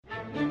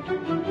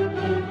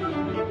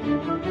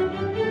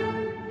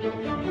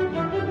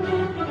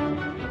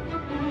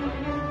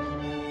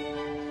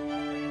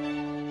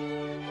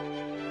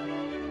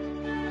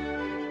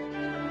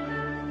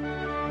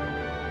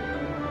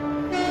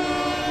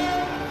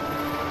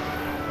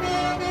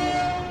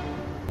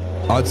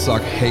I'd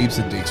suck heaps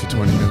of dicks for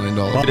 $20 million.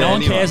 Well, no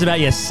one cares about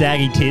your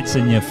saggy tits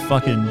and your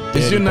fucking.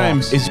 Is your name?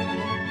 Box.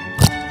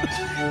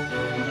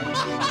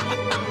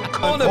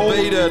 I want to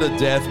beat her to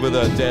death with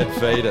her dead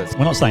fetus.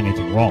 We're not saying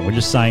anything wrong. We're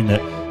just saying that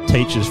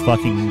teachers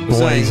fucking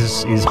boys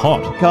is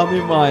hot. Come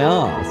in my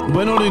ass.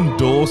 We're not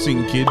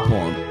endorsing kid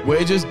porn.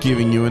 We're just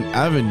giving you an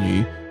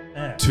avenue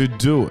to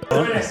do it.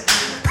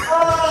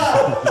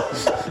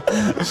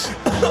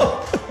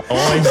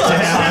 Always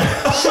down.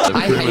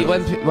 I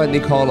hate when they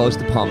call us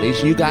the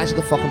pommies. You guys are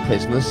the fucking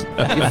prisoners.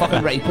 You're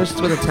fucking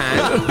rapists with a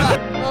tang.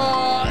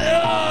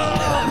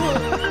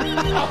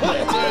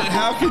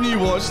 How can you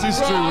watch this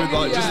through with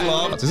like just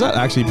laugh? Is that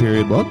actually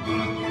period blood?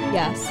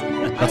 Yes.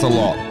 That's a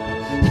lot.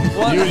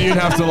 You'd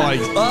have to like.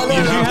 You'd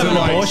have to An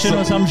like. abortion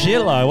or some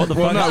shit, like what the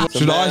fuck? No,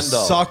 should I Amanda.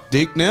 suck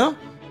dick now?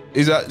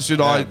 Is that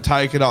should I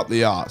take it up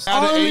the arse?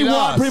 Only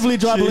white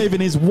privilege I believe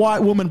in is white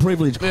woman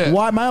privilege. Yeah.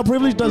 White male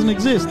privilege doesn't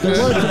exist. They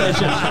work for their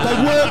shit.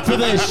 They work for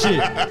their shit.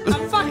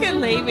 I'm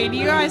fucking leaving.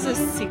 You guys are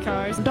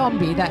sickos. Don't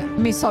be that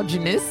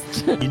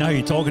misogynist. You know who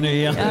you're talking to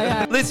here.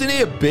 Listen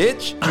here,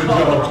 bitch.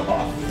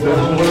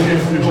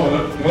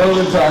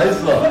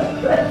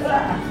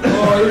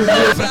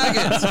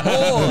 Faggots,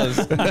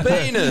 whores,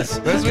 penis.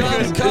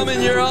 Come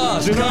in your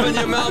ass. Come in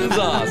your mum's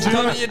ass.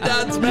 Come in your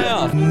dad's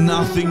mouth.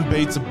 Nothing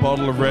beats a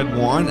bottle of red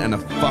wine and a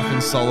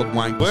fucking solid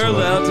wank. We're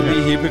allowed to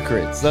be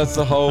hypocrites. That's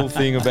the whole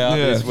thing about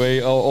this. We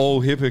are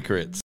all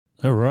hypocrites.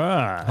 All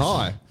right.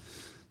 Hi,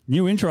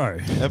 New intro.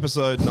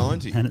 episode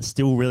 90. And it's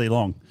still really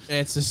long.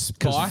 It's a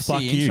 'Cause fuck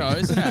spicy you. intro,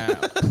 isn't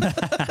it?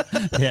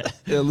 Yeah.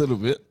 Yeah, a little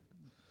bit.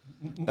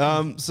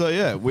 So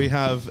yeah, we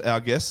have our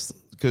guests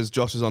because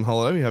Josh is on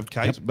holiday. We have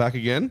Kate back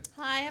again.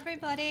 Hi,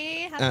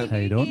 everybody. How Happy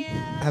you New doing? Year.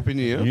 Happy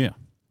New Year. Yeah.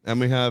 And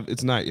we have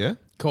it's Nate. Yeah,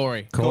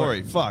 Corey.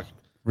 Corey. Fuck.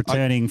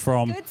 Returning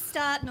from. Good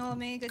start,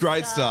 Normie. Good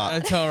Great start.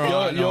 That's all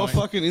right. Your Normie.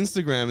 fucking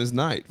Instagram is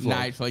Nate.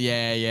 Nate,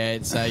 yeah.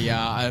 It's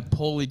a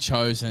poorly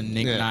chosen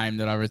nickname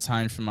that I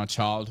retained from my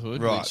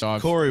childhood. Right. Which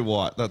I've, Corey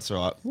White. That's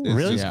right. It's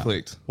really? just Yeah.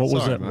 clicked. What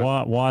was Sorry, it? mate.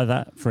 Why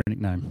that for a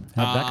nickname?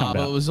 How did that come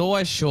Well, it about? was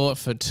always short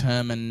for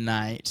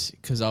terminate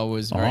because I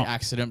was very Oh.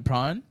 accident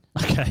prone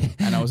Okay.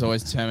 and I was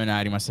always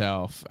terminating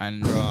myself.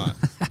 And Right.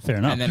 Fair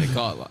enough. and then it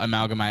got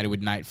amalgamated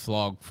with Nate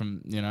Flog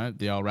from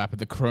the old rapper,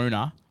 the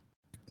Crooner.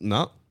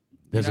 No.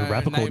 There's You a know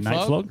rapper called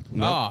Nate Flog.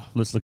 Oh,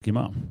 Let's look him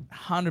up.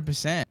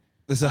 100%.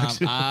 There's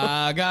actually.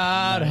 I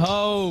got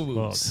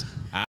hoes.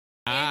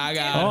 I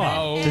got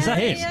Oh, hoes. is that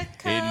him? Area In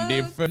codes.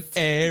 different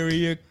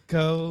area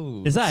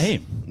codes. Is that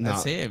him? No.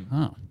 That's him.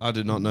 Oh. I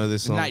did not know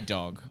this song. Nate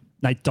Dogg.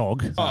 Nate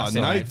Dogg. Oh, I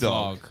said Nate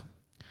Dogg.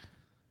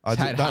 Had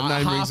That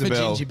name half rings a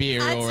bell. ginger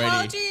beer I already.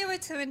 told you were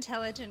too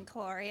intelligent,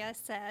 Corey. I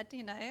said,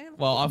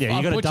 Well, I've, Yeah, I've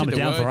you got to butchered dumb it the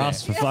down word for there.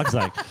 us, for fuck's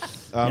sake.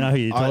 You know who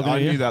you're talking I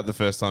to knew here? that the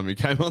first time he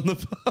came on the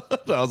pod.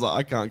 I was like,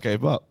 I can't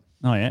keep up.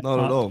 Oh, yeah? Not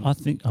at all. I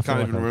think I feel Can't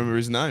like even remember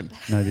his name.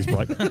 I know this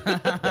bloke.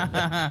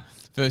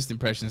 First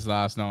impressions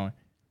last night.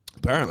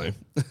 Apparently.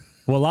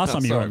 Well, last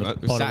time you were sorry, on the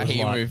mate. We pod, sat it was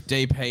here, like, we've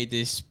DP'd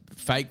this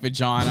fake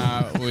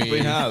vagina. We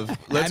have.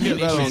 Let's get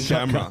that on ammunition.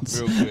 camera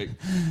Shotguns. real quick.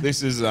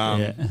 This is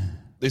yeah.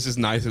 this is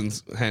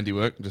Nathan's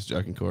handiwork. Just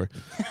joking, Corey.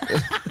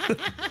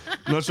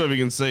 I'm not sure if you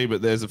can see,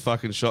 but there's a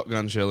fucking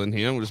shotgun shell in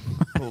here. We'll just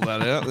pull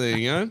that out. There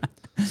you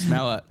go.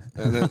 Smell it.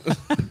 And then,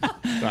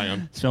 hang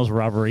on. Smells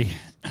rubbery.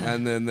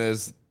 And then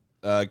there's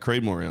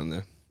Creedmoor on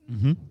there.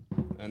 Mm-hmm.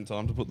 And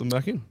time to put them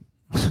back in.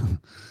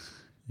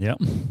 Yep.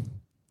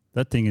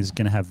 That thing is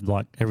going to have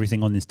like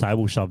everything on this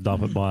table shoved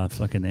up it by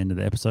fucking the end of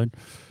the episode.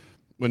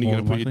 When are you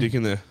More going to put your likely. dick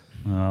in there?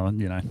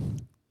 You know,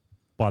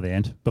 by the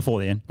end, before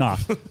the end. Nah,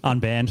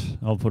 unbanned.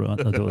 I'll put it.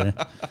 I'll do it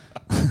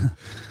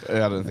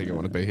there. I don't think I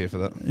want to be here for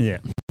that. Yeah.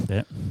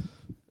 Yeah.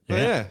 But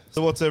yeah.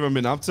 So what's everyone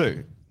been up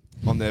to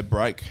on their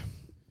break?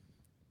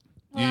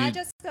 Well, I You-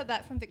 just got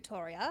back from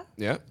Victoria,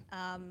 Yeah.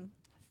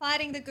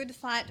 fighting the good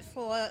fight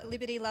for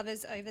liberty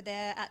lovers over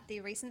there at the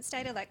recent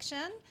state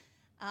election.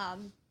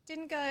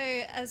 Didn't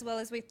go as well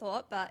as we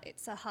thought, but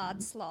it's a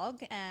hard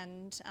slog,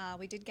 and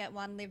we did get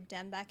one Lib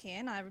Dem back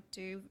in. I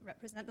do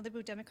represent the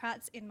Liberal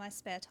Democrats in my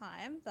spare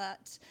time,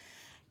 but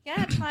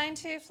yeah, trying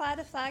to fly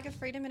the flag of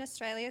freedom in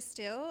Australia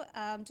still,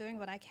 doing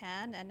what I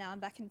can, and now I'm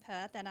back in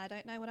Perth, and I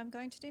don't know what I'm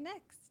going to do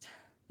next.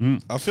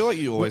 I feel like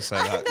you always say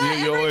that. No, You're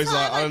every always time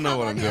like, I don't know come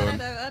what on I'm here,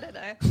 doing. I don't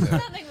know.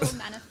 Something will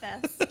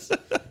manifest.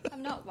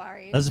 I'm not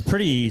worried. That's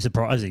pretty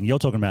surprising. You're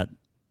talking about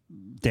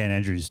Dan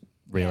Andrews'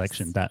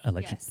 re-election, Yes. that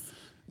election. Yes.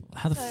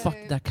 How the fuck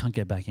So- that can't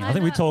get back in? I I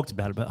think we know. talked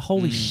about it, but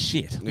holy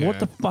shit. Yeah. What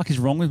the fuck is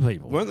wrong with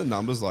people? Weren't the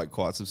numbers like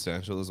quite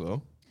substantial as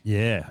well?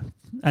 Yeah.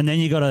 And then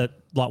you got to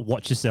like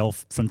watch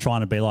yourself from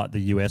trying to be like the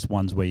US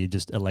ones where you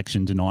just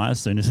election deny as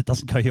soon as it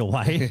doesn't go your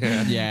way.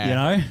 Yeah. You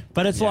know?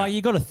 But it's like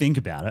you got to think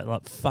about it.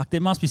 Like, fuck,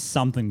 there must be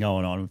something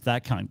going on with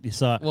that can't.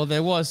 So, Well,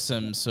 there was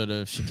some sort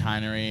of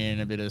chicanery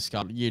and a bit of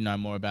stuff. You know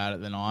more about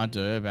it than I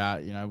do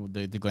about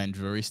the Glenn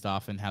Drury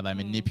stuff and how they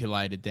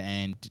manipulated the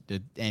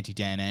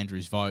anti-Dan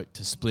Andrews vote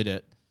to split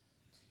it.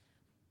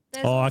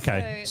 There's oh,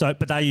 okay. also- So,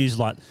 but they use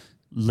like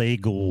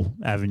legal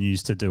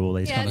avenues to do all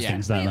these kind of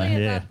things, don't they?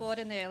 completely Yeah. above board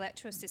in the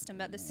electoral system,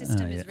 but the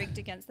system is rigged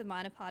against the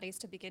minor parties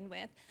to begin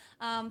with.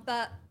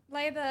 But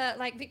Labor,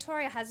 like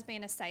Victoria has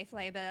been a safe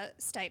Labor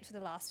state for the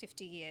last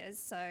 50 years.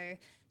 So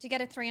to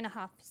get a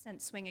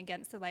 3.5% swing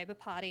against the Labor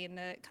Party in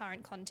the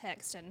current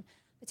context, and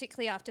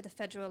particularly after the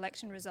federal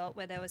election result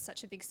where there was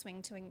such a big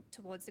swing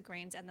towards the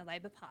Greens and the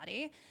Labor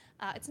Party,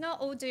 it's not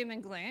all doom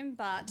and gloom,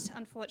 but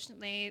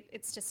unfortunately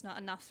it's just not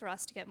enough for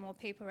us to get more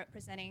people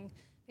representing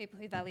people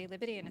who value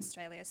liberty in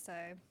Australia. So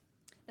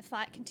the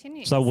fight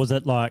continues. So was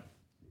it like,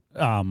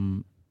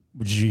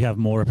 did you have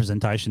more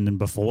representation than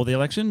before the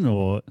election,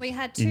 or We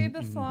had two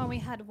before and we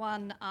had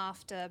one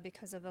after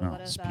because of a lot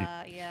of split.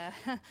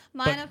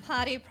 minor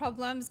party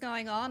problems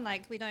going on.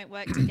 Like we don't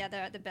work together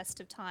at the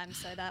best of times,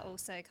 so that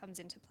also comes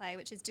into play,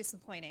 which is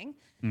disappointing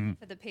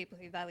for the people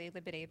who value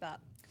liberty. But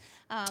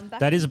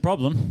that is a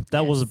problem?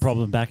 That was a Yes.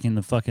 problem back in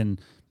the fucking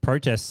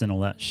protests and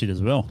all that shit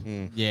as well.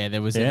 Yeah,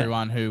 there was Yeah.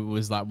 everyone who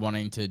was like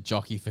wanting to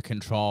jockey for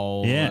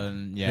control. Yeah,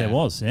 and, there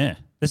was. Yeah,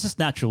 it's just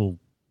natural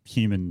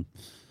human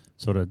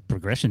sort of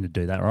progression to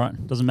do that, right?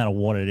 Doesn't matter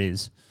what it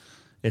is.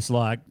 It's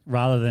like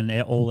rather than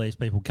all these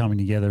people coming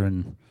together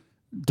and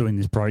doing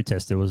this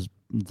protest, it was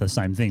the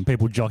same thing.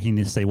 People jockeying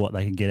to see what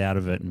they can get out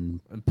of it, and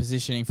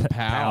positioning for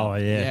power. power,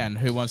 yeah. And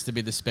who wants to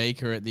be the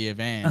speaker at the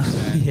event.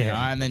 And, Yeah. you know,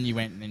 and then you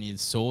went and you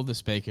saw the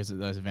speakers at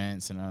those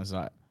events, and I was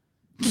like,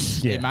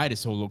 yeah. it made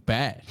us all look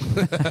bad.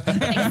 except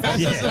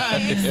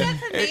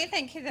for me,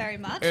 thank you very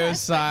much. It I was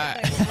spoke like,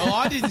 at those well,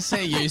 I didn't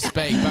see you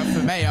speak, but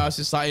for me, I was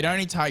just like, it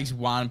only takes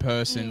one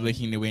person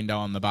licking the window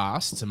on the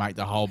bus to make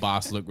the whole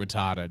bus look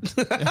retarded.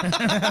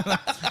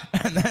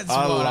 And that's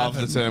I what love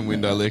happened. the term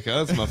window liquor.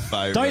 That's my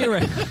favourite.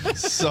 Don't you?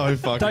 So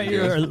fucking Don't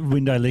good. you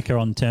window liquor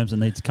on terms that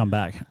need to come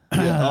back?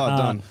 Yeah, oh,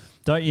 done.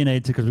 Don't you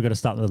need to, because we've got to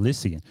start the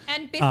list again.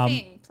 And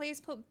biffing. Please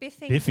put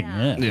biffing Biffing,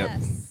 down. yeah. Yeah.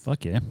 Yes.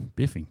 Fuck yeah,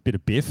 biffing, bit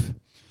of biff.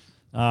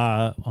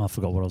 I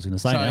forgot what I was going to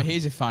say. So now.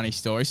 here's a funny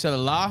story. So the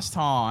last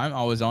time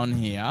I was on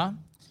here,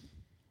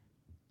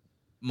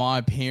 my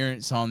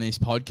appearance on this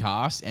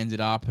podcast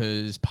ended up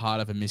as part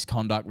of a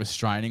misconduct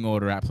restraining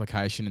order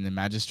application in the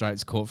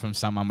magistrate's court from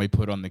someone we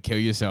put on the kill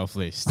yourself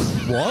list.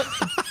 What?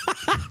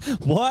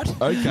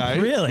 What? Okay.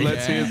 Really?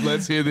 Let's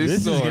hear this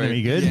This story. is going to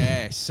be good.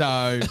 Yeah.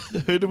 So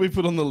Who did we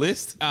put on the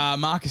list?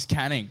 Marcus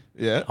Canning.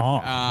 Yeah. Oh,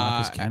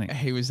 Marcus Canning.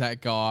 He was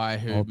that guy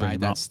who I'll bring made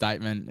him that up.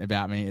 statement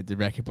about me at the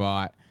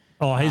Rechabite.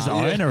 Oh, he's the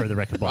owner of the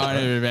record I bike.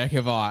 know the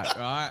Rechabite,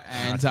 right?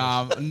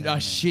 And I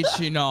shit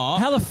you not.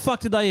 How the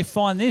fuck did they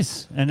find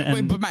this?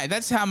 And But mate,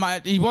 that's how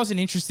he wasn't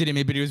interested in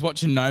me, but he was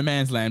watching No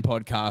Man's Land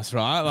podcast,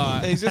 right?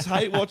 Like, He's just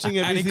hate watching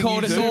and everything he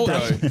called you us do, all.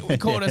 bro. He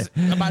called us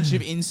a bunch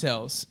of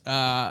incels.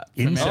 Incels?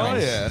 Oh,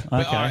 yeah.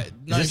 But Okay.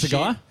 no Is this the shit.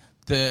 guy?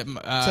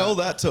 Tell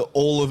that to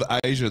all of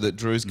Asia that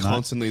Drew's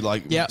constantly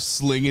like Yep.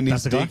 slinging his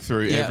That's the guy? dick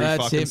through Yeah, every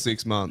that's fucking him.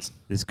 6 months.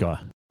 This guy.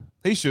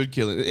 He should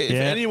kill it. If Yeah.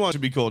 anyone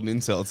should be called an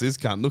incel, it's this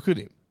cunt. Look at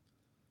him.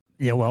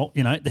 Yeah, well,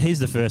 you know, he's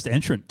the first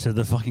entrant to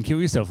the fucking kill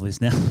yourself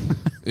list now.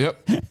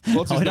 Yep.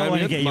 What's his we don't name want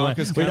to again? get you.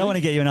 Marcus We don't Canning? want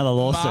to get you another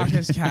lawsuit.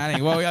 Marcus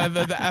Canning. Well, yeah,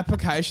 the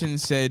application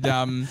said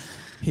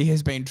he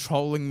has been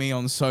trolling me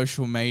on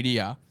social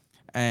media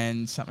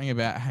and something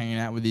about hanging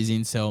out with his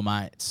incel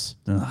mates.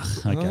 Ugh,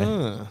 okay.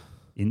 Ah.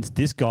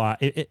 This guy,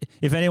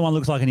 if anyone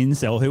looks like an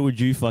incel, who would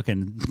you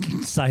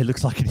fucking say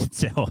looks like an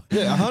incel?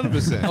 Yeah,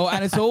 100%. Oh,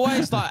 and it's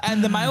always like,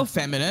 and the male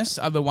feminists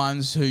are the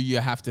ones who you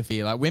have to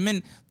fear. Like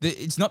women,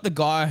 it's not the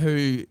guy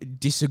who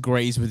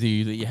disagrees with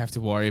you that you have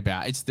to worry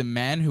about. It's the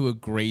man who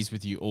agrees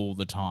with you all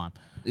the time.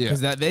 Yeah. Because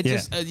they're Yeah.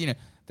 just,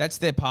 that's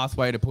their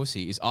pathway to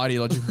pussy is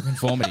ideological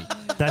conformity.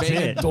 That's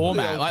Being it. a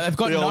doormat. Like they've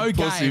got The no old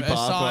pussy game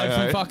aside pathway,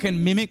 from eh?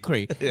 fucking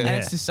mimicry. And Yeah.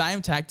 it's the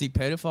same tactic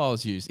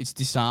pedophiles use. It's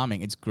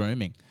disarming. It's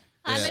grooming.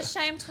 I'm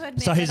ashamed to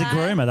admit So he's a that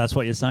groomer. That's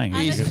what you're saying. I'm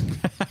I'll say ashamed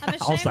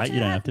it, you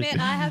don't have to. admit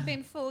I have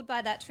been fooled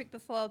by that trick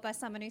before by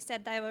someone who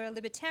said they were a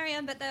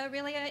libertarian, but they were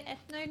really an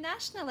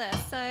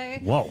ethno-nationalist. So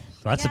Whoa,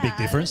 that's a big yeah,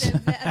 difference.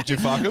 Did you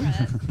fuck him?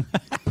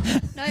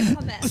 No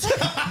comment.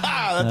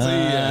 That's a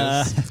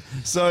yes.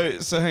 So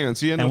hang on.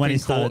 So you end And up when in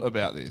he court started-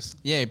 about this.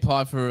 Yeah, he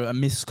applied for a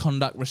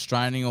misconduct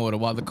restraining order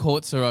while the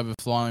courts are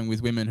overflowing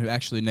with women who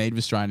actually need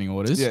restraining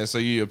orders. Yeah, so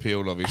you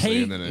appealed, obviously.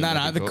 He- and then it No,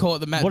 ended no, up the in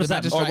court, the What does that-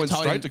 magistrate Oh, it went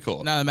told straight him, to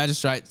court? No, the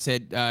magistrate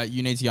said,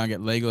 you need to go and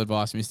get legal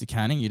advice, Mr.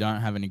 Canning. You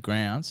don't have any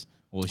grounds.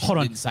 Well, she Hold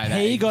on. didn't say that.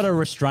 He got a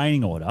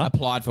restraining order,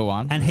 applied for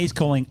one. and he's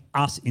calling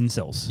us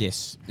incels.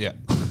 Yes. Yeah.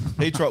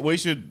 He tried. We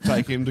should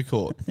take him to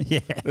court. Yeah,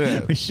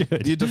 Yeah. we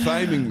should. You're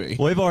defaming me.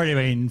 We've already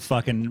been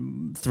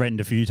fucking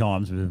threatened a few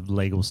times with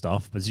legal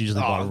stuff, but it's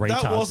usually by Oh,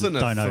 retards. that wasn't a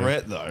don't know,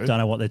 threat, though. Don't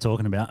know what they're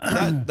talking about.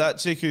 That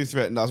chick who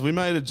threatened us, we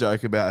made a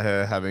joke about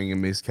her having a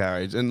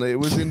miscarriage, and it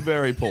was in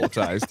very poor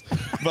taste.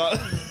 But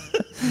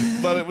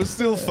it was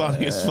still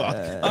funny as fuck.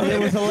 It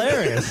was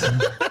hilarious.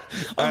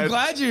 I'm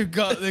glad you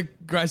got the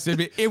grace to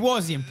admit it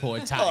was in poor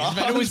taste,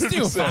 but it was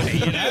still 100%. funny,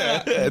 you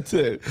know? Yeah,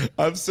 too.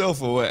 I'm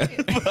self-aware.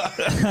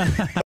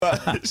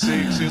 but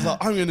she was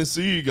like, I'm going to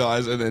sue you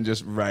guys, and then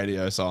just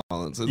radio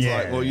silence. It's Yeah.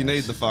 like, well, you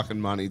need the fucking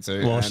money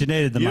too. Well, and she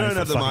needed the you money don't for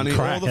have the fucking money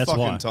crack, or the that's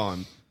fucking why.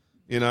 time.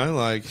 You know,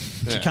 like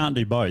She can't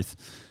do both.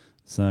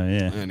 So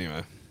yeah,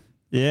 Anyway,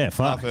 yeah, half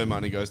fuck. her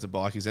money goes to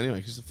bikies anyway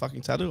because she's a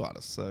fucking tattoo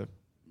artist. So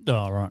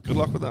Oh right. good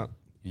luck with that.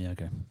 Yeah,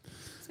 okay.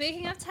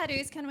 Speaking of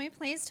tattoos, can we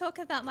please talk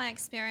about my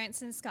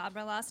experience in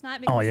Scarborough last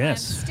night? Oh, Because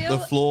yes. I'm still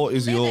The floor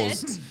is livid.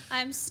 yours.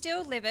 I'm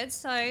still livid.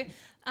 So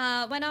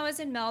when I was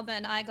in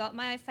Melbourne, I got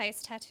my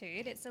face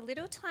tattooed. It's a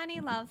little tiny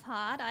love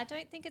heart. I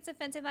don't think it's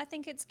offensive. I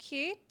think it's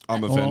cute.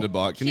 I'm offended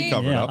by it. Can you Cute.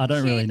 cover it Yeah, up? I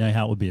don't really Cute. know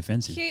how it would be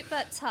offensive. Cute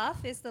but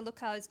tough is the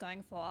look I was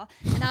going for.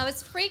 And I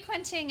was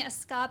frequenting a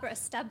Scarborough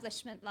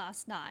establishment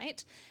last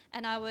night.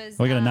 And I was...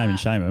 We're gonna name and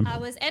shame 'em. I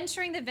was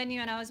entering the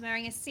venue and I was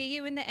wearing a "See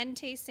You in the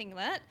NT"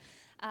 singlet,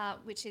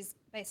 which is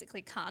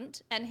basically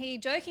cunt. And he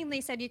jokingly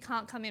said, "You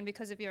can't come in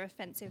because of your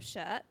offensive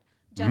shirt."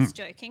 Just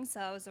joking. So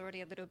I was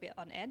already a little bit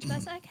on edge. But I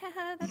was like,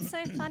 haha, that's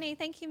so funny.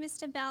 Thank you,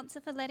 Mr. Bouncer,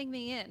 for letting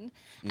me in.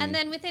 And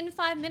then within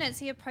 5 minutes,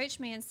 he approached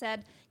me and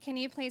said, "Can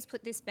you please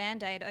put this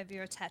Band-Aid over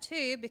your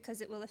tattoo because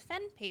it will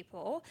offend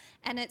people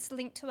and it's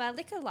linked to our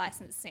liquor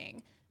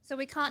licensing. So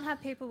we can't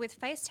have people with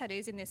face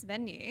tattoos in this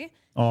venue."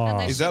 Oh.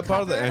 unless Is you that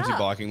part of the cover it up."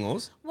 anti-biking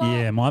laws? Well,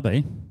 Yeah, it might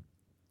be.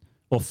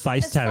 Or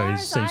face as far tattoos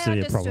as seems I to be a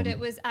understood, problem. it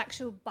was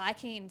actual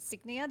biking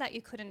insignia that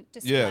you couldn't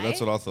display. Yeah, that's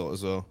what I thought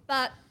as well.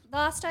 But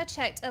last I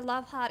checked, a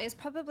love heart is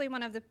probably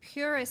one of the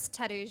purest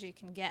tattoos you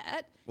can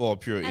get. Well,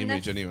 pure And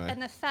image the, anyway.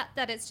 And the fact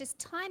that it's just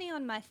tiny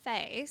on my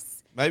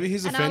face. Maybe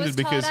he's and I was offended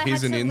because told I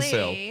he's had an to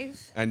incel leave.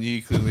 and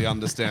you clearly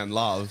understand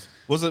love.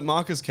 Was it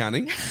Marcus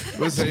Canning?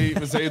 Was he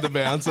the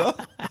bouncer?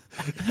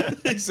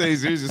 He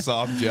sees you just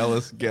I'm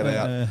jealous. Get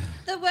out.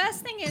 The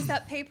worst thing is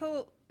that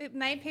it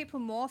made people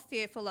more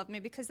fearful of me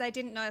because they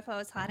didn't know if I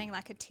was hiding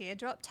like a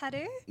teardrop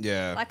tattoo.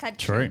 Yeah. Like I'd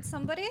True. killed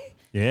somebody.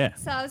 Yeah.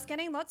 So I was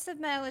getting lots of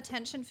male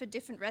attention for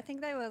different. I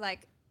think they were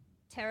like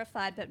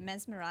terrified but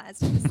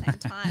mesmerized at the same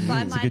time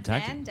by my good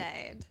tactic.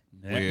 Band-Aid.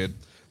 Yeah. Weird.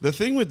 The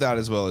thing with that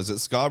as well is that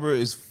Scarborough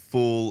is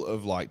full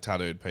of like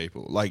tattooed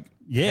people. Like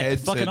Yeah, head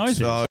fucking to oasis.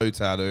 toe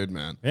tattooed,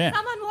 man. Yeah.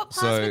 Someone walked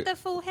past So- with the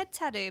full head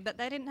tattoo, but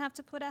they didn't have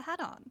to put a hat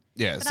on.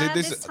 Yeah. But See, I had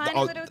this tiny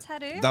little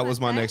tattoo. That on was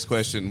my next face.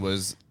 question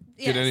was,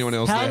 Yes. did anyone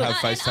else How- there have And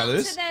face up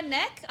tattoos? to their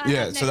neck. I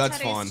Yeah, have so neck that's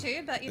tattoos fine.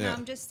 too, but you know, Yeah.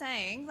 I'm just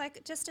saying,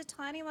 like, just a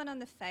tiny one on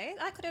the face.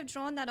 I could have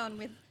drawn that on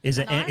with. Is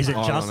it an is it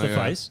eyeliner. Oh, just no, the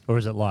yeah. face or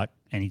is it like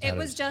any tattoos? It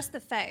was just the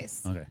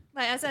face. Okay.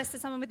 Like as I said,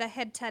 someone with a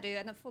head tattoo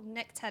and a full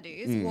neck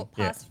tattoos Mm, walk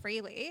yeah. past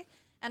freely,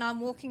 and I'm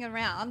walking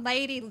around.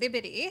 Lady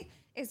Liberty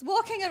is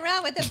walking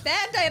around with a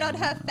Band-Aid on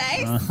her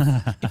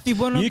face. If you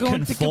want You to go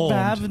and take a conformed.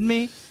 bath with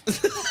me,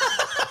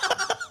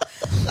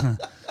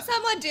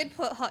 Someone did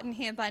put "Hot in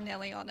Here" by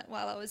Nelly on it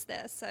while I was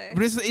there. So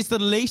but it's the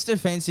least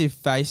offensive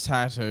face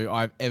tattoo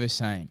I've ever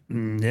seen.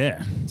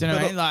 Yeah. Do you know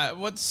what I mean? Like,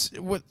 what's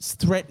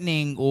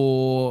threatening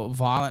or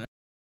violent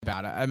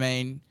about it? I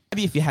mean,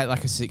 maybe if you had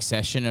like a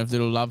succession of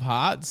little love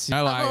hearts, you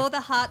know, of all like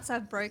the hearts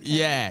I've broken,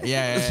 yeah,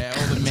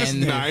 all the Just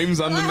men. that- names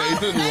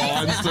underneath it,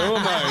 lines to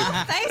them,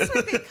 mate. face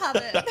would be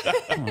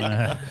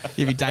covered.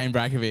 Give you Dane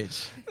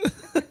Brakovic.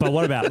 But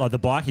what about like the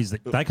bikies?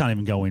 They can't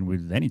even go in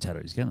with any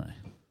tattoos, can they?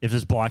 If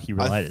it's bikie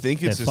related, I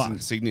think it's they're just fucked.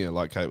 insignia,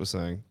 like Kate was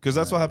saying, because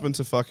that's what happened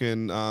to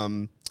fucking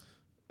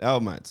our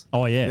mates.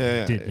 Oh yeah,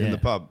 Yeah, did, in the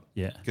pub.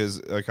 Yeah. Because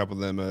a couple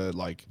of them are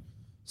like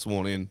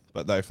sworn in,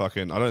 but they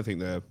fucking, I don't think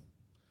they're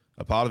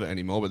a part of it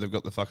anymore, but they've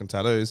got the fucking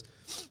tattoos.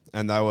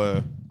 And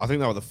I think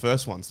they were the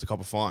first ones to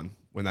cop a fine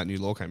when that new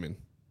law came in,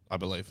 I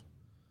believe.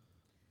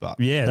 But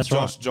Yeah, that's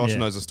Josh, right. Josh Yeah.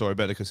 knows the story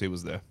better because he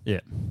was there. Yeah.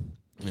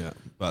 Yeah.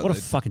 But What a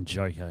they- fucking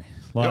joke, eh?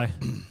 Like,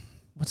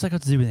 what's that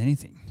got to do with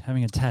anything?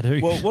 Having a tattoo.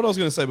 well, what I was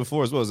going to say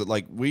before as well is that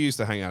like we used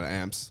to hang out at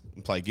Amps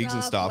and play gigs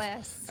and God stuff.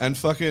 bless. And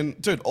fucking,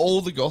 dude,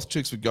 all the goth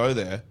chicks would go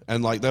there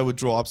and like they would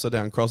draw upside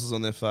down crosses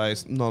on their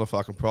face. Not a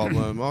fucking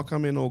problem. I'll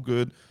come in all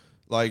good.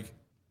 Like,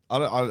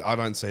 I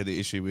don't see the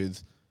issue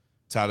with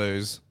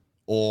tattoos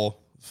or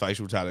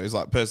facial tattoos.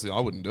 Like, personally,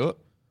 I wouldn't do it.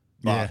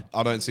 But Yeah.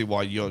 I don't see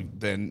why you're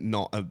then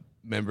not a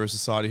member of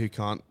society who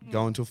can't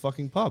go into a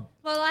fucking pub.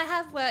 Well, I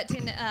have worked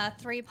in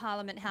 3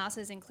 Parliament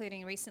houses,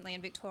 including recently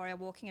in Victoria,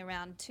 walking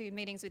around to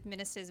meetings with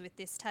ministers with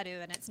this tattoo,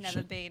 and it's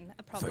never been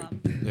a problem,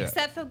 Yeah.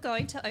 except for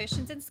going to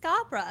Oceans in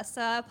Scarborough. So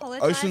I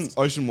apologise.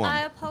 Ocean One.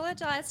 I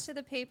apologise to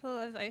the people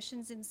of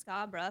Oceans in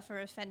Scarborough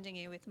for offending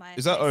you with my.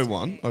 Is that face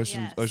O1?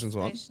 tattoo. Oceans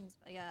One? Oceans,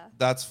 yeah.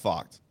 That's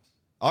fucked.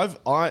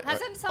 Hasn't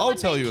I'll someone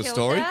tell been you a killed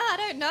story. there? I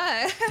don't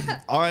know.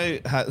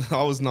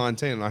 I was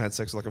 19 and I had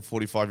sex with like a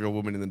 45-year-old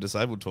woman in the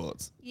disabled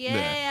toilets. there.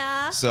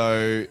 Yeah.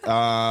 So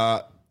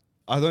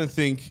I don't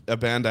think a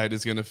Band-Aid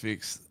is going to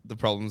fix the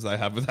problems they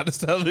have with that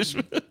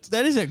establishment.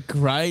 That is a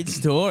great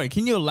story.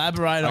 Can you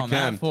elaborate on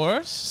can. that for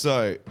us?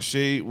 So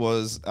she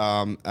was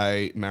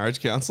a marriage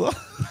counselor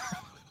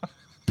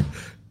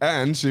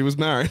and she was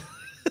married.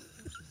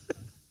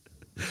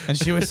 And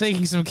she was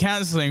seeking some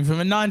counselling from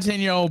a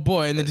 19-year-old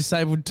boy in the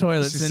disabled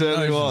toilets. She in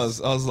certainly Oceans.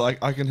 was. I was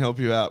like, I can help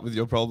you out with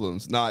your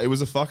problems. Nah, it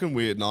was a fucking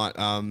weird night.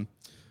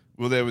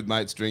 We were there with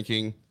mates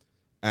drinking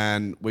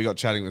and we got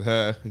chatting with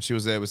her and she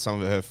was there with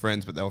some of her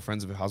friends, but they were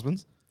friends of her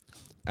husband's.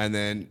 And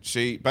then I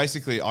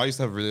used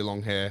to have really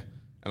long hair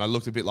and I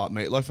looked a bit like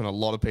Meatloaf and a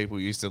lot of people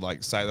used to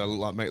like say that I look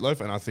like Meatloaf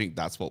and I think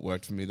that's what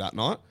worked for me that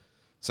night.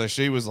 So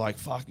she was like,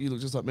 fuck, you look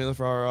just like Meatloaf,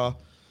 rah, rah.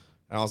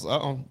 And I was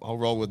like, oh, I'll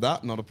roll with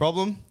that, not a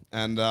problem.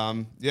 And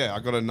yeah, I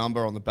got a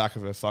number on the back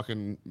of a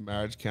fucking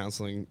marriage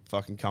counselling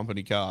fucking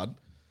company card.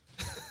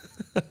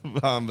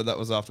 But that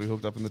was after we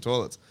hooked up in the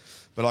toilets.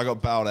 But I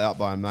got bailed out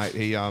by a mate.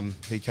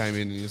 He came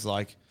in and he was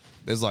like,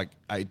 there's like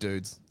 8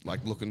 dudes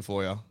like looking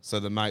for you. So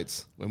the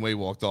mates, when we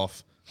walked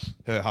off,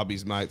 her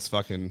hubby's mates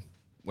fucking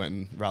went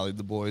and rallied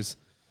the boys.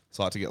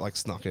 So I had to get like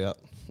snuck out.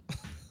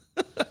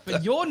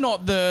 But you're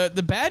not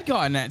the bad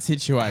guy in that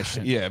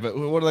situation. Yeah, but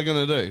what are they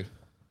going to do?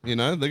 You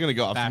know, they're going to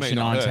go after Bash me, a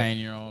not her.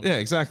 19-year-old. Yeah,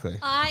 exactly.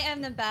 I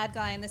am the bad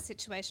guy in this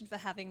situation for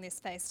having this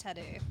face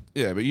tattoo.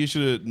 Yeah, but you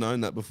should have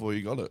known that before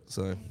you got it.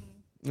 So,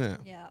 yeah.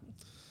 Yeah.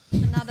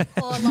 Another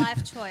poor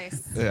life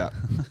choice. Yeah.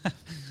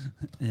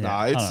 Yeah, Nah,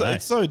 I don't know.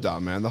 it's so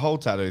dumb, man. The whole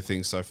tattoo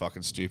thing's so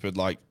fucking stupid.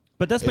 Like,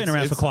 But that's been It's-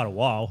 around for it's- quite a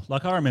while.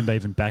 Like I remember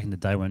even back in the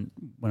day when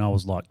I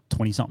was like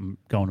 20 something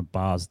going to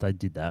bars, they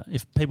did that.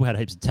 If people had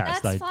heaps of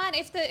tats, That's they fine.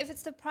 If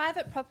it's the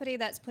private property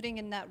that's putting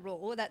in that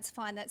rule, that's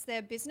fine. That's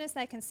their business.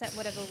 They can set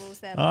whatever rules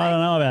they like. I don't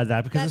know about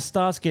that because it That's-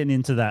 starts getting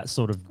into that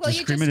sort of Well,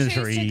 you just choose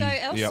discriminatory to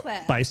go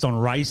elsewhere. based on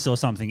race or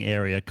something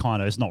area.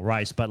 Kind of, it's not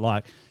race, but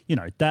like you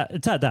know that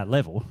it's at that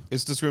level.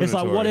 it's It's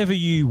discriminatory. like whatever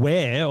you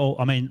wear, or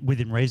I mean,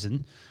 within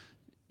reason,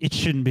 it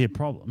shouldn't be a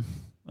problem.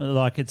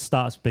 Like it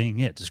starts being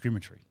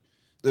discriminatory.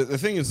 The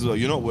thing is,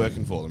 you're not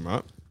working for them,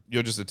 right?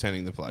 You're just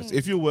attending the place.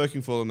 If you're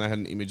working for them, they had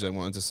an image they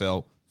wanted to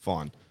sell,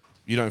 fine.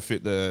 You don't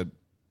fit the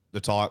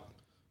type,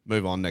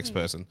 move on, next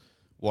person,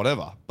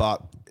 whatever.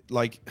 But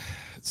like,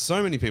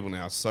 so many people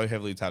now are so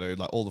heavily tattooed.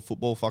 Like all the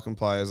football fucking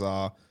players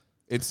are.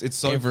 It's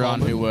so Everyone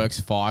common. who works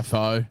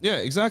FIFO. Yeah,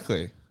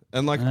 exactly.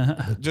 And like,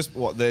 just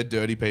what they're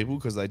dirty people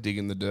because they dig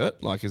in the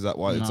dirt. Like, is that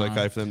why it's No.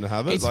 okay for them to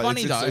have it? It's like,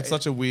 funny though. It's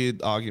such a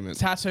weird argument.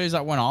 Tattoos,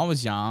 like when I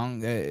was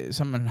young,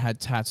 someone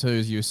had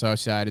tattoos, you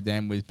associated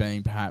them with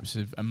being perhaps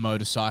a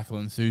motorcycle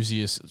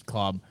enthusiast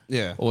club.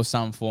 Yeah. Or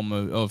some form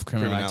of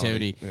criminal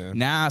Criminality, activity. yeah.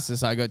 Now it's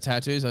just I got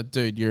tattoos. Like,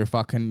 dude, you're a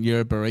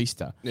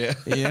barista. Yeah.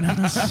 You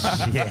know?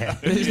 Yeah.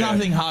 There's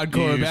nothing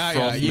hardcore You about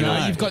froth you. You know,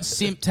 me. you've got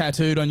simp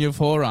tattooed on your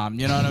forearm.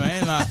 You know what I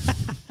mean?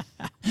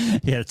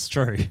 Like, Yeah, it's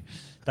true.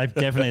 They've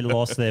definitely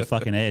lost their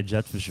fucking edge.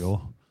 That's for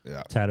sure.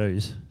 Yeah.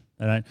 Tattoos.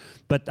 They don't.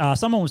 But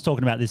someone was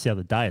talking about this the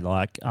other day.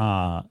 Like,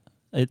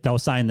 they were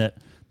saying that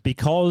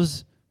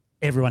because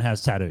everyone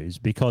has tattoos,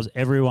 because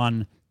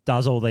everyone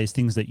does all these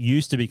things that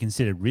used to be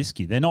considered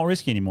risky, they're not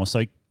risky anymore.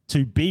 So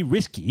to be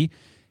risky,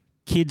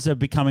 kids are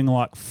becoming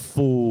like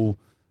full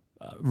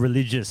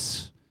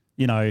religious,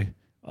 you know,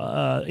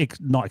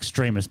 not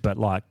extremists, but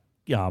like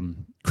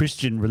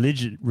Christian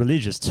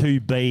religious to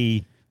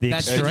be the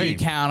that's the extreme. new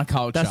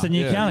counterculture. That's the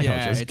new counterculture.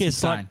 Yeah, it's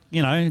it's like, insane.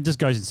 you know, it just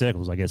goes in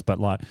circles, I guess. But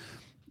like,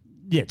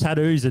 yeah,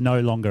 tattoos are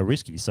no longer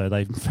risky, so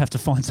they have to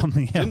find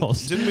something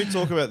else. Didn't we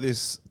talk about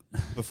this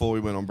before we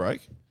went on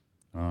break?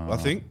 I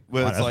think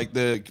where it's might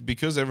like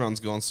because everyone's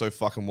gone so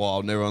fucking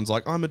wild and everyone's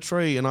like, I'm a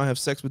tree and I have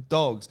sex with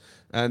dogs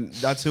and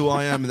that's who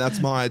I am and that's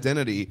my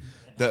identity.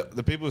 That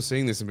the people are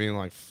seeing this and being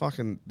like,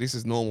 fucking, this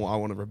is normal. I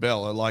want to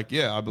rebel. Are like,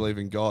 yeah, I believe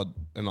in God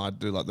and I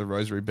do like the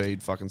rosary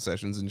bead fucking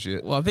sessions and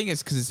shit. Well, I think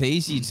it's because it's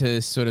easy to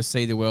sort of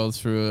see the world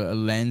through a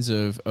lens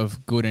of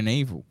good and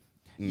evil.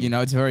 You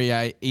know, it's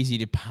very easy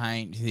to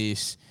paint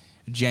this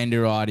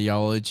gender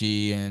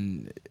ideology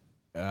and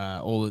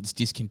all its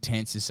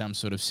discontents as some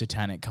sort of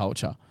satanic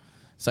culture.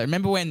 So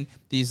remember when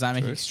the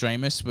Islamic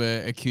extremists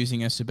were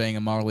accusing us of being a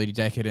morally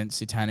decadent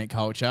satanic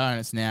culture, and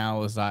it's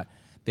now it's like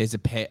there's a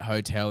pet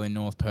hotel in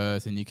North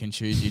Perth and you can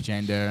choose your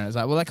gender, and it's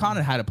like, well, they kind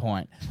of had a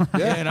point.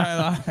 Yeah, you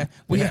know, like,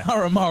 we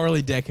are a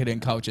morally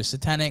decadent culture.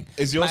 Satanic.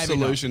 Is your maybe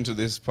not. solution to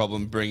this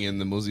problem bring in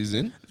the muzzies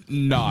in?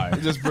 No.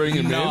 Just bring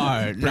him in.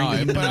 No.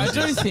 But I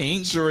do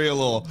think Sharia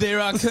law. there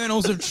are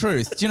kernels of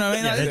truth. Do you know what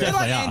I mean? Yeah, there They're like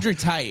definitely are. Andrew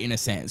Tate in a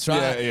sense,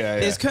 right? Yeah.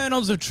 There's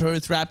kernels of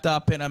truth wrapped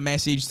up in a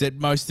message that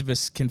most of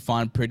us can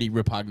find pretty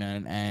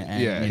repugnant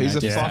and Yeah, you know, he's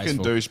a fucking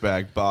distasteful.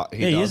 douchebag, but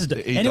Yeah, he is.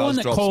 he Anyone does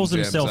that drop calls some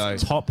himself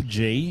gems, eh? top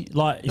G,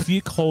 like if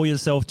you call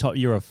yourself top,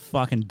 you're a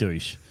fucking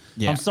douche.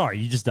 Yeah. I'm sorry,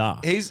 you just are.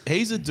 He's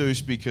a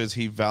douche because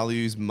he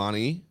values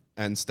money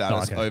and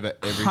status Okay. over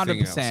everything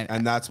else. 100%.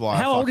 And that's why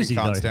How I old fucking is he,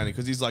 can't though? stand it.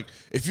 Because he's like,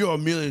 if you're a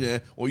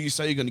millionaire or you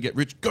say you're going to get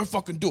rich, go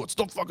fucking do it.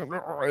 Stop fucking...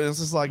 And it's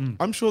just like,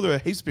 I'm sure there are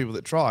heaps of people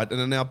that tried and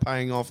are now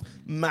paying off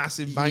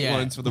massive bank Yeah.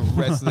 loans for the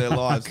rest of their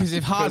lives. Because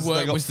if hard they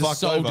work got was the fucked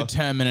sole over.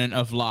 determinant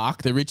of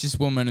luck, the richest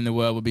woman in the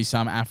world would be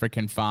some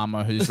African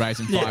farmer who's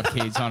raising 5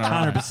 kids on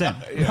her own. 100%.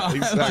 Yeah, It's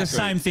exactly. the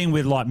same thing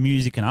with like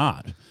music and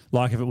art.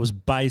 Like if it was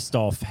based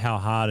off how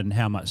hard and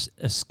how much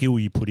a skill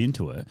you put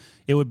into it,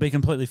 it would be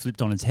completely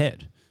flipped on its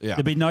head. Yeah.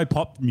 There'd be no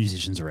pop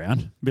musicians around.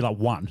 It'd be like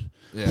one.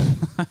 Yeah.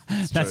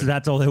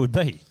 That's all there would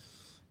be.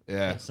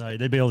 Yeah. So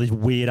there'd be all these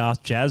weird ass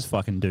jazz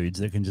fucking dudes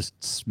that can just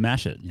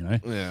smash it, you know?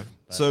 Yeah.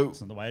 So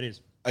That's not the way it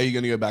is. are you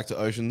going to go back to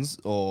Oceans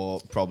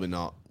or probably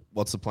not?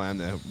 What's the plan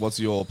there? What's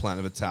your plan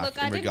of attack Look, in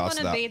I didn't regards want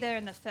to to that? be there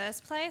in the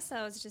first place.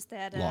 I was just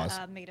there Lies.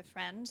 to meet a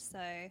friend. So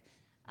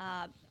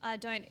I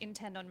don't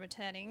intend on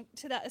returning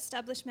to that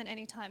establishment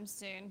anytime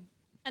soon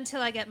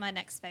until I get my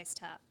next face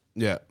tat.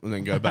 Yeah, and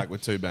then go back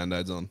with 2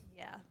 band-aids on.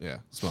 Yeah. Yeah,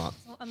 smart.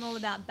 I'm all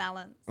about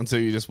balance. Until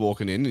you're just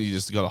walking in and you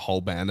just got a whole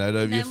band-aid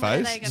over your Then what are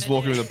face. they Just gonna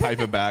walking do? with a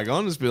paper bag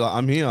on, just be like,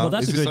 I'm here. Well,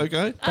 that's Is a this good-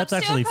 okay? That's I'd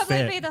actually still probably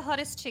fair. be the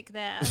hottest chick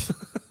there.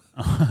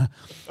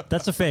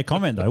 That's a fair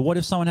comment though. What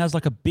if someone has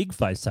like a big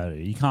face tattoo?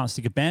 You can't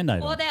stick a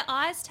band-aid Or on. their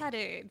eyes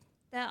tattooed.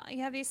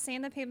 Have you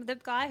seen the people? The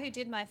guy who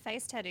did my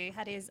face tattoo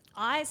had his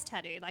eyes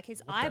tattooed, like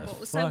his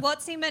eyeballs. So fuck?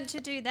 what's he meant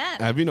to do then?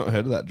 Have you not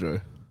heard of that, Drew?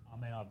 I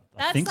mean, I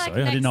That's think like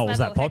so. I didn't know it was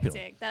that next level popular.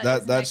 hectic. That-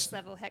 That's that's- next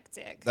level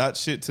hectic. That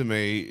shit to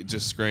me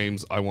just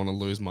screams, I want to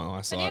lose my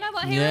eyesight. But you know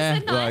what? He Yeah.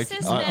 was the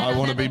nicest man I I've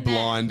want to be ever met.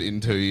 blind in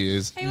 2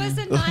 years. He was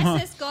the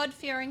nicest,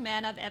 God-fearing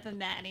man I've ever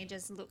met, and he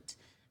just looked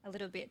a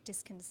little bit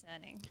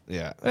disconcerting.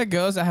 Yeah. The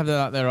girls that have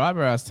their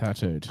eyebrows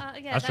tattooed.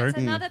 Yeah, That's that's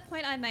true. another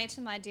point I made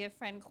to my dear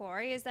friend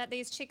Corey, is that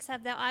these chicks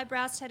have their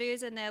eyebrows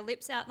tattoos and their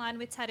lips outlined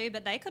with tattoo,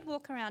 but they could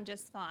walk around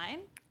just fine.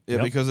 Yeah,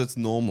 Yep. because it's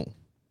normal.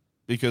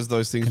 Because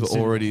those things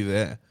Consider- were already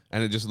there.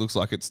 And it just looks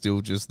like it's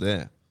still just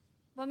there.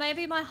 Well,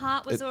 maybe my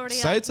heart was already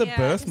Say up it's a here. I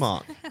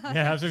birthmark. Yeah,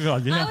 that's a good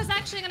idea. I was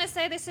actually going to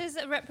say this is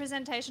a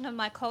representation of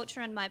my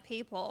culture and my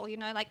people. You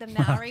know, like the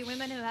Maori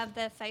women who have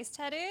their face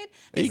tattooed.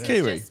 Are you This is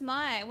Kiwi? just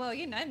well,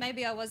 you know,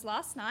 maybe I was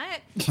last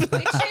night. we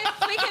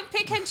can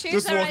pick and choose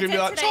Just our walk in and be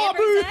like, identity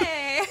every "Tabu!"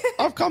 day.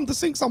 I've come to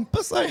sing some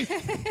pussy.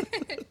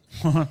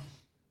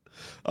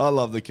 I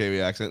love the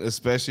Kiwi accent,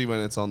 especially when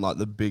it's on like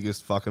the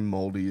biggest fucking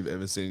moldy you've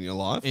ever seen in your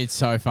life. It's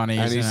so funny.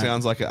 And he isn't it?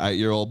 sounds like an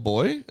 8-year-old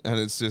boy, and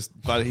it's just,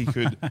 but he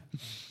could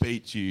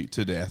beat you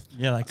to death.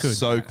 Yeah, they could.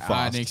 So I had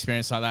fast. an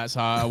experience like that.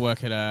 So I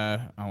work at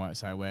I won't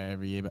say where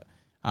every year, but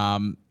I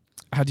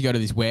had to go to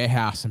this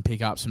warehouse and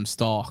pick up some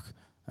stock.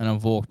 And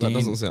I've walked That in.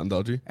 doesn't sound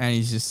dodgy. And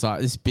he's just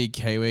like this big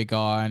Kiwi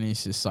guy, and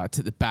he's just like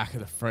to the back of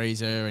the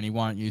freezer, and he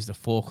won't use the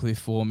forklift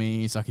for me.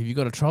 He's like, "Have you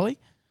got a trolley?"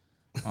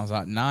 I was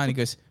like, "No." And he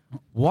goes,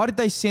 "Why did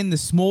they send the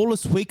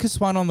smallest, weakest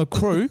one on the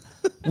crew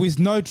with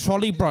no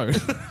trolley, bro?"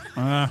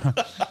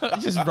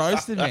 He just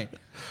roasted me.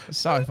 It's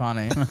so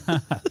funny.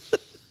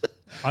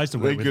 I used to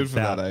We're work with good for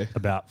about, that, eh?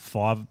 about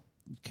 5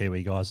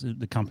 Kiwi guys.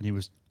 The company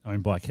was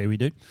owned by a Kiwi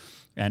dude.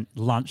 And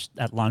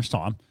at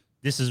lunchtime,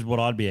 this is what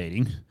I'd be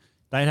eating.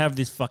 They'd have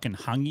this fucking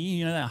hungy,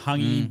 you know, that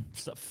hungy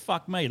stuff.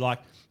 Fuck me, like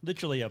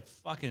literally a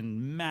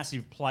fucking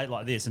massive plate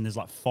like this, and there's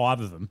like 5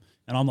 of them,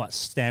 and I'm like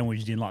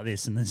sandwiched in like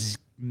this, and there's this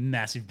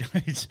massive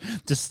dude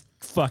just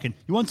fucking,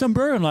 you want some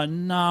brew? I'm like,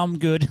 nah, I'm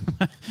good.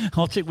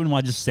 I'll check with my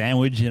just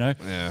sandwich, you know.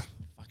 Yeah.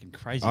 Fucking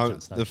crazy. I,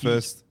 cunt stuff. the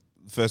Huge.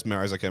 first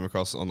Marys I came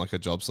across on like a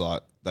job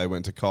site, they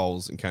went to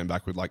Coles and came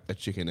back with like a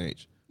chicken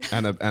each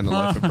and a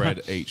loaf of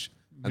bread each,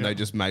 and they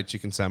just made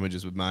chicken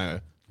sandwiches with mayo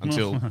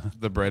until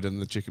the bread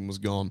and the chicken was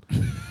gone,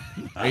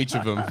 each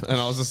of them. And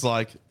I was just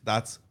like,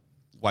 that's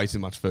way too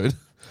much food.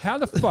 How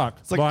the fuck?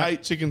 It's like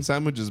 8 chicken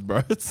sandwiches,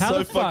 bro. It's How so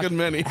the fuck, fucking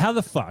many. How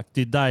the fuck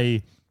did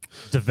they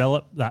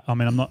develop that? I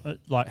mean, I'm not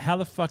like, how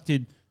the fuck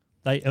did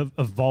they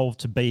evolve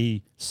to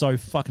be so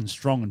fucking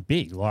strong and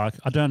big? Like,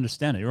 I don't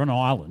understand it. You're on an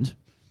island.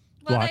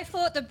 Well, Like- they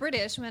fought the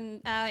British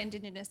when our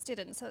Indigenous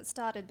didn't, so it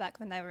started back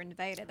when they were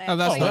invaded. They Oh,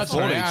 that's actually not fought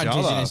true. each Our other.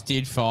 Indigenous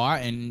did fight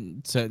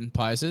in certain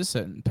places,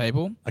 certain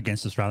people.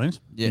 Against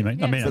Australians? Yeah. You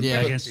mean? I mean, Yeah.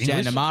 against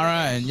English?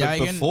 Janamara and But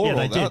Yagan. before Yeah,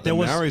 they all did. that, There the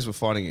was- Maoris were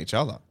fighting each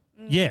other.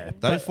 Yeah.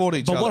 They fought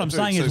each but other. what I'm Dude,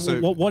 saying is, so-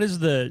 what is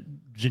the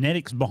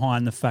genetics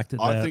behind the fact that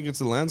I they're- think it's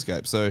the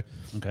landscape. So,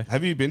 Okay.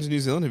 have you been to New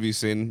Zealand? Have you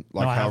seen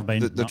like No, I how haven't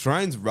been. the No.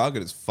 train's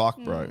rugged as fuck,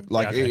 bro?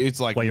 Like Yeah, okay. it's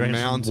like Well, you're just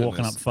mountainous.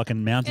 walking up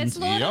fucking mountains It's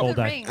Lord all of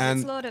the day. Rings. and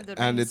It's Lord of the Rings.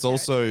 and it's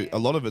also territory. a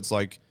lot of it's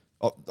like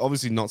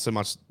obviously not so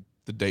much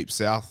the deep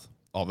south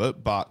of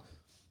it, but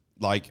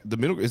like the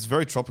middle. It's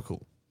very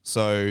tropical.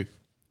 So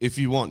if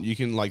you want, you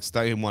can like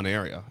stay in one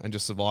area and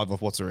just survive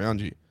off what's around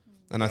you.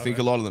 And I think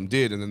a lot of them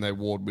did, and then they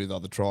warred with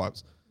other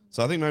tribes.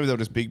 So I think maybe they were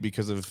just big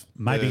because of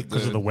Maybe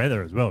because of the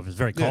weather as well. If it's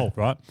very Yeah. cold,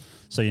 right?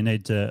 So you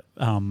need to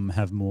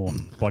have more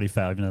body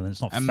fat, even though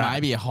it's not And fat.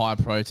 maybe a high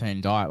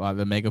protein diet, like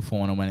the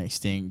megafauna went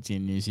extinct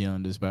in New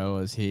Zealand as well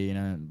as here, you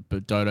know,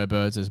 but dodo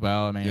birds as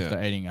well. I mean, Yeah. if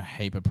they're eating a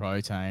heap of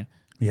protein.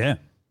 Yeah.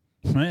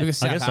 Yeah, Look I at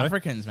South guess so.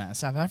 Africans, man.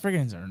 South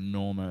Africans are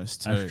enormous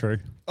too. That's true.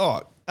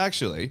 Oh,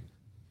 actually,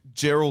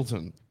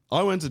 Geraldton.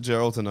 I went to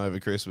Geraldton over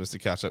Christmas to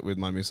catch up with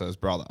my misso's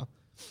brother,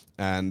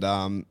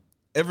 and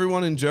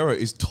everyone in Gerald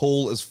is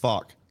tall as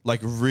fuck, like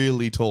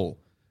really tall.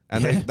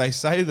 And they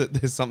say that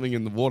there's something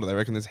in the water. They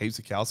reckon there's heaps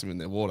of calcium in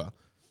their water.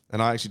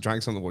 And I actually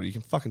drank some of the water. You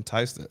can fucking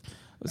taste it.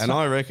 And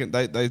I reckon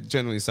they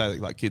generally say that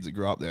like kids that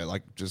grew up there,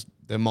 like just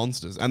they're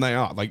monsters, and they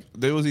are. Like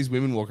there was these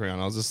women walking around.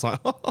 I was just like,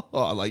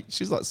 oh, like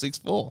she's like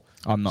 6'4".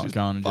 I'm not She's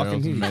going to fucking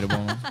Geraldton to huge. meet a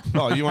woman.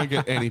 Oh, you won't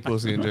get any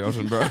pussy in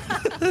Geraldton,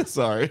 bro.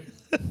 Sorry.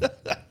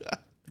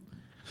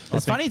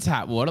 It's funny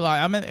tap water.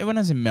 Like I mean, when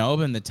I was in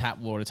Melbourne, the tap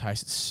water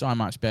tasted so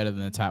much better than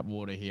the tap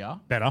water here.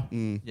 Better.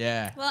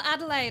 Yeah. Well,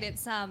 Adelaide,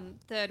 it's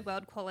third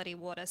world quality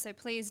water, so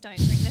please don't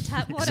drink the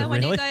tap water it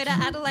when really? you go to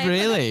Adelaide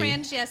Really? for the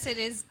fringe. Yes, it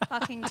is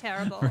fucking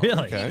terrible.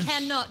 Really? Okay. You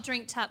cannot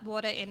drink tap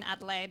water in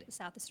Adelaide,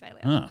 South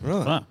Australia. Oh,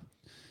 Really? fuck.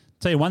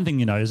 Tell you one thing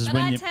you notice is But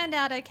when I you turned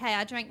out okay.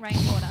 I drank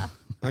rainwater.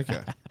 Okay.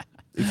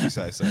 if you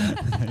say so.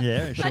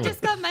 Yeah, sure. I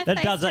just got my that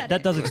face does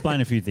tattooed.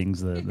 explain a few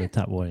things. The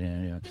tap water.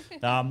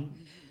 Yeah.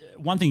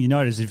 One thing you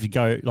notice if you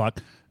go like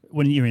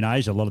when you're in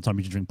Asia, a lot of time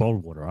you just drink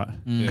bottled water, right?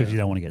 Because you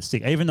don't want to get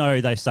sick. Even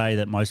though they say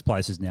that most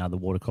places now the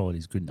water quality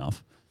is good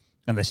enough,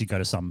 unless you go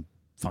to some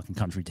fucking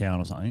country town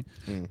or something.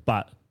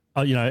 But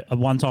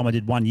one time I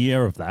did 1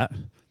 year of that.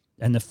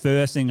 And the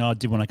first thing I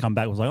did when I come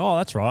back was like, oh,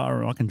 that's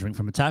right, I can drink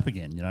from a tap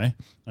again, And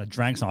I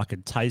drank so I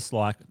could taste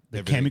like the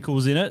Everything.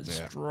 chemicals in it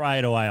Yeah.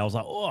 straight away. I was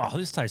like, oh,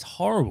 this tastes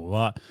horrible.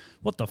 Like,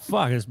 what the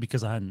fuck? It's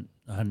because I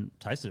hadn't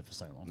tasted it for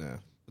so long. Yeah.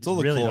 It's all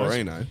the Really nice.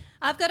 chlorine, eh?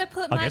 I've got to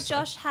put I my guess so.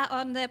 Josh hat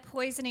on. They're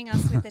poisoning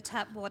us with the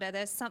tap water.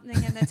 There's something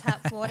in the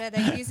tap water.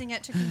 They're using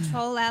it to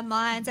control our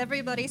minds.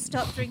 Everybody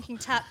stop drinking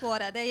tap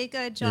water. There you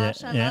go,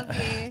 Josh. I love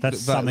you. That's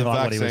something the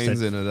like what he was vaccines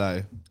saying. in a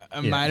day.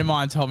 A mate of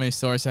mine told me a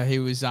story. So he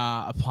was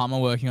a plumber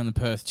working on the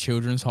Perth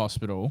Children's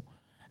Hospital.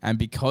 And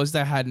because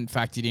they hadn't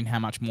factored in how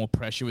much more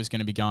pressure was going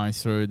to be going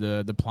through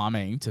the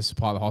plumbing to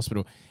supply the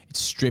hospital, it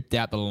stripped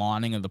out the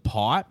lining of the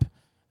pipe.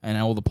 And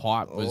all the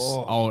pipe was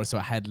old, so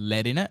it had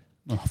lead in it.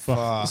 Oh,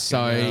 fuck.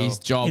 So his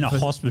job In a for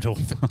hospital.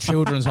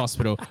 children's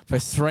hospital for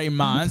 3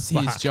 months,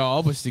 his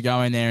job was to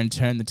go in there and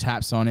turn the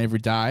taps on every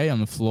day on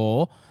the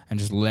floor and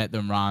just let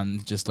them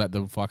run, just let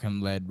the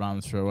fucking lead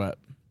run through it.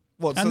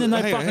 What, And then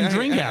they hang on, fucking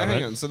drink out of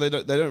hang it. on. So they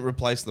don't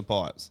replace the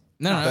pipes.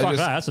 No, They fuck just,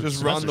 that, that's a- just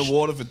that's run a the sh-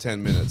 water for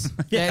 10 minutes.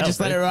 yeah, just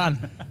let it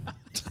run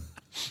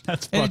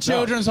That's in a fucked up.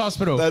 children's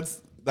hospital.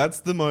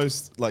 That's the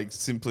most like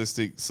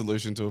simplistic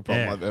solution to a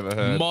problem Yeah. I've ever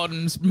heard.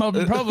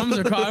 Modern problems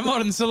require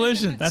modern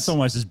solutions. That's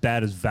almost as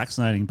bad as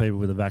vaccinating people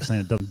with a vaccine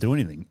that doesn't do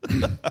anything.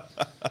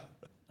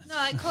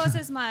 No, it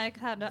causes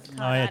myocarditis.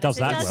 Oh, yeah, it does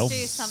that well. do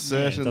something.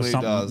 Certainly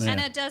something, does. yeah. And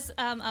it does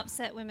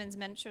upset women's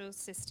menstrual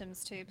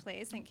systems too,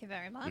 please. Thank you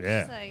very much.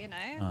 Yeah. So,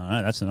 All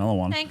right, that's another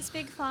one. Thanks,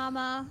 Big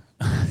Pharma.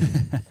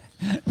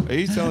 Are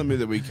you telling me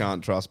that we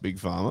can't trust Big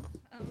Pharma?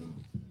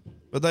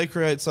 But they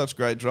create such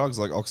great drugs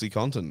like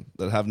OxyContin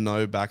that have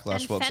no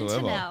backlash And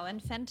whatsoever.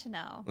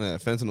 fentanyl. Yeah,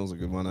 fentanyl's a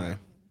good one, eh?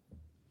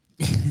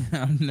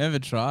 I've never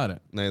tried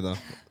it. Neither.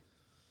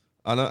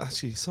 I know.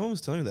 Actually, someone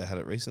was telling me they had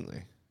it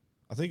recently.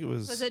 I think it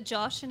was. Was it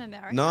Josh in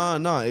America?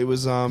 No. It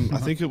was. I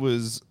think it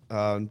was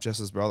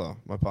Jess's brother,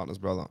 my partner's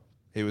brother.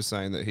 He was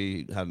saying that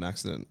he had an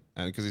accident,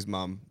 and because his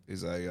mum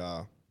is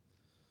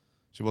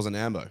she was an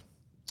ambo,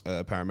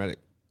 paramedic,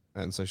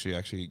 and so she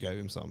actually gave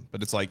him some.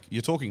 But it's like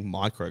you're talking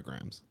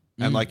micrograms,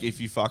 and like if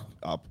you fuck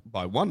up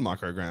by 1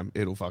 microgram,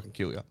 it'll fucking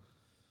kill you.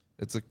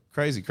 It's a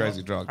crazy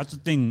drug. That's the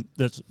thing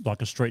that's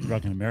like a street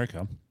drug in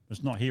America.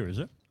 It's not here, is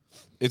it?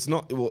 It's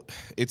not. Well,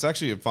 it's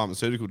actually a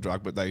pharmaceutical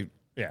drug, but they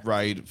Yeah.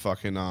 raid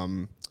fucking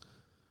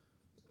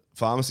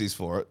pharmacies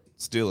for it,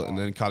 steal it, and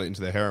then cut it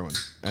into their heroin.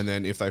 And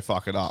then if they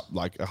fuck it up,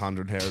 like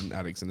 100 heroin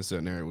addicts in a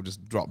certain area will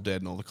just drop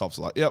dead, and all the cops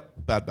are like,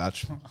 "Yep, bad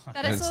batch." But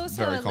And it's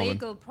also very a common.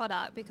 legal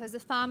product because the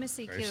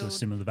pharmacy Very guild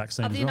similar to the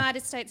vaccine of as the well.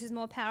 United States is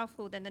more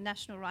powerful than the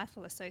National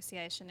Rifle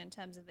Association in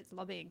terms of its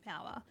lobbying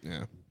power.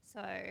 Yeah,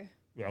 So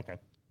Yeah, okay.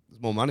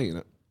 there's more money in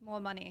it. more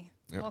money,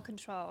 Yep. more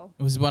control.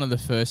 It was one of the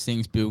first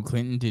things Bill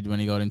Clinton did when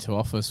he got into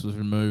office was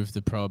remove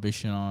the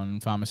prohibition on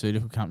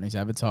pharmaceutical companies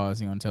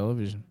advertising on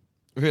television.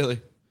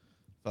 Really?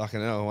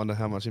 Fucking hell! I wonder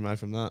how much he made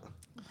from that.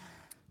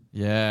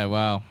 Yeah,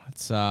 well,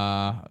 it's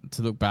to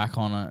look back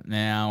on it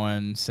now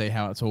and see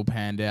how it's all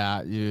panned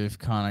out. You've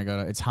kind of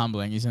got it's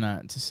humbling, isn't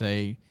it, to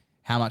see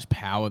how much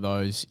power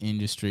those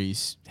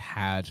industries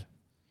had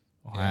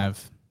or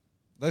have.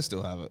 They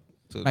still have it.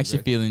 to a Makes you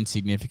degree. feel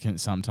insignificant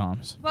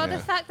sometimes. Well, Yeah.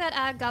 the fact that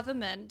our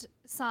government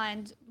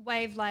signed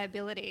waive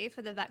liability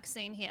for the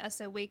vaccine here,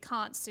 so we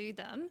can't sue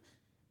them,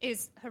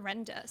 is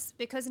horrendous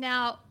because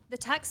now the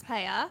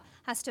taxpayer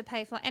has to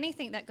pay for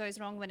anything that goes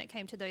wrong when it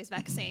came to those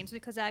vaccines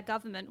because our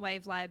government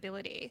waived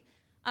liability.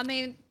 I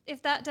mean,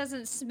 if that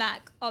doesn't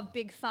smack of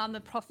big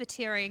pharma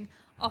profiteering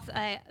off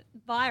a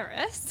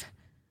virus,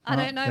 I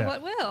don't know yeah.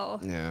 what will.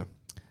 Yeah.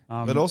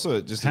 But also,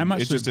 it just how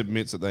much just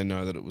admits that they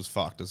know that it was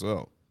fucked as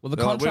well. Well, the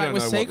They're like, "We contract don't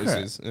was know what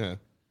this secret. is."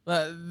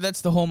 Yeah.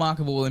 That's the hallmark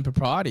of all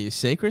impropriety is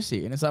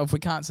secrecy. And it's like, if we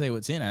can't see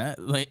what's in it,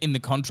 like in the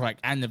contract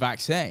and the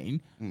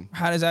vaccine,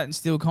 how does that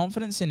instill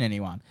confidence in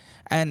anyone?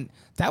 And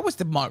that was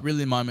the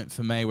really moment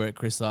for me where it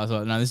crystallized,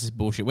 like, no, this is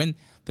bullshit. When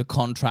the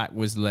contract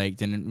was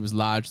leaked and it was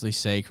largely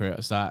secret, it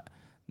was like,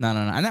 no.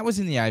 And that was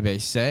in the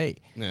ABC.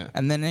 Yeah.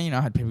 And then,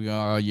 I had people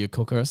go, oh, you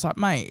cooker. It's like,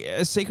 mate,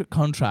 a secret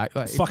contract.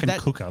 Like, Fucking that,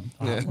 cooker.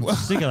 Oh, I'm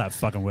sick of that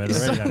fucking word. It's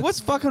already. like,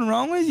 what's fucking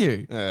wrong with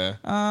you?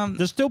 Yeah.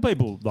 There's still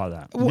people like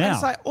that. Well, now.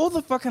 it's like all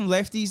the fucking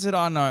lefties that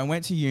I know and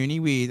went to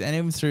uni with, and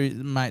even through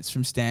mates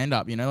from stand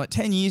up, like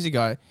 10 years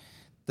ago,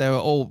 they were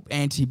all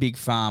anti-big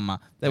pharma.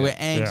 They were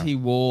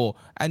anti-war,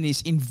 and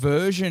this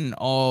inversion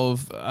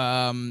of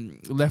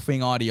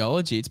left-wing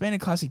ideology. It's been a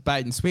classic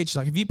bait and switch.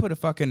 Like if you put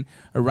a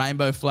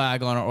rainbow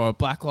flag on it, or a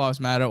Black Lives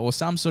Matter, or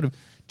some sort of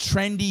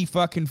trendy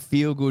fucking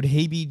feel-good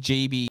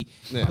heebie-jeebie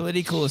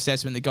political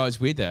assessment that goes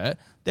with it,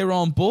 they're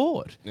on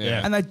board.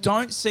 Yeah. And they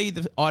don't see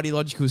the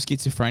ideological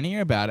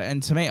schizophrenia about it.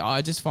 And to me,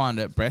 I just find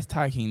it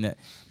breathtaking that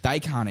they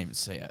can't even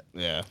see it.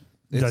 Yeah.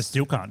 They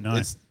still can't know.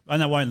 it's And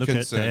they won't look at the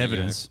concerning,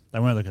 evidence. They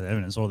won't look at the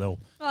evidence, or they'll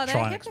Well, they're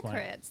try and explain.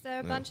 hypocrites. They're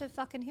a bunch of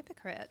fucking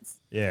hypocrites.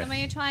 Yeah. And when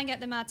you try and get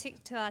them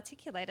to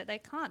articulate it, they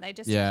can't. They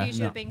just Yeah. accuse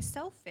you No. of being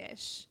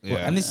selfish. Yeah.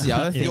 And this is the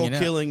other thing. You're you know?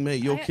 killing me.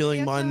 You're I- killing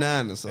you're my killing-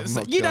 nan. It's like, I'm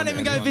not You don't killing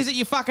even go anyone. visit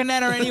your fucking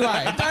nana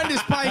anyway. Don't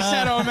just place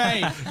that on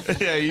me.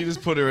 Yeah, you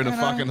just put her in a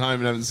fucking home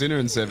and haven't seen her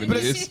in 7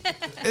 But years.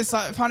 It's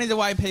like funny the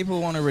way people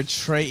want to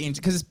retreat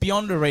into, because it's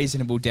beyond a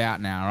reasonable doubt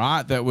now,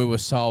 right? That we were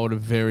sold a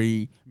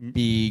very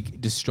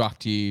big,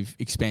 destructive,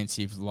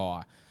 expensive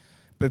lie.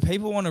 But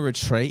people want to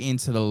retreat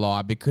into the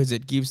lie because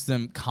it gives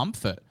them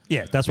comfort.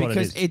 Yeah, that's what it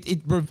Because is.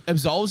 it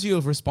absolves you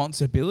of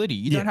responsibility.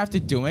 You don't Yeah. have to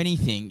do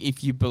anything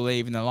if you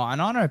believe in the lie.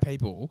 And I know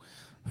people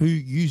who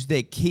use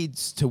their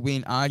kids to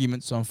win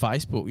arguments on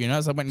Facebook. You know,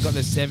 it's like when you got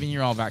the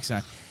 7-year-old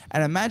vaccinated.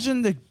 And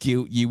imagine the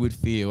guilt you would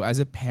feel as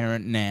a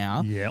parent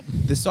now. Yep.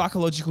 The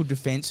psychological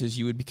defenses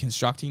you would be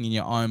constructing in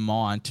your own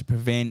mind to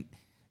prevent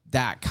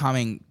that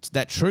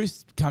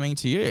truth coming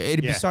to you.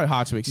 It'd Yeah. be so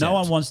hard to accept. No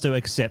one wants to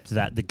accept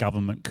that the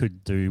government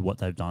could do what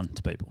they've done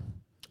to people.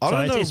 I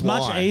don't know it's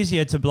much why.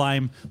 easier to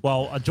blame.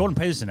 Well, Jordan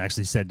Peterson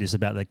actually said this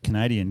about the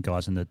Canadian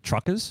guys and the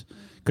truckers,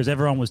 because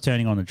everyone was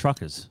turning on the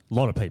truckers. A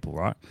lot of people,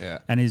 right? Yeah.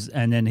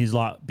 And then he's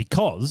like,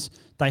 because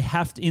they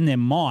have to, in their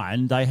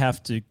mind, they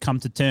have to come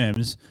to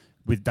terms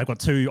with. They've got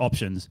two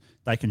options.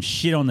 They can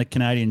shit on the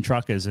Canadian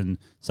truckers and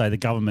say the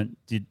government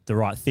did the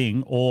right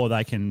thing, or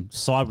they can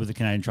side with the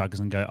Canadian truckers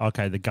and go,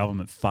 okay, the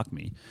government fucked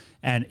me.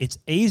 And it's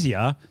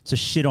easier to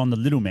shit on the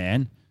little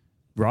man,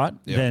 right?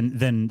 Yeah.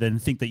 Than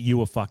think that you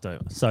were fucked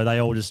over. So they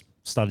all just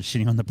started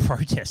shitting on the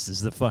protesters,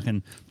 the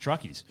fucking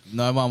truckies.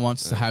 No one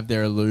wants to have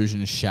their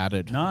illusions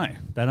shattered. No,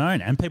 they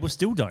don't. And people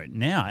still don't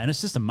now. And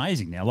it's just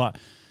amazing now. Like,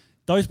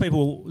 those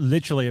people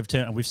literally have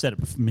turned, and we've said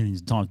it millions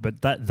of times, but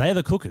they're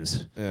the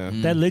cookers. Yeah.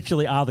 They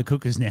literally are the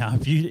cookers now.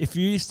 If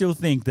you still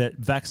think that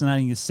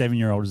vaccinating a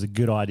 7-year-old is a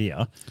good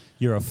idea,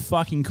 you're a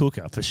fucking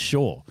cooker for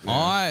sure.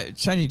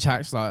 Changing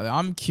tack slightly,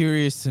 I'm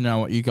curious to know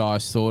what you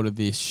guys thought of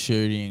this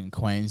shooting in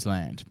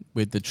Queensland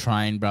with the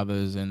Train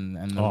brothers and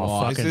the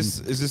Oh, like. fuck.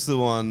 Is this the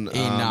one In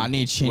near where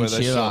they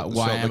Chinchilla, shot the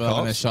Wayamba, and they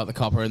cops? shot the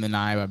copper and the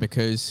neighbour,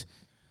 because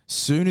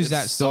soon as It's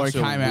that story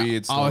such a came out,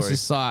 weird I was story.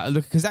 just like,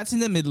 look, because that's in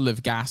the middle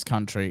of gas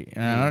country.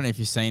 And I don't know if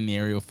you've seen the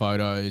aerial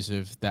photos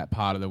of that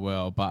part of the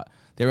world, but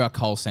there are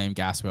coal seam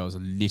gas wells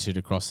littered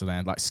across the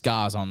land, like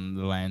scars on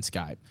the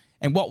landscape.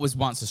 And what was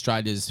once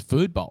Australia's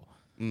food bowl,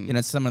 you know,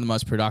 it's some of the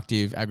most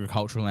productive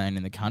agricultural land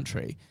in the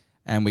country.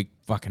 And we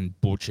fucking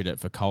butchered it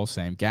for coal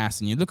seam gas.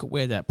 And you look at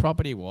where that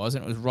property was,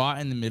 and it was right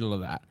in the middle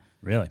of that.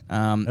 Really?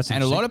 And That's a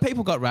lot interesting. of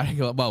people got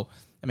radical. Well,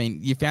 I mean,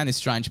 you found this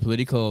strange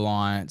political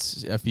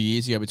alliance a few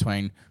years ago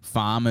between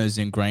farmers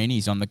and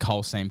greenies on the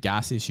coal seam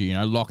gas issue, you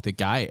know, lock the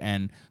gate.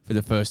 And for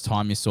the first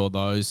time, you saw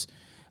those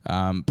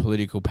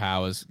political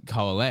powers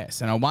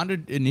coalesce. And I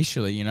wondered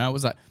initially, you know, it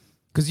was like,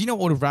 because you know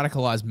what would have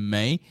radicalized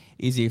me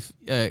is if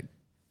a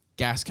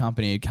gas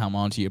company had come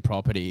onto your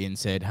property and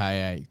said,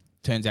 hey,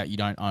 turns out you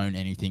don't own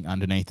anything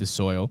underneath the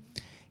soil.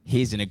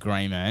 Here's an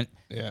agreement.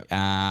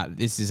 Yeah.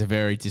 This is a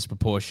very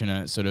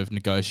disproportionate sort of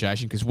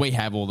negotiation because we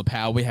have all the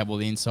power, we have all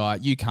the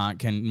insight. You can't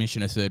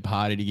commission a third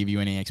party to give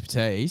you any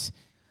expertise.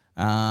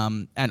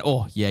 And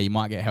you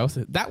might get health.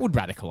 That would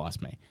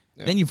radicalize me.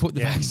 Then you put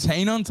the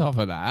vaccine on top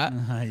of that.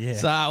 Yeah.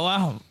 So,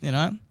 well, you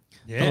know,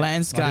 Yeah. the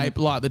landscape,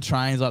 like the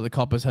trains, like the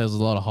coppers, has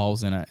a lot of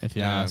holes in it, if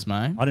you ask me.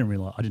 I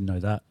didn't know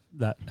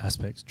that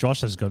aspect.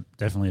 Josh has got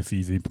definitely a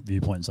few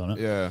viewpoints on it.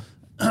 Yeah.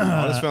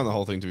 I just found the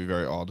whole thing to be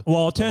very odd.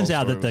 Well, it The turns whole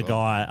out story that the was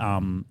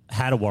guy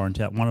had a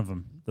warrant out. One of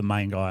them, the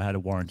main guy, had a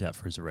warrant out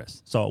for his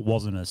arrest. So it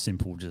wasn't a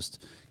simple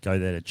just go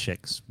there to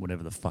check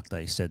whatever the fuck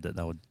they said that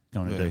they were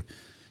going to do.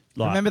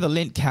 Like, Remember the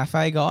Lint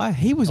Cafe guy?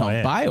 He was on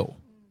yeah. bail.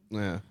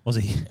 Yeah. was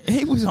he?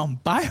 He was on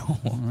bail.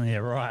 Yeah,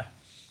 right.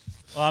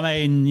 I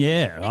mean,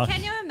 yeah. And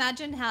can you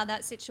imagine how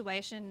that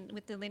situation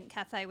with the Lint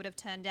Cafe would have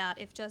turned out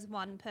if just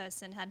one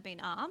person had been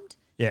armed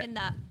Yeah. in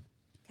that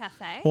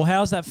cafe? Well,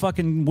 how's that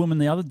fucking woman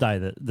the other day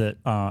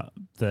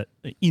that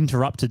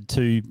interrupted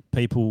two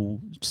people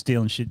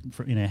stealing shit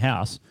in her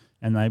house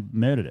and they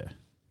murdered her?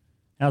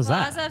 How's Well,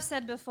 that? as I've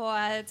said before,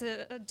 it's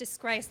a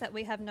disgrace that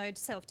we have no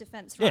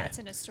self-defense Yeah. rights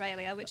in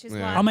Australia, which is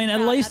Yeah. why I mean, at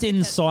I'm a proud least advocate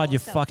inside for your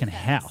fucking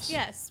self-defense. house.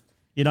 Yes.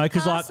 You know,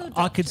 because like Castle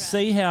I could doctrine.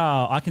 see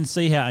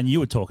how, and you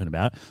were talking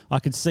about, I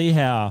could see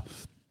how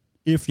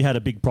if you had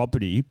a big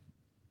property,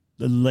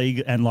 the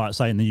league, and like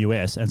say in the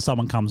US, and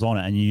someone comes on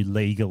it and you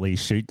legally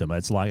shoot them,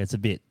 it's like it's a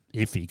bit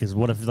iffy. Because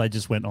what if they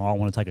just went, oh, I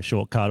want to take a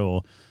shortcut,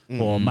 or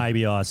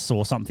maybe I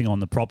saw something on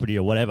the property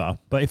or whatever.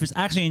 But if it's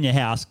actually in your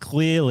house,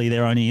 clearly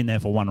they're only in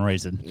there for one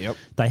reason. Yep.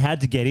 They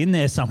had to get in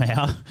there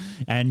somehow,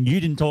 and you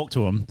didn't talk to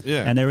them.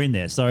 Yeah. And they're in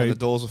there. So And the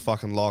doors were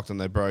fucking locked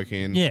and they broke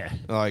in. yeah.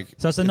 Like,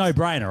 So it's a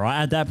no-brainer,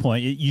 right? At that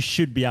point, you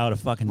should be able to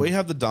fucking. we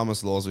have the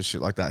dumbest laws with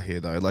shit like that here,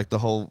 though. Like the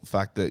whole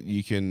fact that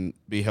you can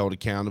be held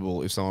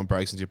accountable if someone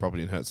breaks into your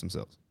property and hurts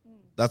themselves.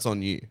 That's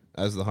on you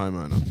as the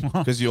homeowner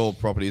because your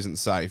property isn't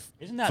safe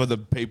Isn't that- for the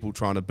people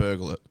trying to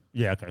burgle it.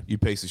 Yeah. Okay. You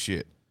piece of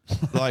shit.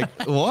 Like,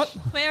 what?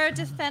 We're a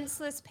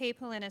defenseless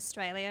people in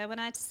Australia. When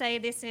I say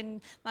this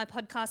in my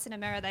podcast in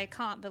America, they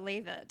can't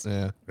believe it. Yeah.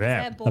 Yeah,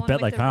 They're I born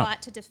bet with they the can't.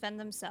 right to defend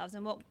themselves.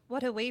 And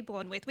what are we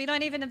born with? We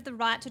don't even have the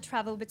right to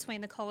travel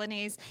between the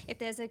colonies if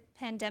there's a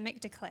pandemic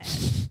declared.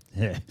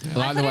 Yeah. I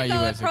like the way I you couldn't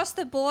go were. across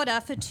the border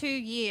for 2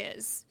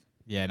 years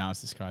Yeah, no,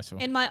 it's disgraceful.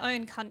 in my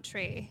own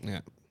country. Yeah.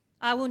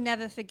 I will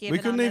never forgive. We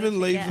and I'll couldn't never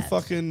even leave the forget.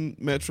 fucking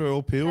metro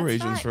or Peel That's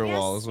regions right, for a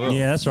while yes, as well.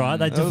 Yeah, that's right.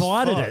 They That was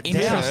divided fucked. it.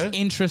 Yeah.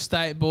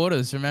 Intrastate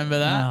borders, remember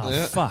that? Oh,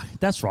 Yeah. fuck.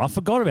 That's right. I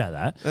forgot about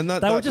that. And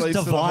that- they were that just leads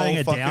to the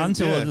dividing whole it down fucking-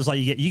 to yeah. it was like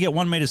you get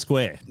 1 meter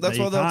square. That's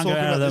You why they're can't talking go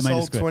out of about that this metre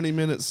whole square.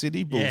 20-minute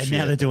city bullshit.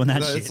 now they're doing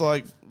that It's shit.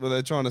 like, well,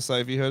 they're trying to say,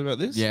 have you heard about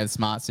this? Yeah,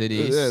 smart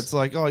cities. Yeah, it's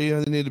like, oh, you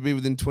only need to be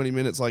within 20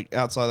 minutes. Like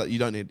outside that,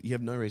 you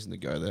have no reason to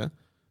go there.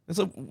 It's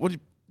like, what?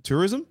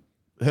 Tourism?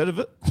 Heard of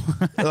it?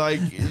 Like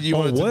you Or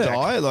want it to work.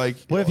 die? Like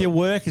What if your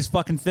work is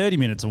fucking 30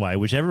 minutes away,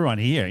 which everyone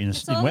here in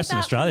all Western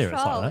about Australia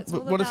control. it's like It's that.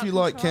 all What if about you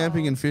like control.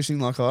 camping and fishing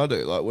like I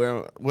do? Like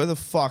where the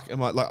fuck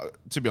am I? Like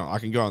to be honest, I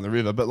can go on the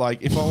river, but like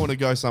if I want to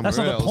go somewhere That's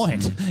not the else,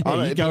 point. I Yeah,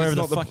 know, you but go it's wherever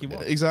the not fuck you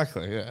want.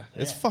 Exactly. Yeah,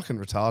 it's fucking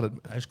retarded.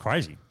 It's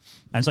crazy.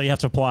 And so you have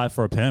to apply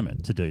for a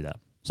permit to do that.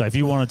 So if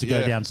you wanted to go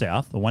Yeah. down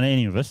south, or want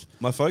any of us,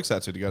 My folks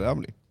had to go to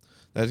Albany.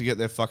 They had to get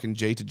their fucking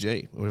G to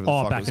G. Whatever the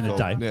fuck back it's in the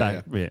called. day.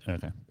 Yeah, Yeah,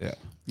 okay. yeah.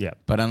 Yeah.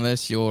 But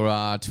unless you're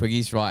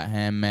Twiggy's right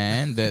hand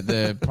man,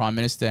 the Prime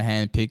Minister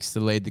handpicks to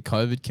lead the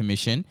COVID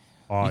Commission,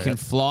 Oh, you yeah. can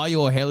fly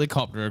your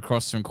helicopter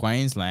across from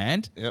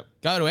Queensland, Yep.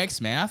 go to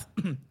Exmouth,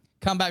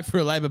 come back for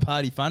a Labor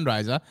Party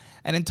fundraiser,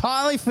 and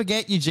entirely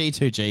forget your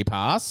G2G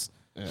pass,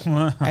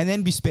 and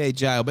then be spared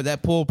jail. But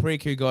that poor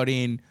prick who got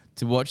in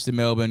to watch the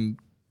Melbourne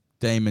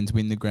Demons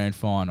win the grand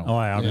final. Oh,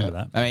 yeah, I remember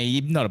that. I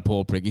mean, he's not a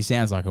poor prick. He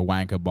sounds like a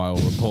wanker by all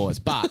reports.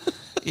 But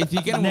if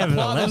you're going to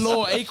apply the Nevertheless.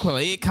 law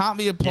equally, it can't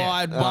be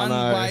applied I one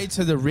know. way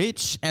to the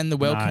rich and the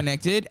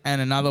well-connected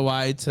and another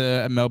way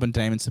to a Melbourne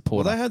Demon Well,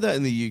 supporter. they had that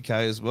in the UK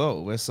as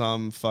well, where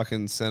some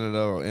fucking senator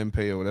or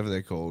MP or whatever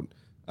they're called,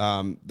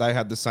 they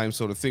had the same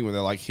sort of thing where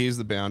they're like, here's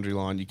the boundary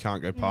line, you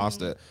can't go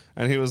past it.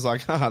 And he was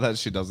like, that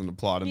shit doesn't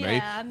apply to me.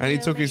 Yeah, And he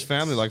took his elite.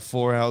 family like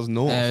 4 hours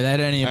north. They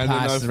don't even And then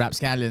pass no- the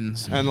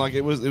rapscallions. And like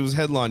it was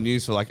headline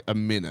news for like a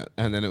minute,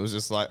 and then it was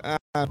just like, If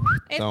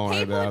don't worry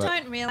people about it.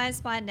 don't realize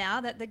by now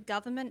that the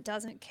government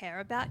doesn't care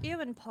about you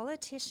and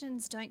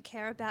politicians don't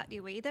care about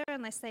you either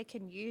unless they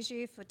can use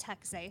you for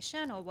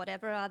taxation or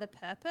whatever other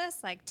purpose,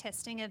 like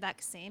testing a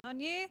vaccine on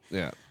you,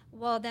 Yeah,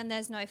 well, then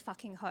there's no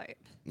fucking hope.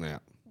 yeah.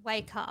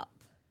 Wake up.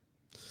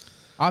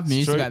 I've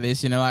mused true. about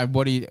this,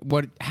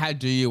 like how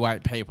do you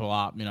wake people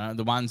up,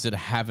 the ones that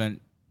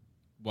haven't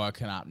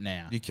woken up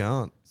now? You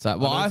can't. So,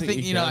 well, I don't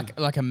think, you can.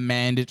 like a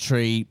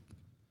mandatory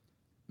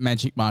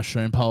magic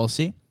mushroom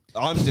policy.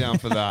 I'm down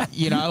for that.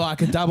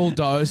 Like a double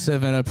dose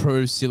of an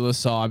approved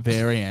psilocybin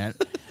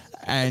variant.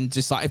 And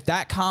just like, if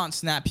that can't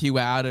snap you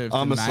out of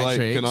I'm the asleep.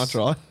 matrix. Can I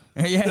try?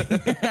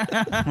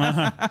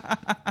 Yeah.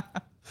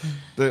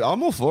 Dude,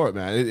 I'm all for it,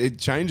 man. It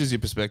changes your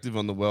perspective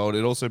on the world.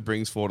 It also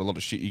brings forward a lot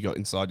of shit you got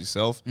inside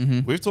yourself.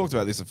 We've talked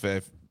about this a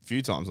fair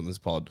few times on this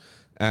pod,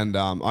 and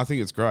I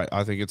think it's great.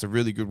 I think it's a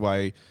really good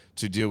way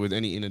to deal with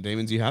any inner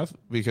demons you have,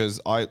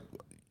 because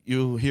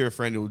you'll hear a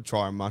friend who'll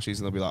try mushies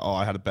and they'll be like, oh,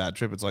 I had a bad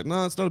trip. It's like,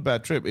 no, it's not a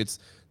bad trip. It's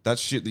that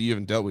shit that you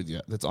haven't dealt with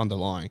yet that's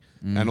underlying.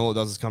 And all it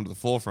does is come to the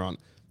forefront,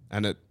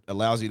 and it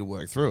allows you to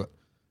work through it.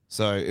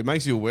 So it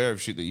makes you aware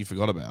of shit that you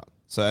forgot about.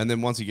 So, and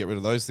then once you get rid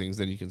of those things,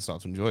 then you can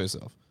start to enjoy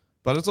yourself.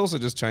 But it's also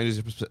just changes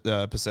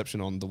your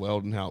perception on the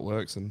world and how it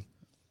works. And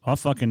I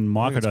fucking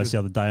microdosed good. the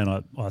other day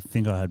and I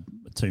think I had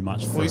too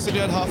much. well, you said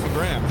you had half a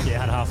gram. Yeah,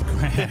 I had half a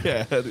gram.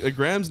 Yeah, a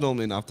gram's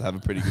normally enough to have a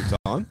pretty good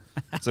time.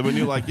 So when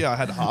you're like, yeah, I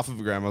had half of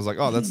a gram, I was like,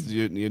 oh, that's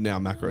you're now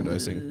macro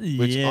dosing,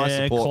 which yeah, I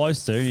support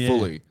close to, yeah.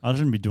 fully. I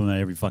shouldn't be doing that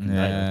every fucking day.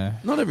 Yeah.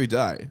 Not every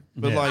day,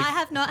 but Yeah. like, I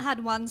have not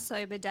had one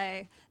sober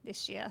day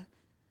this year.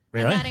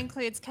 Really? And that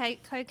includes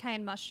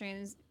cocaine,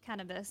 mushrooms,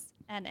 cannabis,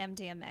 and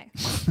MDMA.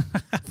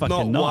 Fucking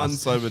not nice. one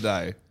sober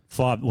day.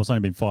 Well, it's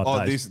only been 5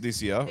 Oh, days.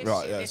 this year, This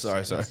right? year, Yeah, this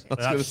sorry. year,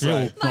 I this was year.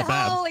 gonna say. Still- My Not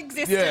bad. whole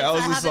existence, Yeah, I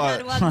was just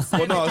haven't like, had one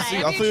sober well, no, day. I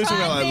Have thought you were talking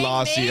about like tried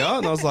last being year, me?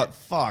 and I was like,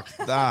 fuck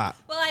that.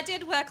 Well, I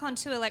did work on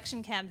 2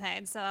 election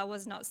campaigns, so I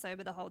was not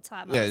sober the whole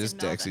time. I Yeah, was just in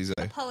Melbourne. Dexies,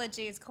 eh?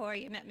 Apologies,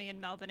 Corey. You met me in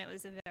Melbourne. It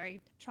was a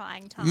very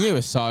trying time. You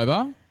were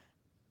sober.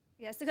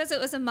 Yes, because it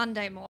was a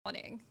Monday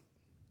morning.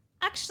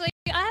 Actually,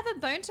 I have a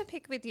bone to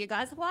pick with you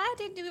guys. Why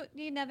did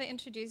you never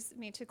introduce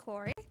me to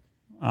Corey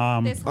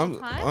this whole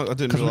time? I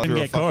didn't 'Cause we realize didn't you were a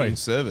get Corey. fucking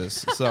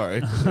service.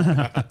 Sorry.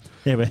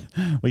 Yeah, but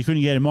we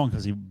couldn't get him on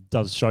because he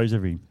does shows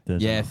every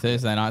Thursday. Yeah,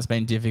 Thursday night's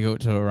been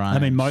difficult to arrange. I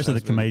mean, most of the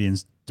Has been.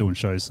 comedians doing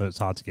shows, so it's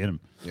hard to get them.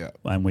 Yeah.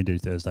 And we do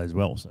Thursday as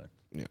well, so.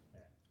 Yeah.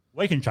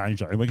 We can change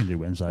though. We can do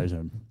Wednesdays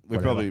and We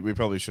whatever.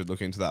 probably should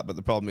look into that, but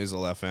the problem is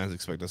all our fans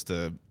expect us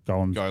to Go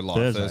on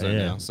live Thursday,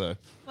 yeah. now. So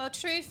Well,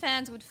 true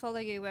fans would follow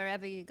you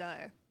wherever you go.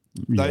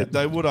 Yeah.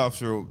 they would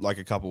after like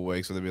a couple of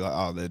weeks, where they'd be like,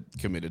 oh, they're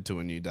committed to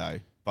a new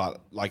day.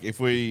 But like if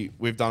we've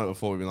done it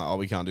before, we've been like, oh,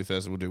 we can't do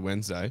Thursday, we'll do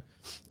Wednesday,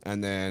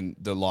 and then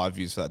the live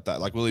views for that day,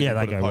 like we'll even Yeah,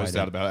 they put a go way post out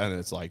down. about it, and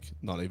it's like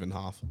not even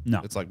half.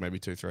 No. It's like maybe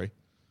 2-3.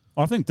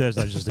 I think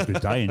Thursday's just a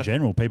good day in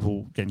general.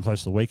 People getting close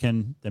to the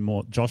weekend. They're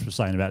more. Josh was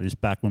saying about this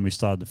back when we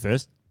started the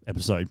first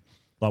episode,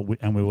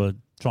 and we were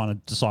trying to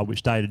decide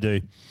which day to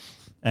do,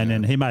 and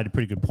then he made a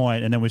pretty good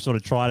point, and then we sort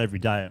of tried every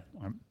day.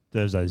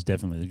 Thursday's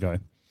definitely the go.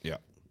 Yeah.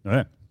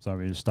 Yeah. So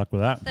we just stuck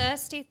with that.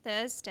 Thirsty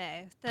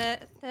Thursday.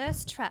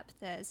 Thirst Trap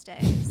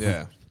Thursdays.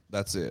 Yeah,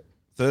 that's it.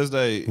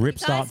 Thursday. Rip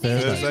start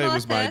Thursday. Thursday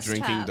was my thirst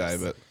drinking traps. day,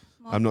 but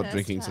More I'm not thirst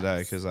drinking today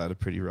traps. because I had a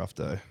pretty rough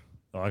day.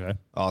 Oh, okay.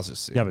 I was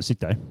just sick. You have a sick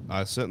day.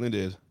 I certainly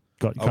did.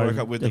 Got I woke COVID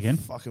up with again.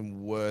 the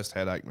fucking worst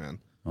headache, man.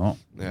 Oh.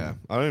 Yeah,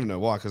 I don't even know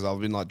why, because I've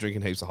been like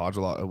drinking heaps of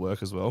Hydrolite at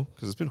work as well,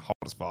 because it's been hot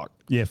as fuck.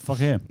 Yeah. Fuck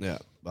yeah. Yeah,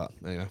 but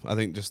anyway, I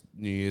think just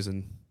New Year's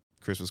and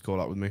Christmas caught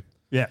up with me.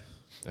 Yeah.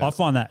 Yeah. I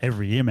find that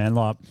every year, man.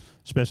 Like,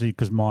 especially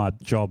because my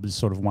job is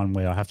sort of one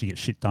where I have to get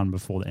shit done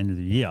before the end of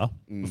the year,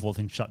 before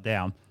things shut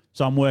down.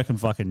 So I'm working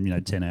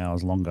fucking 10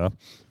 hours longer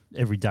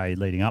every day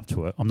leading up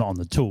to it. I'm not on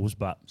the tools,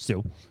 but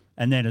still.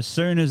 And then as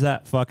soon as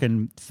that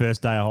fucking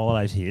first day of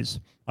holidays hits,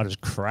 I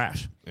just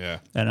crash. Yeah,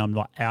 And I'm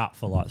like out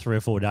for like 3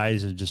 or 4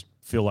 days and just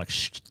feel like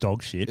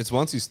dog shit. it's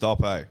once you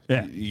stop, hey.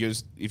 Yeah.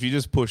 If you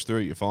just push through,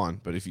 you're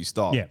fine. But if you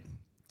stop, Yeah.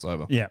 it's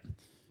over. Yeah.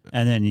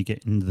 And then you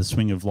get into the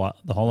swing of like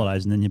the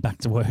holidays and then you're back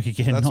to work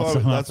again. That's Not why. so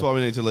much. That's why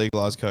we need to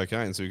legalize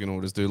cocaine, so we can all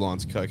just do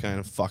lines of cocaine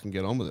and fucking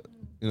get on with it.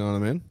 You know what I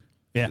mean?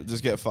 Yeah.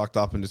 Just get fucked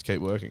up and just keep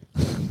working.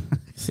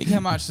 Think how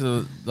much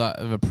of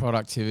a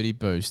productivity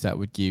boost that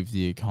would give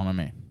the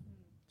economy.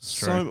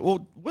 So,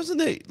 well,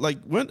 wasn't it like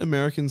weren't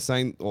Americans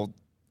saying or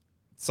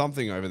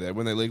something over there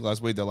when they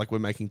legalized weed? They're like, we're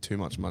making too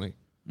much money.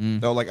 They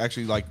were like,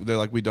 actually, like they're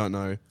like, we don't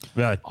know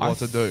Right. what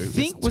to do. I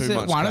think It's was too it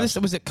much one of cash.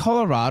 the was it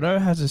Colorado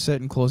has a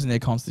certain clause in their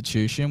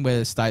constitution where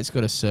the state's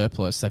got a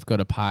surplus, they've got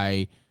to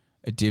pay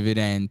a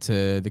dividend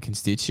to the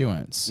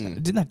constituents.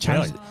 Didn't that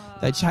change? Really?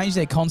 They changed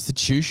their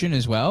constitution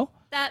as well.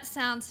 That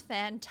sounds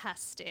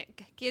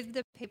fantastic. Give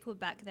the people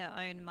back their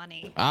own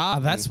money.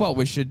 That's what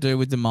we should do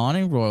with the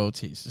mining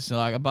royalties. It's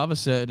like above a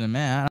certain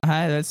amount.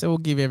 Hey, let's all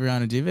give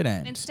everyone a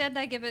dividend. Instead,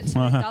 they give it to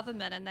the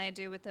government and they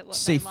do with it what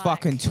See, they like.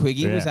 fucking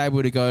Twiggy was Yeah.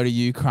 able to go to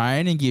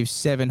Ukraine and give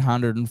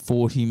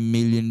 $740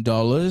 million to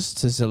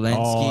Zelensky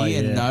Oh, yeah.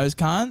 and those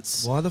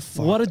cunts. Why the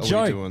fuck What a are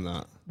joke. we doing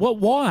that? What?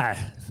 Why?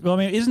 Well, I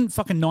mean, isn't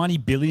fucking 90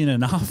 billion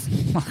enough?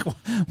 Like,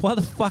 why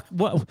the fuck?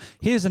 What?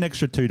 Here's an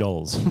extra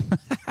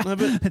 $2. No,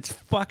 but It's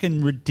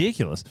fucking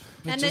ridiculous.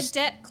 And the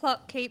debt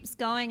clock keeps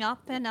going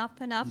up and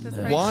up and up,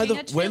 Why approaching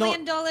the- $1 we're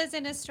not- trillion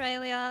in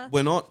Australia.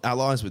 we're not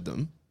allies with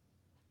them.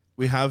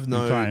 We have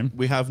no. Ukraine.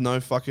 We have no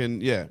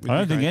fucking yeah. with I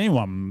don't think Ukraine.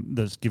 anyone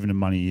that's given them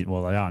money.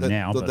 Well, they are They,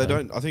 now. they but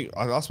don't. I think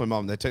I asked my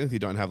mum. They technically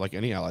don't have like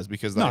any allies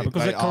because they No,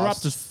 because they they're corrupt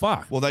asked- as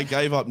fuck. Well, they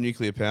gave up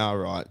nuclear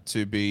power right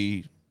to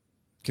be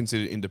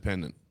considered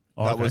independent.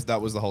 Oh, that okay.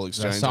 was the whole They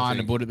exchange. I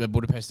signed think. the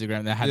Budapest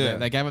Agreement. They had Yeah.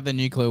 they gave up their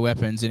nuclear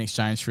weapons in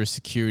exchange for a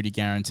security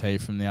guarantee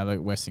from the other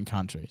Western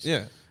countries.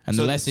 Yeah. And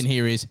So the lesson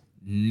here is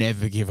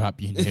never give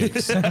up your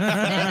nukes.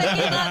 Never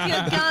give up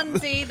your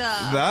guns either.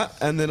 That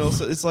and then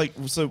also it's like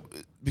so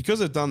because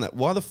they've done that.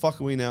 Why the fuck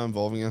are we now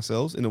involving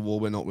ourselves in a war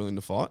we're not willing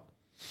to fight?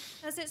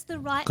 Because it's the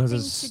right 'Cause thing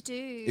it's- to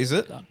do. Is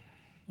it?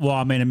 Well,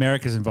 I mean,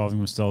 America's involving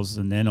themselves,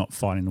 and they're not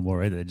fighting the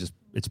war either. They're just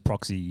it's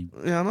proxy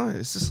Yeah, I know.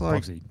 It's just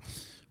like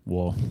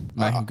war.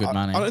 Making good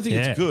money. I don't think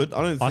Yeah. it's good.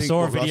 I don't think I saw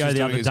a what video Russia's the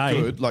doing other is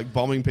day. good. Like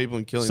bombing people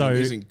and killing So-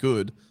 them isn't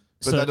good.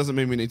 But so- that doesn't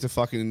mean we need to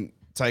fucking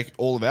take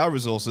all of our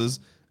resources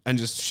and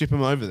just ship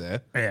them over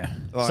there. Yeah.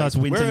 Like, So it's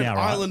winter we're an now,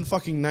 right? island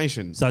fucking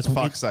nation. So it's for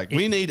fuck's sake.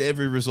 We need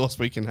every resource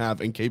we can have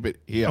and keep it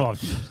here. Oh,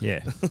 yeah.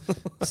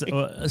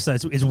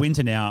 So it's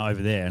winter now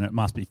over there, and it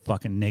must be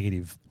fucking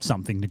negative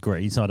something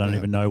degrees. So I don't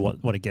even know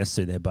what it gets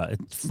to there, but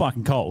it's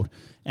fucking cold.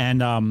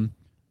 And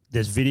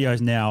there's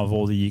videos now of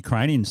all the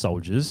Ukrainian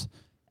soldiers,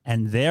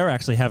 and they're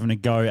actually having a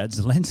go at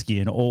Zelensky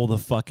and all the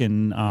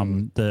fucking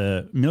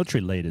the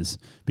military leaders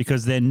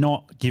because they're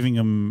not giving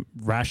them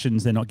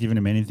rations, they're not giving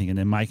them anything, and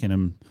they're making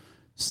them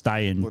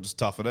stay and We'll just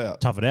tough it out.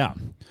 tough it out.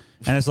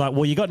 And it's like,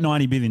 well, you got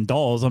 $90 billion.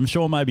 I'm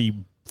sure maybe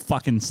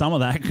fucking some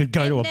of that could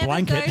go to a never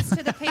blanket. goes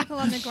to the people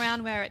on the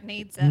ground where it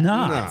needs it.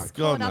 No. No, It's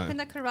God, caught up no. in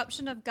the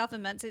corruption of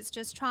governments. It's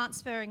just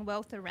transferring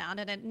wealth around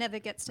and it never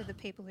gets to the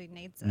people who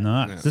needs it.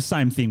 No, it's the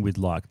same thing with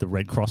like the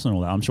Red Cross and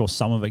all that. I'm sure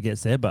some of it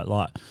gets there, but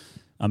like,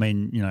 I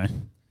mean,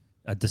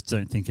 I just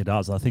don't think it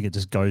does. I think it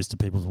just goes to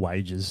people's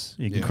wages.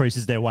 It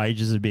increases their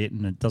wages a bit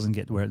and it doesn't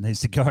get to where it needs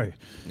to go.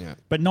 Yeah.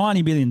 But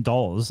 $90 billion,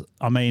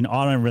 I mean,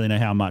 I don't really know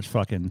how much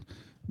fucking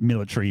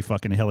military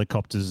fucking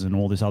helicopters and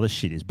all this other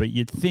shit is, but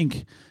you'd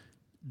think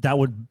that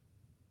would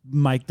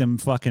make them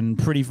fucking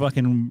pretty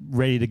fucking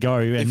ready to go.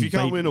 And If you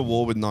can't beat- win a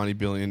war with $90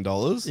 billion,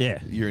 Yeah.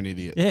 you're an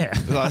idiot. Yeah.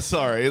 Like,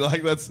 sorry.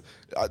 Like, that's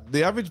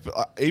the average.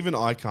 Even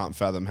I can't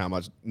fathom how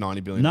much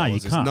 $90 billion No, you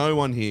is. can't. No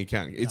one here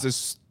can. It's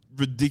a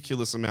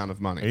ridiculous amount of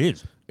money. It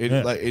is. It,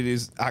 Yeah. like, it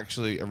is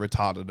actually a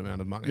retarded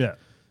amount of money. Yeah.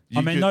 You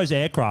I mean, could- those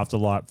aircraft are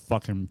like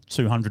fucking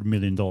 $200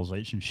 million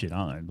each and shit,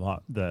 aren't they? Like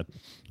the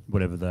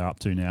whatever they're up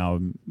to now.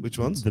 Which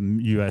ones? The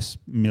US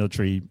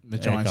military. The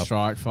Joint aircraft.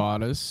 Strike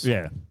Fighters.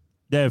 Yeah.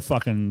 They're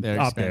fucking They're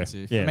up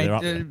expensive. there. Yeah, I mean,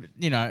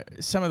 they're up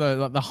there. some of the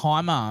like the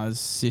HIMARS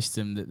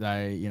system that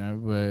they,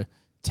 were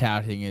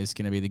touting as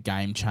going to be the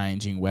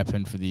game-changing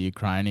weapon for the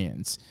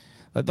Ukrainians.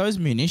 Like those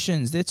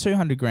munitions, they're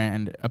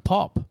 $200,000 a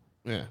pop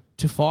Yeah.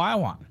 to fire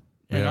one.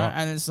 You Yeah. know?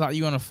 And it's like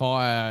you want to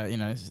fire,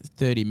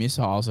 30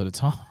 missiles at a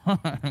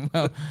time.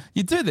 Well,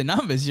 you do the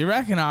numbers, you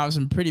reckon up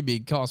some pretty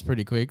big costs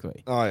pretty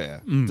quickly. Oh yeah.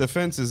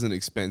 Defense is an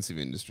expensive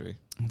industry.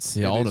 It's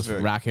the It is oldest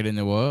very- racket in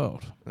the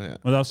world. Yeah.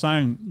 Well, they were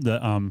saying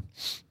that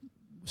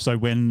so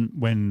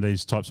when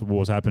these types of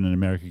wars happen and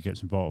America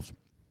gets involved,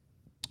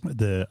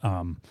 the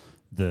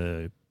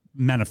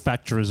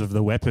manufacturers of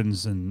the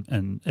weapons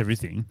and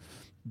everything,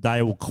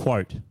 they will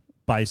quote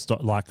based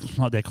on like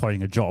they're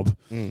quoting a job.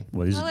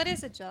 Well, It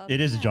is a job.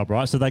 it is a job,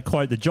 right? So they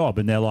quote the job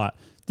and they're like,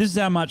 this is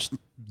how much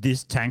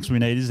this tanks we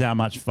need, this is how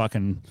much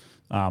fucking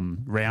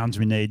rounds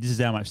we need, this is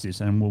how much this,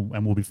 and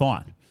we'll be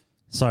fine.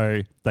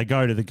 So they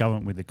go to the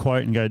government with the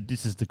quote and go,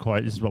 this is the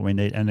quote, this is what we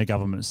need. And the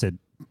government said,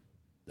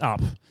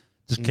 up.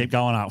 Just keep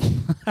going up.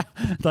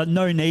 Like,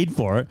 no need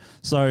for it.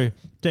 So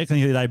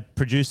technically they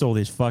produce all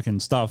this fucking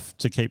stuff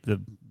to keep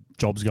the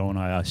jobs going,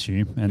 I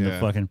assume. And the Yeah.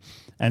 fucking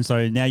and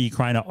so now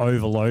Ukraine are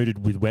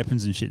overloaded with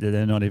weapons and shit that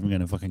they're not even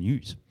going to fucking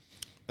use.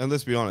 And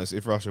let's be honest,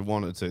 if Russia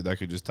wanted to, they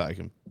could just take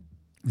them.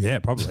 Yeah,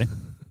 probably.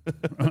 I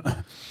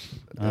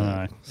don't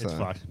know. It's so-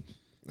 fucked.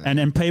 And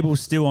then people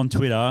still on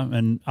Twitter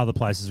and other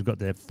places have got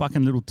their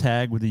fucking little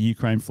tag with the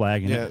Ukraine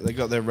flag in Yeah, it. they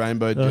got their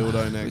rainbow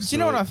dildo next. Do you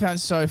know to what it. I found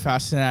so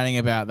fascinating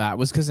about that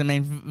was because,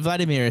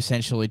 Vladimir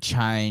essentially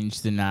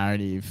changed the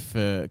narrative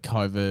for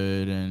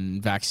COVID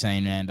and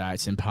vaccine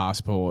mandates and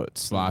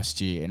passports last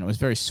year, and it was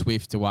very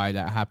swift the way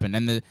that happened.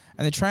 And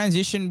the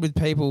transition with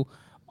people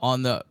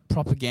on the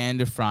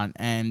propaganda front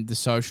and the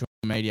social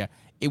media,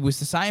 it was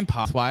the same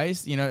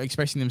pathways,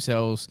 expressing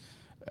themselves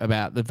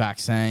about the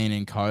vaccine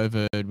and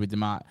COVID with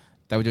the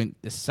they were doing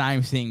the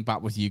same thing,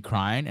 but with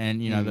Ukraine.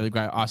 And, the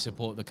great, I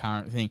support the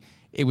current thing.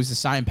 It was the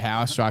same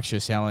power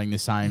structure selling the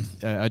same,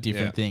 a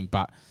different thing.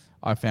 But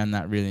I found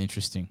that really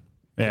interesting.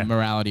 Yeah. The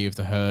morality of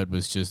the herd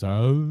was just,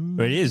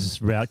 But it is,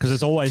 because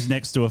it's always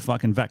next to a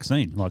fucking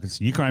vaccine. Like it's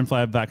Ukraine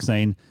flag,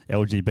 vaccine,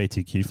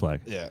 LGBTQ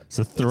flag. Yeah.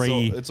 So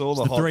three. It's all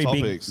the hot three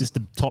topics. It's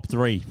the top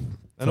three.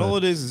 And all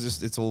it is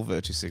just it's all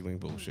virtue signaling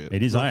bullshit.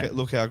 It is, eh?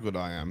 Look how good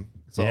I am.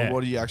 So Yeah.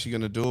 what are you actually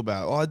going to do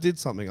about it? Oh, I did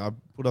something. I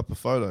put up a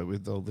photo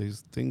with all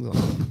these things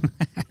on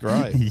it.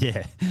 Great.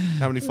 Yeah.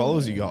 How many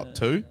followers you got?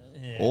 2?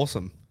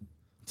 Awesome.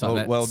 it's like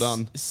that well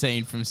done.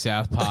 Scene from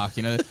South Park,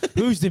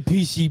 who's the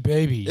PC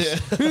babies?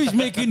 Who's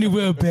making the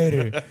world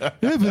better?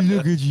 Have a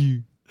look at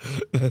you.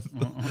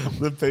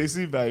 The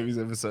PC Babies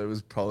episode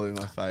was probably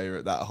my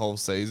favorite that whole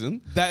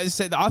season. That is,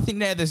 I think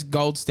they're the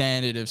gold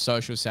standard of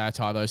social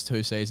satire, those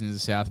 2 seasons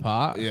of South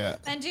Park. Yeah.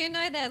 And do you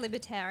know they're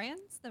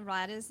libertarians, the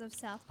writers of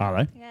South Are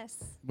Park? they?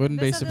 Yes. Wouldn't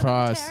be Members of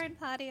surprised. The Libertarian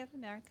Party of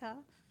America.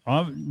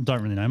 I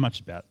don't really know much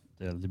about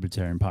the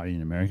Libertarian Party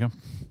in America.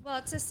 Well,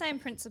 it's the same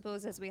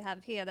principles as we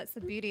have here. That's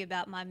the beauty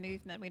about my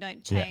movement. We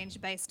don't Yeah.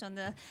 change based on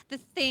the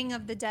thing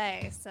of the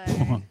day. So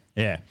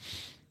Yeah.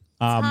 it's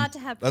hard to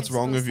have That's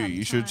wrong of you. principles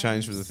You should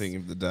change for sometimes. the thing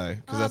of the day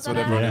because Oh, that's but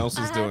what everyone I- else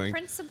I is have doing.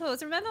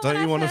 Principles. Remember Don't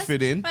when you I wanna first-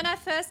 fit in? When I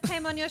first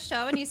came on your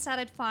show and you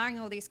started firing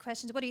all these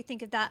questions, what do you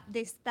think of that,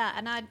 this, that?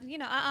 And I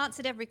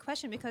answered every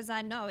question because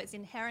I know it's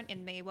inherent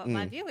in me what Mm.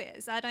 my view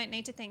is. I don't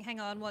need to think,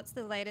 hang on, what's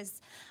the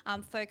latest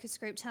focus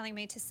group telling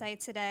me to say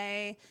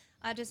today?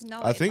 I just know.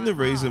 I it think by the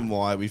reason heart.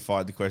 why we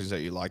fired the questions at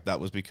you like that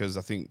was because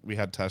I think we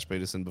had Tash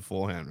Peterson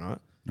beforehand, right?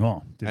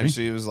 Oh, did And we?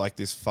 she was like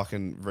this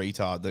fucking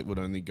retard that would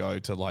only go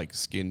to like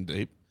skin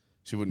deep.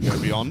 She wouldn't go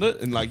beyond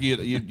it, and like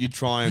you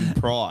try and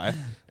pry,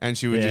 and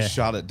she would Yeah. just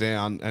shut it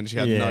down, and she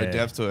had no Yeah.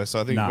 depth to her. So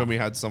I think Nah. when we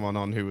had someone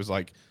on who was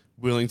like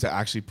willing to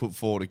actually put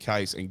forward a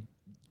case and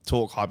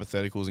talk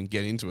hypotheticals and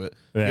get into it,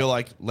 Yeah. you're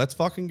like, let's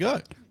fucking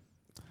go.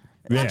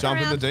 Yeah.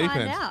 Jump in the Around, deep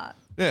find end. out.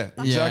 Yeah,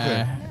 exactly.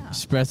 Yeah,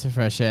 just breath of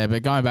fresh air.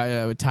 But going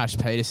back with Tash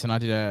Peterson, I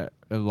did a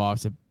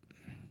live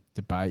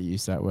debate,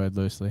 use that word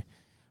loosely.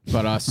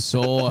 But I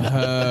saw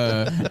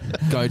her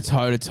go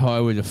toe to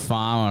toe with a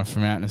farmer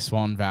from out in the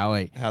Swan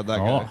Valley. How'd that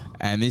Oh. go?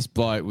 And this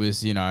bloke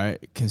was,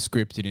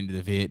 conscripted into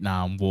the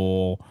Vietnam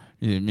War,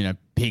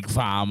 pig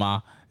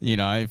farmer,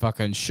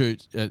 fucking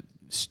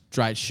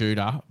straight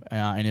shooter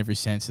in every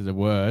sense of the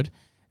word,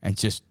 and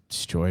just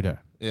destroyed her.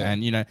 Yeah.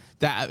 And,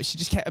 that she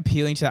just kept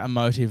appealing to that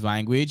emotive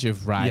language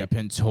of rape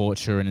and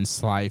torture and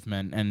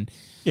enslavement. And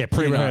Yeah,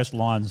 pre-rehearsed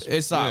lines.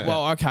 it's like, Yeah.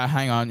 well, okay,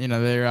 hang on.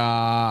 There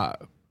are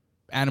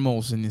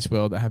animals in this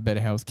world that have better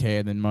health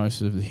care than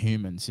most of the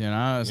humans, So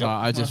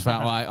I just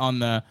felt like on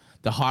the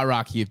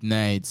hierarchy of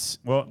needs.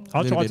 Well,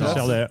 I Little tried bit to off.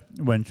 sell that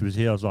when she was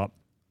here. I was like,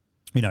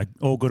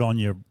 all good on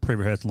your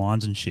pre-rehearsed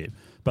lines and shit.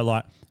 But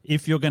like,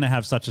 if you're going to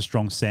have such a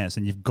strong stance,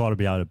 then you've got to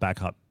be able to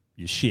back up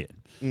your shit.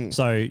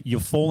 So you're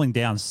falling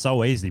down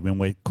so easily when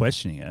we're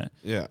questioning it.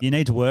 Yeah. You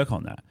need to work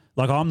on that.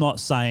 Like, I'm not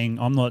saying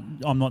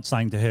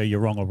to her you're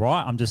wrong or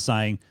right. I'm just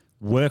saying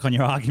work on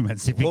your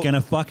arguments. If you're Well- going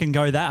to fucking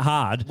go that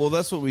hard, Well,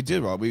 that's what we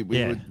did, right? We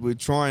Yeah. would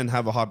try and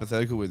have a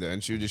hypothetical with her,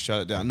 and she would just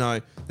shut it down. No,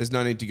 there's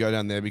no need to go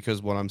down there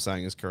because what I'm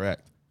saying is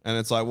correct. And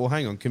it's like, well,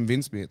 hang on,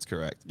 convince me it's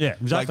correct. Yeah,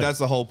 Like exactly. that's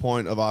the whole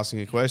point of asking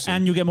a question.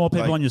 And you'll get more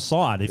people Like, on your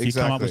side if you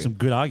come up with exactly. some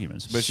good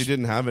arguments. But she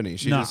didn't have any.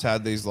 She No. just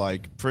had these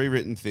like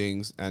pre-written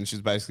things, and she's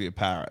basically a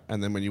parrot.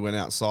 And then when you went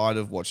outside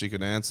of what she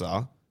could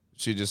answer,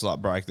 she just like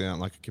break down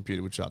like a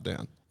computer would shut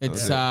down. That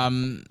was It's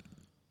it.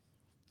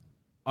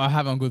 I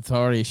have on good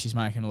authority she's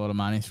making a lot of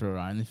money through her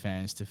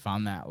OnlyFans to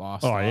fund that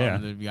lifestyle. Oh,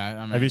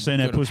 yeah. Have you seen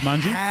her push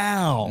mungie?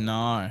 How?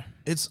 No.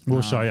 It's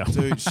We'll show you.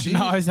 dude. She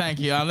No, thank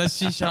you. Unless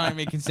she's showing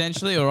me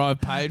consensually or I've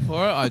paid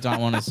for it, I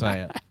don't want to see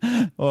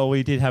it. Well,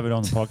 we did have it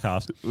on the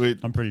podcast.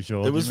 I'm pretty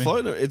sure. It was didn't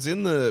we? floating. It's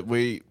in the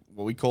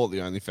we call it the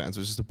OnlyFans, which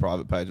is just a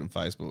private page on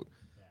Facebook.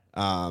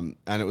 And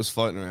it was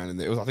floating around in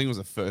there. I think it was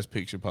the first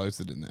picture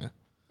posted in there.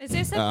 Is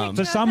this a picture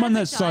For of someone her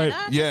that's so-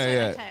 vagina?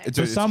 Yeah. Okay. It's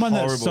For someone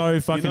that's horrible. so You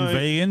fucking know-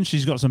 vegan,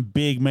 she's got some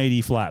big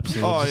meaty flaps.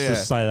 Oh, Let's yeah.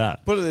 just say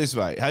that. Put it this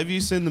way: have you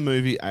seen the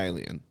movie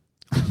Alien?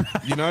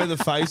 You know the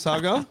face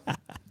hugger?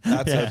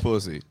 That's Yeah. her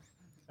pussy.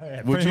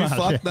 Yeah, Would pretty you much,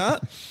 fuck yeah.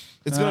 that?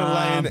 It's gonna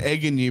lay an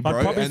egg in you, I'd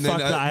bro, probably and then fuck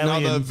the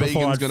another alien before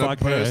vegan's I'd gonna fuck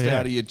her, burst yeah.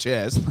 out of your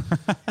chest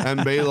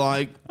and be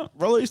like,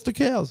 "Release the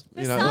cows."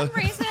 For You know, some like-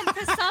 reason,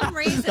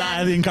 The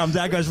alien comes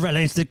out, goes,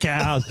 release the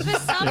cows. for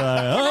some, You're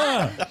like,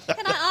 "Ah."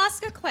 can I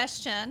ask a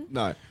question?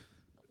 no.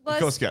 Was,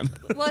 course you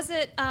can. Was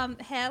it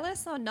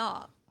hairless or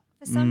not?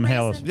 For some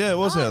hairless. reason. Yeah, it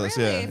was hairless,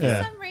 Really? yeah. For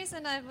Yeah. some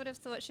reason, I would have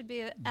thought it should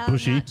be out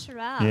Bushy. natural.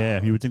 Yeah,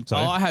 you would think so.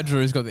 Oh, I had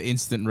Drew's got the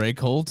instant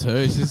recall too.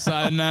 It's just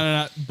like,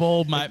 no,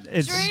 bald, mate.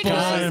 It's Drew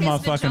scarred knows in my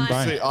his fucking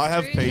vagina. brain. See, I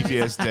have Drew knows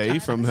his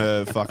PTSD from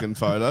her fucking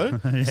photo,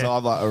 so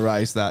I've like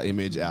erased that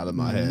image out of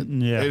my head.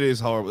 yeah. It is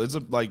horrible. It's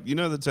like you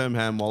know the term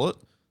ham wallet.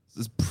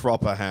 It's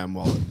proper ham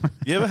wallet.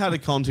 You ever had a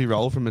Conti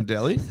roll from a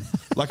deli?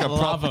 Like a Love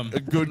proper, 'em. a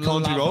good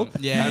Conti Love roll, 'em.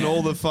 Yeah. and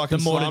all the fucking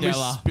The slime is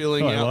mortadella.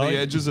 spilling Oh, out well, the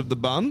edges of the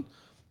bun.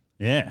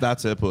 Yeah.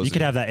 That's her pussy. You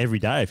could have that every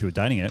day if you were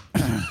dating it.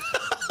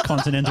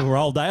 Continental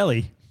roll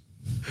daily.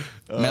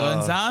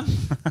 Melon son.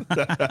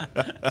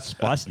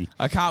 Spicy.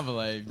 I can't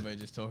believe we're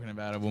just talking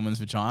about a woman's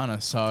vagina.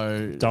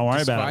 So Don't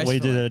worry about it. We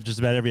disgraceful. did it just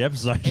about every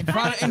episode. in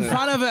front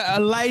of a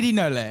lady,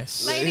 no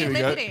less. Lady Here we go.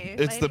 Liberty.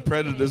 It's the Lady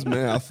predator's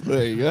Liberty. mouth.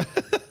 There you go.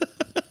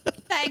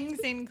 Fangs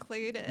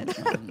included.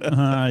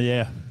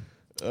 Yeah.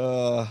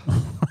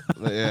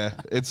 Yeah,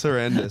 it's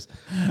horrendous.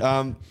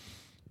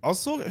 I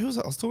was talking. I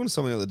was talking to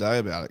someone the other day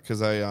about it because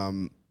they're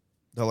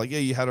like, yeah,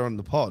 you had her on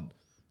the pod,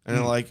 and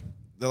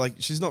they're like,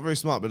 she's not very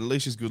smart, but at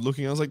least she's good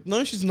looking. I was like,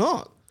 no, she's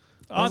not.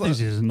 I was think like,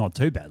 she's not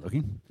too bad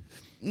looking.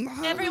 No, I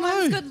don't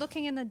Everyone's know. good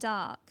looking in the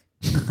dark.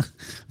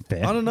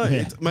 Fair. I don't know.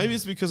 Yeah. Maybe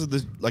it's because of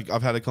the like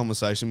I've had a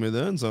conversation with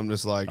her, and so I'm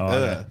just like, Oh,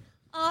 ugh. yeah.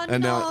 Oh,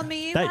 And now-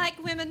 Normie, you They-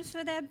 like women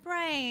for their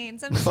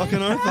brains. I'm Fucking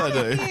so oath I proud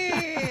of do.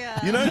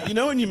 you. You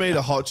know when you meet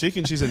a hot chick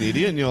and she's an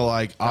idiot, and you're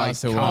like, I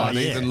That's the can't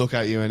worst. even look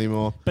at you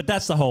anymore. But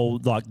that's the whole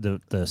like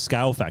the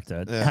scale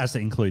factor. It Yeah. has to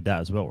include that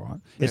as well, right?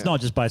 It's Yeah.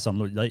 not just based on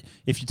look. Like,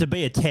 if you to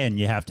be a 10,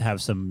 you have to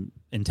have some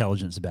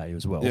intelligence about you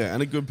as well. Yeah,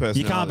 and a good You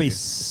personality. can't be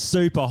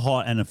super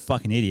hot and a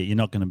fucking idiot. You're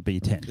not going to be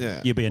a 10.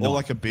 Yeah, You'll be a or 9.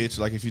 like a bitch.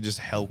 Like if you just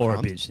help or a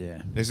cunt. bitch,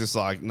 yeah. It's just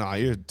like, nah,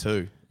 you're a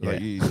 2. Like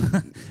Yeah. you,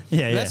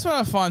 Yeah, That's what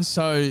I find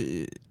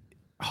so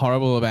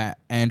horrible about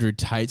Andrew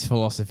Tate's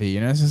philosophy.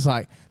 You know, it's just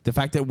like the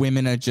fact that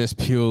women are just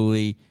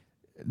purely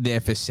there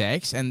for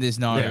sex and there's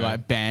no Yeah.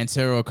 like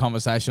banter or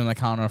conversation. They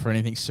can't offer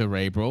anything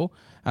cerebral.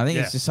 I think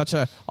Yeah. it's just such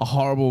a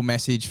horrible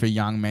message for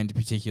young men in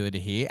particular to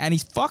hear. And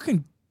he's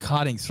fucking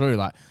cutting through.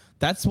 Like,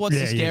 that's what's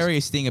Yeah, the he is.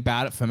 scariest thing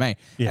about it for me.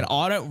 Yeah. And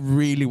I don't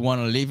really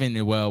want to live in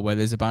a world where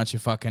there's a bunch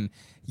of fucking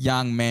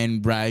young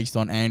men raised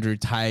on Andrew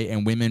Tate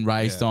and women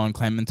raised Yeah. on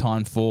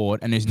Clementine Ford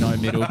and there's no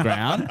middle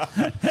ground.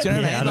 Do you know what Yeah, I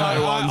mean? I know.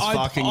 no one's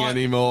fucking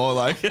anymore.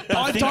 Like,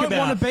 I think don't about-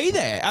 want to be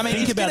there. I mean,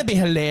 think it's going to about- be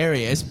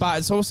hilarious, but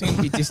it's also going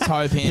to be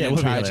dystopian Yeah, it and will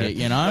be tragic, hilarious.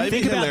 you know? Maybe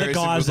Think about the hilarious if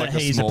it guys was that like a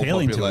he's small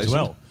appealing to as population.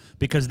 well,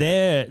 because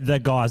they're the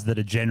guys that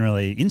are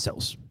generally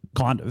incels,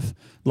 kind of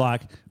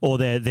like, or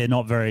they're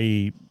not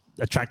very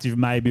attractive,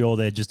 maybe, or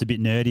they're just a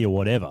bit nerdy or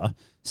whatever.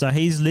 So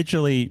he's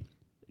literally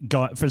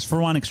going for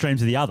one extreme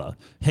to the other.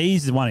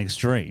 He's the one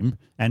extreme,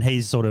 and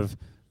he's sort of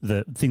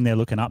the thing they're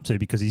looking up to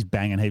because he's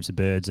banging heaps of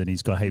birds and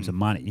he's got heaps of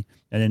money.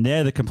 And then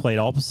they're the complete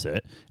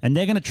opposite, and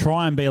they're going to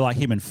try and be like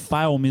him and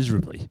fail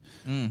miserably.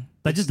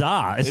 They just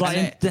are. It's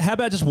like, how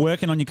about just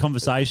working on your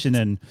conversation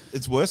and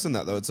it's worse than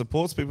that though. It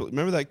supports people.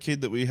 Remember that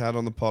kid that we had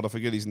on the pod? I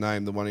forget his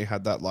name. The one who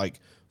had that like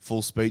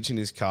full speech in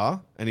his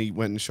car, and he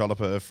went and shot up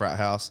a frat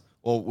house,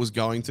 or was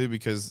going to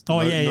because no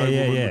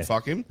woman would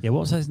fuck him. Yeah,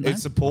 what was his name? It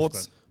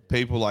supports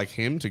people like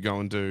him to go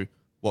and do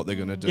what they're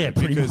going to do. Yeah,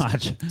 pretty because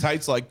much.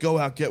 Tate's like, go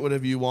out, get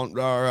whatever you want,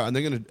 rah, rah, and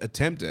they're going to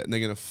attempt it, and they're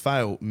going to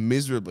fail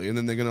miserably, and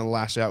then they're going to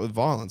lash out with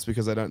violence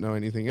because they don't know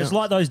anything else. It's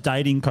like those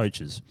dating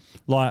coaches.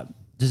 Like,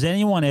 does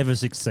anyone ever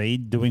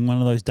succeed doing one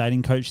of those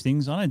dating coach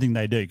things? I don't think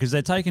they do, because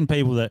they're taking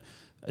people that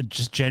are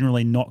just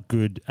generally not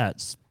good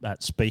at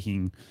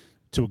speaking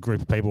to a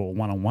group of people, or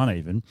one-on-one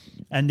even,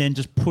 and then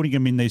just putting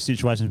them in these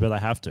situations where they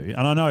have to.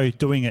 And I know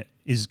doing it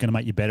is going to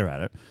make you better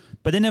at it,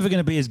 but they're never going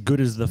to be as good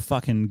as the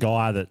fucking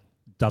guy that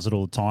does it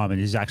all the time and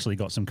he's actually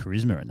got some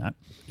charisma in that.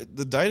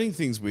 The dating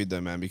thing's weird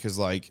though, man, because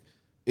like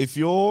if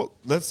you're,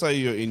 let's say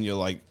you're in your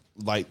like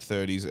late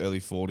 30s, early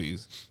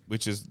 40s,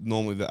 which is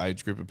normally the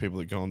age group of people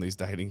that go on these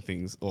dating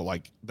things, or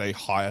like they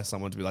hire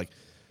someone to be like,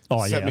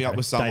 set me up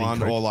with Dating someone,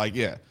 group. or like,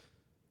 yeah.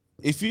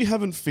 If you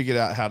haven't figured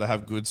out how to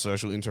have good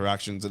social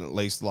interactions and at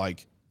least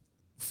like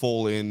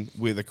fall in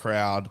with a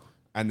crowd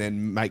and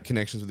then make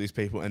connections with these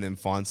people and then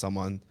find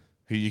someone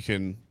who you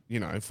can,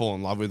 fall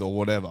in love with or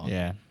whatever.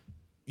 Yeah.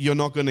 You're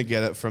not going to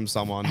get it from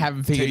someone.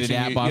 Haven't figured it teaching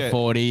out you- by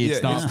 40.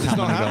 It's not it's not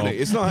coming at all. happening.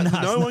 It's not.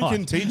 No, no it's one not.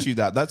 can teach you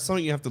that. That's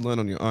something you have to learn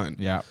on your own.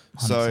 Yeah.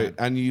 So 100%.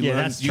 and you Yeah, learn.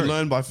 that's You true.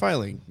 learn by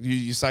failing.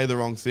 You say the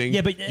wrong thing.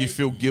 Yeah, but, you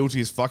feel guilty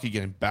as fuck. You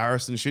get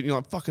embarrassed and shit. And you're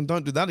like, fucking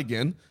don't do that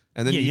again.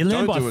 And then Yeah, you you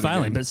learn don't by do it failing,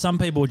 again. but some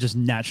people are just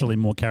naturally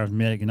more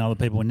charismatic and other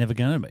people are never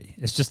going to be.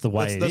 It's just the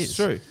way That's it is.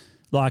 true.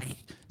 Like,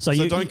 so So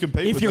you don't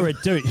compete if with you're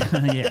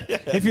them. a dude,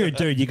 if you're a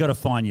dude, you got to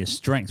find your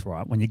strength,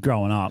 right? When you're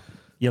growing up,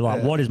 you're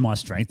like, Yeah. what is my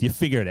strength? You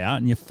figure it out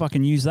and you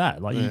fucking use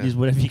that. Like, you Yeah. use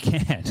whatever you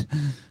can.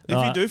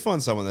 If you do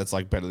find someone that's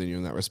like better than you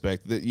in that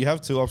respect, that you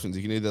have two options.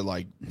 You can either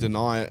like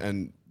deny it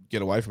and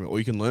get away from it, or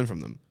you can learn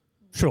from them.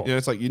 Sure.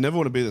 It's like you never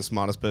want to be the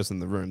smartest person in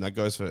the room. That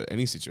goes for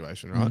any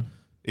situation, right?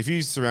 If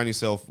you surround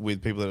yourself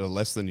with people that are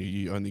less than you,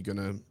 you're only going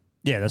to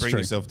Yeah, that's bring true.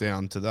 yourself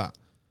down to that.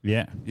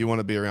 Yeah. You want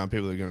to be around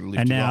people that are going to lift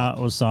And you now up.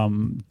 it was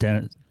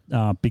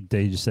Big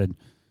D just said,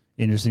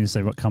 interesting to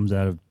see what comes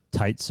out of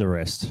Tate's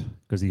arrest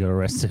because he got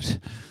arrested.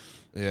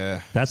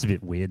 Yeah. That's a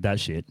bit weird, that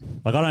shit.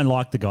 Like, I don't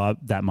like the guy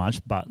that much,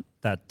 but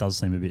that does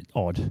seem a bit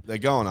odd. They're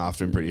going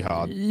after him pretty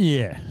hard.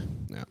 Yeah.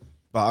 Yeah.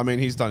 But I mean,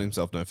 he's done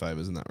himself no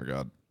favors in that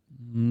regard.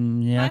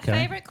 Yeah, My okay.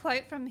 favourite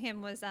quote from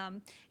him was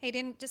he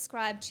didn't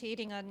describe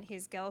cheating on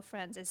his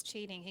girlfriends as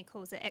cheating. He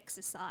calls it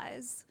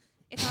exercise.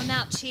 If I'm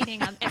out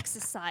cheating, I'm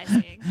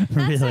exercising.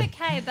 That's Really?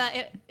 okay,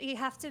 but you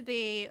have to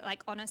be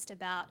like honest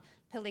about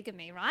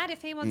polygamy, right?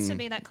 If he wants to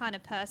be that kind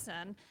of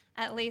person,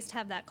 at least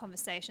have that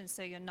conversation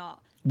so you're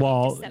not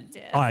Well,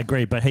 deceptive. I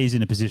agree, but he's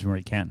in a position where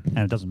he can, and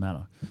it doesn't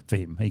matter for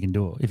him. He can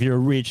do it. If you're a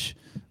rich,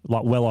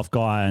 like well-off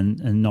guy,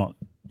 and not,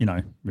 you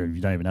don't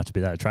even have to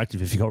be that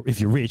attractive. If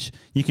you're rich,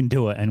 you can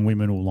do it, and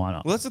women will line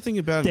up. Well, that's the thing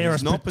about him. There are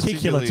He's not particular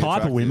particularly type of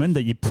attractive. women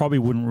that you probably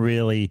wouldn't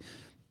really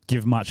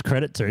give much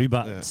credit to,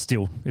 but Yeah.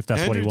 still, if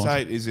that's what he Andrew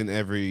wants. Tate is in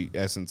every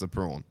essence a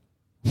prawn.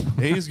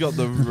 He's got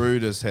the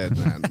rudest head,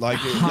 man. Like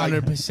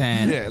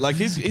 100%. Yeah, like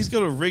he's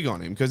got a rig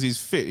on him because he's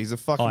fit. He's a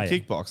fucking Oh, yeah.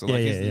 kickboxer. Yeah,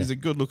 Like yeah, he's a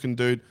good looking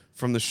dude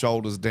from the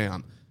shoulders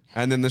down.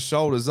 And then the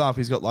shoulders up,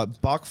 he's got like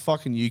buck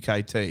fucking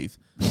UK teeth.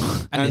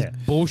 And his Yeah.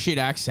 bullshit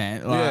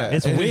accent. Like,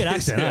 It's a weird And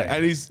accent, eh?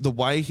 And the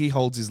way he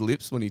holds his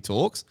lips when he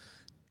talks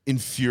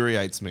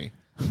infuriates me.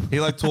 He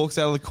like talks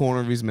out of the corner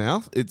of his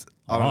mouth.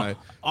 I don't know.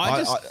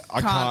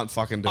 I can't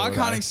fucking do it. I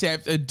can't eh?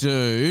 accept a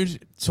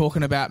dude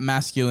talking about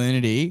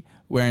masculinity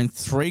wearing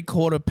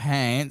 3/4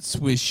 pants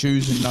with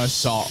shoes and no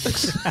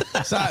socks.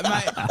 So,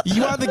 mate,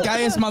 you are the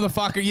gayest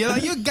motherfucker. You're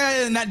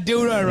gayer than that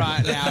dildo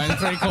right now in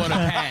 3/4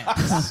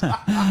 pants.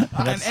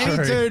 And any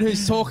true. dude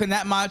who's talking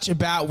that much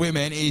about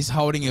women is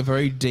holding a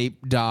very deep,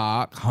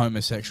 dark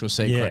homosexual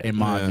secret, Yeah. in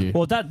my view.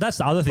 Well, that's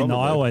the other thing that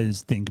I Probably.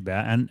 always think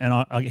about,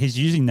 and he's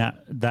using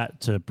that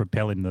to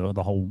propel him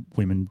the whole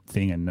women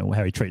thing and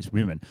how he treats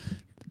women.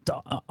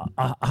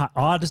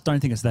 I just don't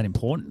think it's that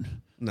important.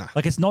 No.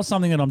 Like, it's not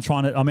something that I'm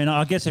trying to. I mean,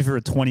 I guess if you're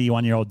a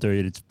 21-year-old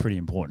dude, it's pretty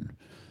important.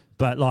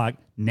 But like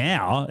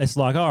now, it's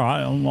like, all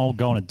right, I'll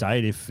go on a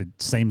date if it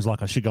seems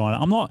like I should go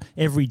on. I'm not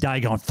every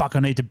day going, fuck, I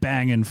need to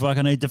bang and fuck,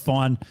 I need to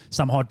find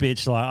some hot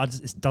bitch. Like,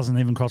 it doesn't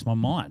even cross my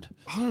mind.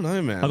 I don't know,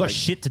 man. I got Like,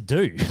 shit to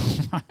do.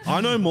 I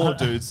know more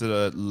dudes that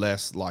are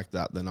less like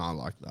that than I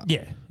like that.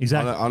 Yeah,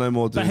 exactly. I know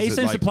more dudes. But he that,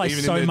 seems to like, play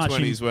even so in their much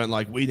in- 20s weren't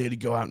like, we need to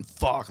go out and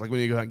fuck. Like we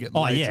need to go out and get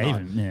Oh laid yeah,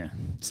 tonight. even yeah.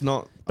 It's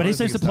not. But he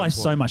seems to place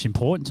so much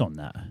importance on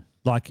that.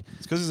 Like,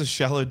 It's because he's a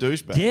shallow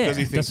douchebag. Yeah, 'Cause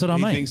he thinks, that's what I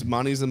mean. He thinks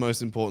money's the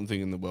most important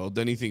thing in the world.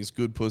 Then he thinks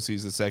good pussy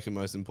is the second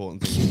most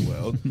important thing in the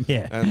world.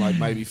 Yeah. And like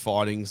maybe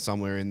fighting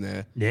somewhere in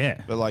there.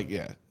 yeah, But like,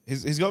 yeah,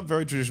 he's got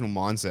very traditional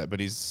mindset, but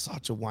he's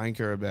such a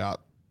wanker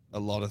about a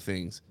lot of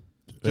things.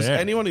 Just Yeah.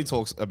 anyone who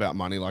talks about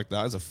money like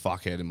that is a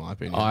fuckhead, in my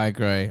opinion. I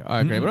agree.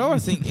 But what I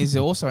think is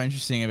also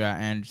interesting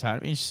about Andrew Tate, I'm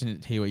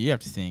interested to hear what you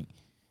have to think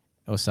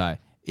or say,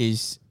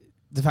 is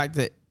the fact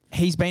that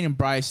he's been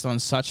embraced on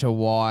such a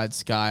wide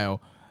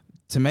scale.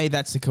 To me,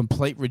 that's a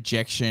complete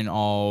rejection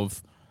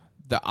of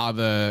the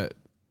other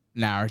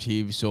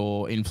narratives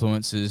or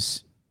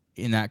influences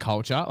in that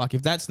culture. Like,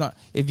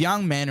 if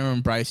young men are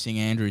embracing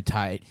Andrew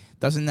Tate,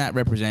 doesn't that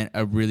represent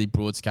a really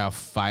broad scale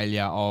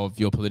failure of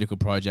your political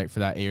project for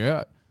that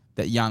era?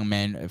 That young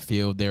men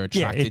feel they're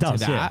yeah, attracted it does.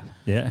 to that.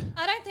 Yeah.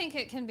 I don't think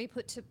it can be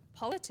put to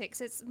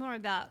politics. It's more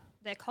about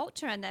their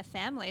culture and their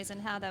families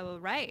and how they were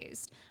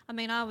raised. I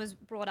mean, I was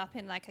brought up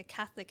in like a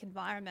Catholic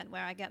environment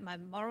where I get my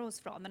morals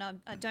from, and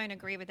I don't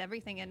agree with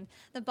everything in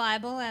the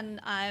Bible.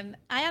 And I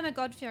am a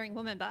God-fearing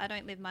woman, but I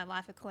don't live my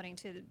life according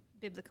to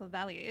biblical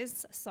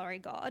values. Sorry,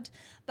 God,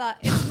 but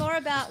it's more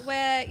about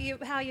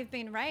how you've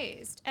been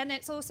raised, and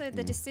it's also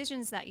the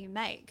decisions that you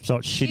make. So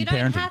it's shitty you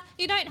don't parenting.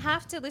 you don't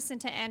have to listen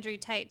to Andrew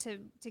Tate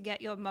to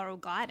get your moral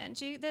guidance.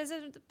 There's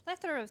a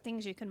plethora of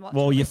things you can watch.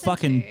 Well, and your listen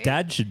fucking to.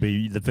 dad should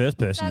be the first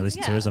person you That's-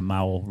 listen to yeah. as a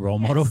male role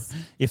model, Yes.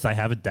 if they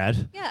have a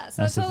dad. Yeah,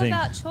 so That's it's the all thing.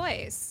 about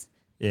choice.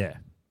 Yeah,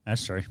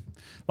 that's true.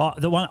 Well,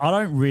 the one I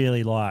don't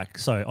really like,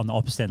 so on the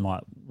opposite end,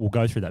 like, we'll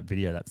go through that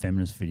video, that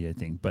feminist video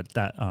thing, but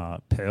that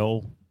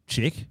Pearl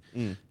chick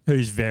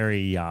who's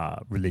very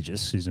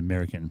religious, who's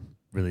American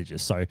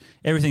religious. So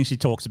everything she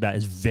talks about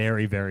is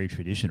very, very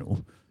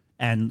traditional.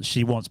 And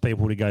she wants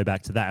people to go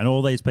back to that. And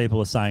all these people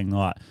are saying,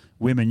 like,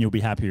 women, you'll be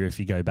happier if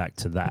you go back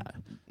to that.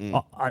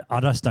 I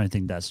just don't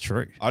think that's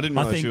true. I didn't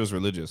realize think- she was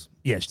religious.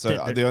 Yes. So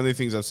the only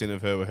things I've seen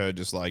of her were her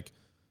just like,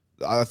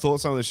 I thought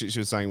some of the shit she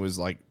was saying was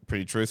like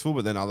pretty truthful,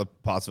 but then other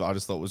parts of it I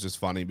just thought was just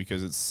funny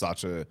because it's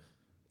such a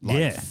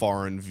Yeah.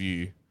 foreign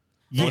view.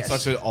 Yes.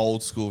 It's such an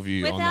old school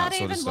view on Without that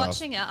sort even of stuff.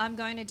 watching it, I'm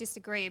going to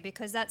disagree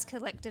because that's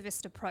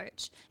collectivist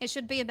approach. It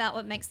should be about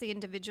what makes the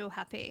individual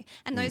happy.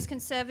 And those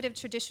conservative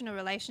traditional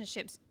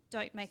relationships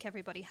don't make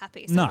everybody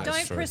happy. So No. That's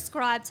don't true.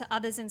 prescribe to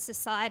others in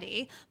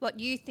society what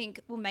you think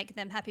will make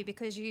them happy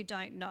because you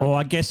don't know. Well,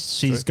 I guess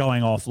she's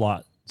going off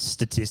like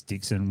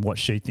statistics and what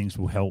she thinks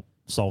will help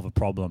solve a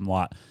problem.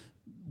 Like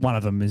one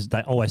of them is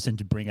they always seem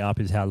to bring up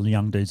is how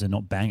young dudes are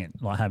not banging,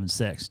 like having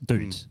sex.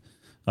 Dudes.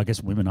 I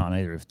guess women aren't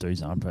either if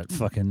dudes aren't, but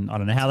fucking, I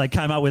don't know how they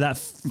came up with that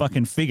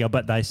fucking figure,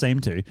 but they seem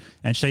to.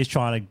 And she's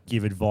trying to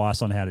give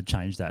advice on how to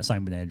change that.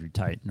 Same with Andrew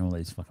Tate and all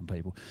these fucking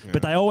people.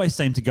 But they always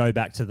seem to go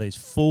back to these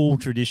full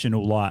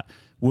traditional, like,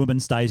 woman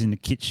stays in the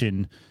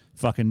kitchen,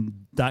 fucking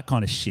that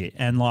kind of shit.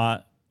 And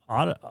like,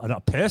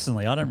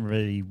 personally, I don't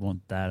really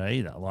want that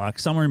either. Like,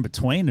 somewhere in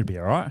between would be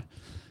all right.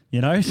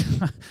 You know?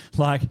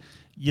 Like,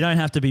 you don't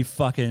have to be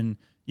fucking,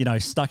 you know,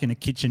 stuck in the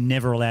kitchen,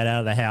 never allowed out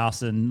of the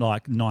house and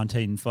like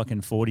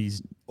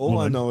 1940s. All I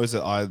woman. know is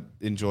that I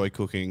enjoy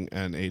cooking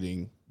and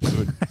eating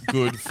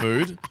good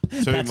food.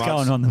 That's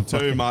going on the too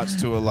fucking- much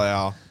to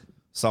allow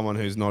someone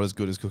who's not as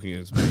good as cooking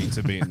as me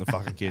to be in the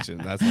fucking kitchen.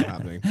 That's not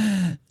happening.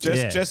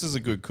 Jess is a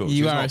good cook. You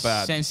She's are not a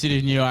bad.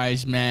 sensitive new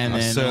age man. I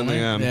then,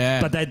 certainly aren't you? am.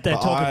 Yeah. But they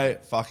But talk. I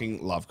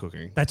fucking love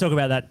cooking. They talk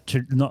about that,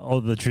 not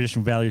all the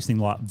traditional values thing,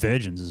 like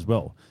virgins as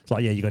well. It's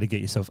like, yeah, you got to get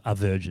yourself a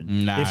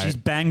virgin. No. If she's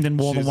banged and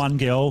more than She's- one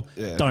girl,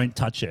 yeah. don't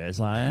touch her. It's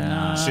like,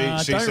 I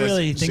She don't says,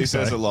 really think she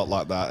so. says a lot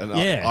like that, and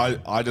Yeah.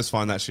 I just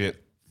find that shit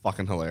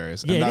fucking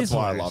hilarious, Yeah, and it that's is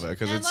why hilarious. I love it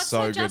because and it's what's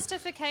so the good.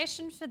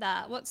 justification for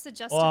that? What's the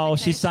justification? Well,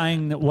 she's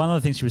saying that one of the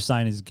things she was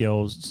saying is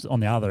girls on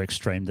the other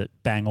extreme that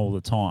bang all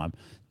the time,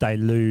 they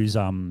lose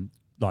an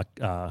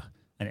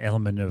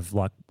element of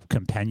like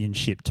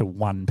companionship to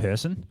one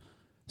person.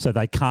 So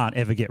they can't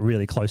ever get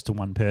really close to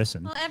one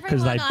person Well,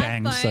 because they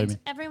bang so many.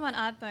 everyone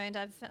I've boned,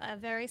 I've a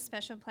very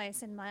special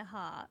place in my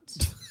heart.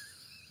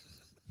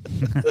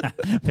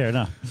 Fair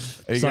enough.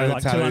 Are you So, going to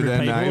like, tattoo 200 their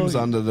people? names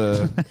under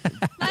the?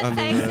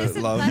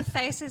 My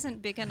face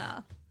isn't big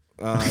enough.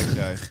 Oh,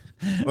 okay.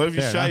 Well, if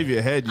you Fair shave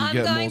your head, you I'm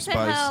get going more to space.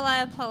 hell.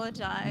 I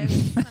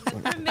apologise. I'm a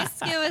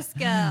promiscuous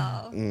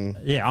girl.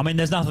 Yeah, I mean,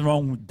 there's nothing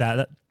wrong with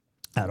that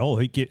at all.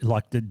 Who get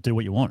like to do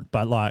what you want,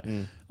 but like,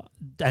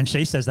 and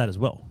she says that as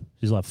well.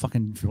 She's like,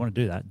 "Fucking, if you want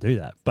to do that, do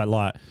that." But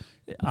like,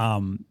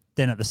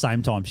 then at the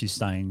same time, she's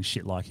saying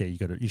shit like, "Yeah,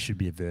 you should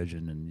be a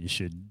virgin and you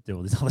should do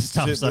all this other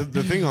stuff." Shit, So,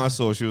 the thing I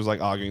saw, she was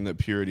like arguing that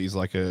purity is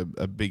like a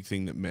big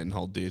thing that men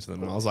hold dear to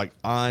them. And I was like,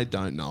 I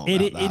don't know. About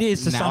It- that. it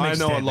is to some I know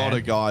extent, a lot man.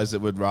 of guys that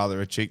would rather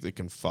a chick that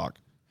can fuck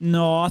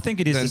no, I think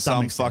it is than to some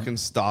some extent. fucking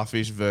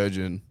starfish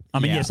virgin. I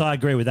mean, Yeah. yes, I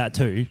agree with that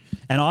too,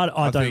 and I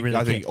don't think- really.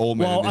 I think care. all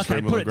men in this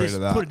room will put it agree this, to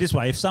that. Put it this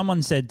way: if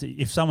someone said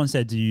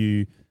to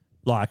you,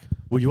 like,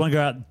 "Well, you want to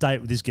go out and date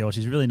with this girl?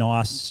 She's really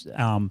nice.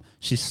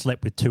 She's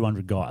slept with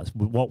 200 guys."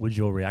 What would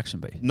your reaction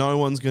be? No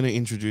one's going to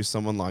introduce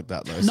someone like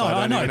that, though. No, so I I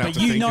don't know, even have but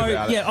to you think know-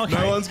 about it. yeah, okay.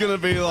 No one's going to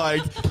be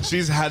like,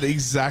 she's had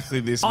exactly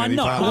this I many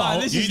know, partners. well,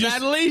 Oh, this You is just-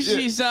 Natalie.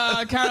 She's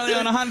currently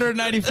on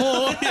 184.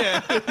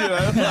 Yeah, you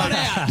know, Not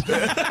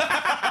out.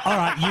 All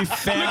right, you Looking to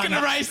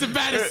found raise the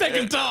bat a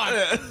second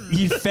time.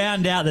 you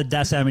found out that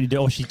that's how many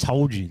dudes, or she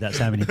told you that's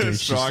how many dudes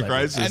she strike slept with.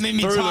 rates. And then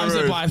he through the times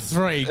it roof. by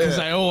 3 because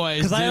they always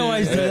Because they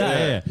always do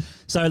that. Yeah.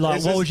 So, like,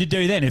 It's what just- would you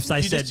do then if they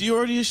You, said, you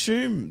already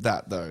assume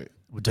that, though.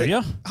 "Do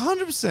you?"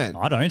 100%.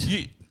 I don't.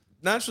 You,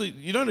 naturally,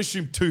 you don't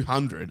assume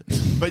 200,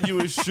 but you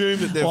assume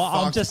that they're Well,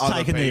 I'm just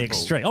taking the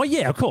extreme. Oh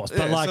yeah, of course.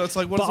 But Yeah, like, so it's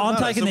like, what but does it I'm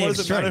matter? taking So the what does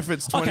it extreme. matter if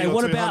it's 20 okay, or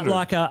what about 200?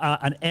 like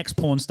an ex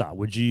porn star?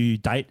 Would you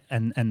date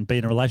and be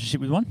in a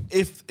relationship with one?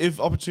 If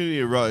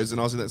opportunity arose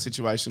and I was in that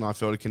situation, I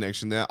felt a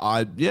connection there.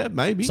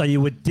 Maybe. So you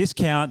would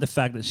discount the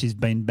fact that she's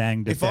been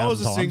banged. if I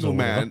was a 1,000 times single or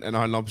whatever? man and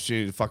I had an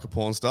opportunity to fuck a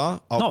porn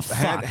star, I'll Not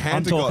fuck,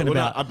 I'm talking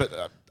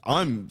about-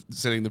 I'm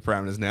setting the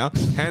parameters now.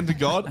 Hand to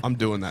God, I'm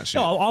doing that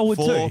shit. No, I would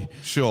For too.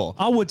 Sure.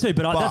 I would too,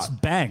 but, But- that's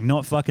bang,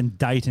 not fucking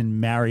date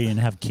and marry and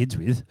have kids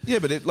with. Yeah,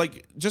 but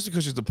just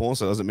because she's a porn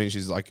star doesn't mean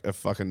she's like a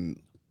fucking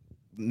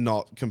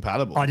not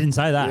compatible. I didn't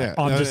say that. Yeah.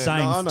 I'm No, just yeah,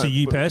 saying no, I know, to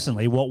you but-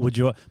 personally, what would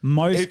your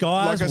most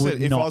guys like I would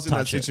said, if not I was in that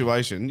touch it.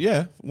 situation,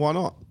 yeah, why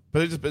not?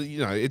 But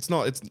it's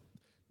not.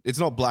 It's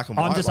not black and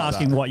white. I'm just like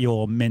asking that. what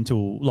your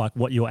mental, like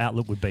what your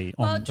outlook would be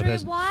on Well, the Drew,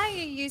 person. why are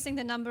you using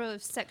the number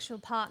of sexual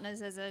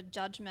partners as a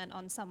judgment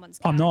on someone's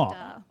I'm character?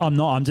 not. I'm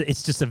not.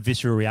 It's just a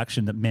visceral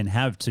reaction that men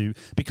have to,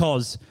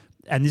 because,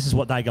 and this is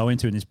what they go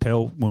into and this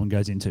Pearl woman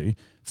goes into.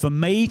 For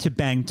me to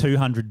bang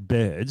 200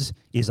 birds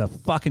is a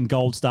fucking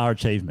gold star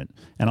achievement,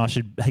 and I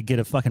should get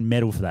a fucking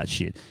medal for that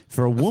shit.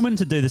 For a woman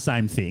to do the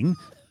same thing,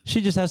 she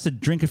just has to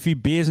drink a few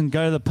beers and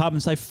go to the pub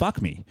and say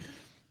 "fuck me."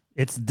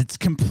 It's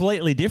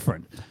completely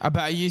different. But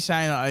are you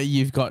saying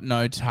you've got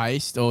no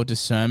taste or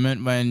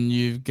discernment when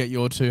you get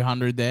your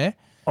 200 there?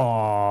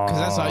 Oh, Because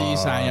that's like you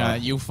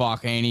saying, you'll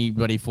fuck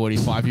anybody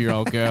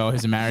 45-year-old girl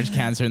who's a marriage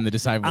cancer in the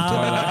disabled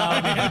toilet.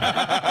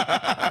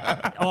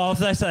 Oh, if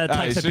they say it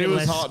Hey, takes a she bit was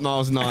less. hot and I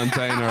was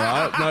 19, all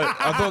right? No,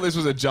 I thought this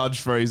was a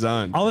judge-free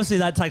zone. Obviously,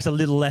 that takes a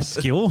little less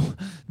skill,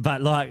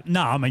 but like,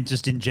 no, I mean,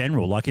 just in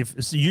general, like,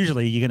 if so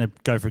usually you're going to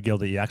go for a girl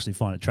that you actually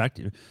find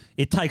attractive,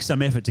 it takes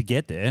some effort to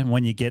get there. And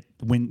when you get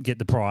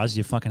the prize,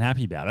 you're fucking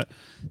happy about it.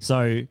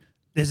 So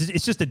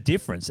it's just a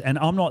difference. And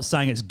I'm not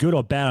saying it's good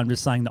or bad. I'm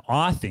just saying that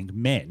I think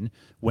men,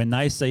 when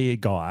they see a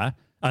guy,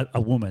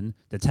 a woman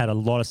that's had a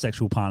lot of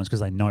sexual partners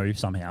because they know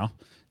somehow,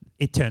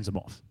 it turns them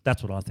off.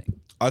 That's what I think.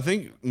 I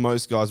think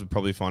most guys would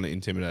probably find it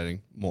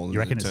intimidating more than You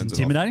reckon it it's turns it off.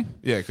 intimidating?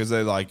 Yeah, because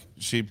they're like,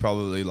 she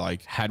probably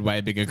like, Had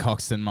way bigger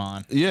cocks than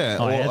mine. yeah,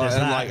 Oh, yeah, there's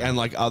that. and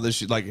like other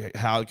shit. Like,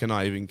 how can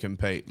I even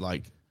compete?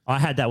 Like, I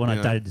had that when I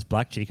Yeah. dated this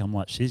black chick. I'm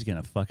like, she's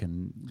going to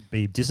fucking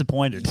be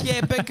disappointed.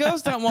 Yeah, but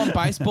girls don't want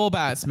baseball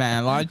bats,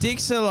 man. Like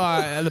dicks are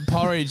like the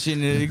porridge, and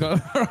you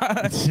got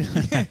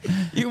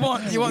you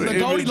want the imagery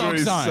Goldilocks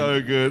is zone.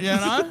 so good. You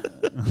know?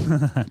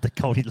 The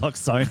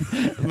Goldilocks zone.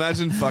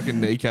 Imagine fucking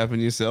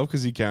kneecapping yourself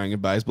because you're carrying a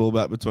baseball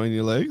bat between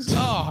your legs.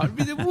 Oh, it'd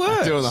be the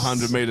worst. Doing the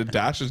 100-meter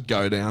dash, just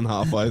go down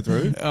halfway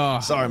through. Oh.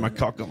 Sorry, my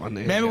cock got my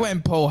knee. Remember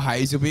when Paul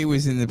Hazelby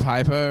was in the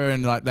paper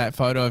and like that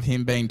photo of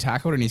him being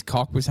tackled and his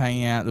cock was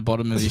hanging out the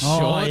bottom of his Oh,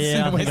 shorts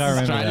yeah, I in think West I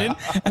remember Australian,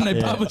 and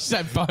they published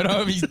that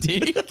photo of his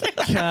dick.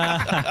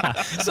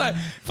 So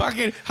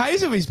fucking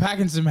Hazelby's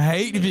packing some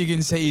heat if you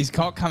can see his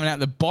cock coming out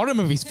the bottom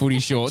of his footy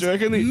shorts Do you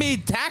reckon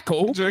mid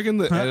tackle. Do you reckon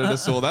the editor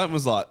saw that and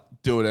was like,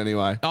 do it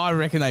anyway? I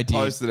reckon they did.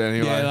 Post it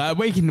anyway. Yeah, like,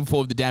 we can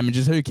afford the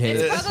damages. Who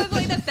cares? It's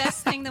probably the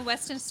best thing the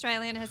Western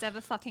Australian has ever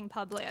fucking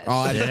published.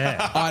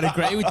 I'd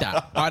agree with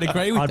that. I'd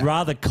agree with I'd that.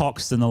 rather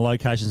cocks than the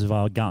locations of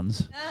our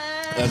guns.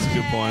 That's a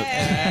good point.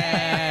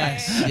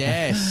 Yes,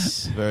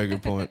 yes. Very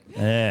good point.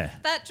 Yeah.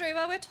 But Drew,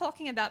 while we're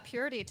talking about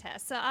purity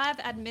tests, so I've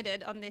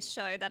admitted on this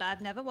show that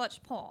I've never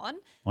watched porn.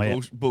 Oh, yeah.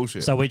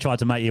 Bullshit. So we tried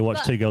to make you watch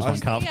But- Two Girls, One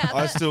Cup. Yeah,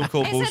 I but still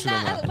call isn't bullshit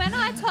on that. When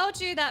I told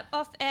you that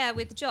off air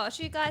with Josh,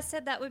 you guys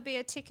said that would be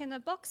a tick in the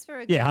box for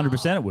a Yeah, girl.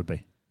 100% it would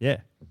be. Yeah.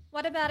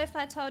 What about if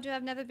I told you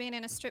I've never been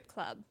in a strip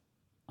club?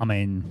 I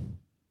mean,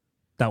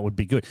 that would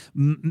be good.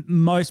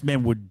 Most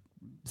men would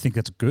think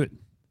that's good.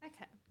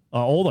 Okay.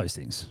 All those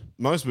things.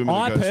 Most women.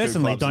 I that go to strip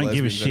personally clubs are don't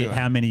give a lesbians shit anyway.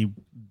 how many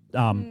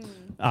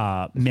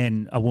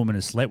men a woman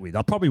has slept with.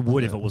 I probably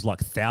would if it was like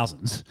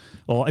thousands,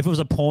 or if it was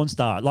a porn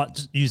star. Like,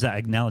 just use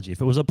that analogy.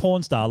 If it was a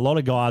porn star, a lot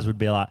of guys would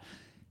be like,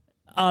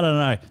 I don't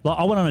know. Like,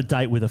 I went on a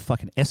date with a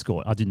fucking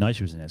escort. I didn't know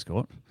she was an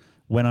escort.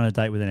 Went on a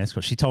date with an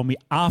escort. She told me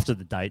after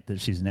the date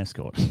that she's an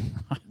escort.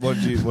 What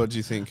do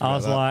you think? I about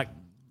was that? like,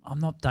 I'm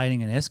not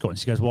dating an escort. And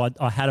she goes, well,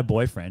 I had a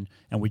boyfriend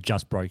and we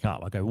just broke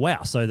up. I go,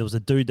 wow. So there was a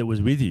dude that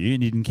was with you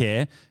and he didn't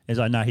care. As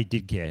I know, he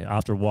did care.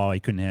 After a while,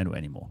 he couldn't handle it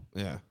anymore.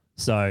 yeah.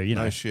 So, you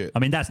know, No shit. I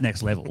mean, that's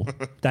next level.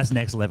 That's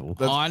next level.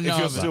 That's, I if know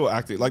you're that. still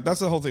active, like that's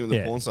the whole thing with the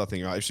Yeah. porn star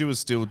thing, right? If she was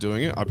still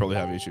doing it, I'd probably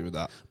have an issue with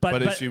that. But-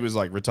 But if but- she was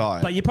like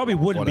retired, But you probably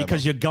wouldn't whatever.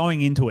 because you're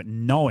going into it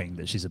knowing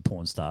that she's a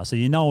porn star. So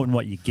you know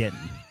what you're getting,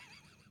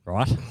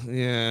 right?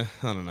 yeah,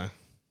 I don't know.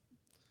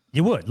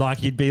 You would.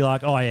 Like, you'd be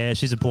like, oh, yeah,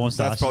 she's a porn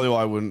star. That's probably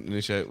why I wouldn't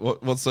initiate.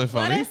 What's so What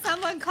funny? if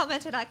someone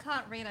commented, I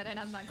can't read, I don't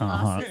have my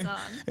Uh-huh. glasses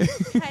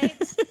on.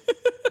 Kate,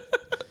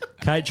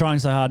 Kate trying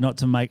so hard not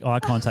to make eye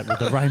contact with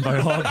the rainbow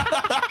hog.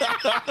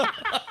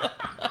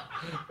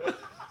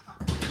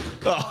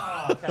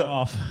 Oh, come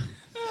off.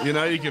 You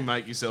know, you can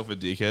make yourself a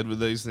dickhead with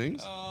these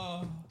things.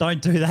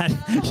 Don't do that.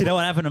 You know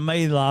what happened to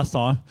me last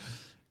time?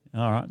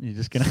 All right, you're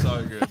just going to...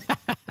 So good.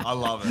 I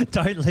love it.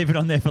 Don't leave it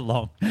on there for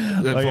long.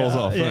 It falls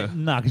off. Yeah.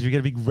 No, because you get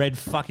a big red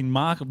fucking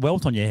mark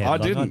welt on your head. I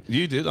Like, didn't.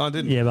 You did. I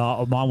didn't. Yeah,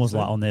 but mine was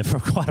like on there for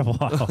quite a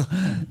while.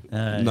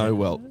 No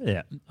welt.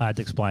 Yeah, I had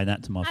to explain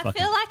that to my I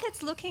fucking... feel like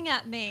it's looking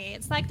at me.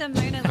 It's like the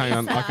Mona Lisa. Hang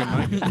on, I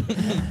can make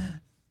it.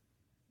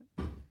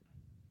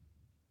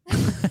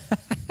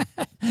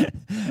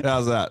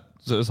 How's that?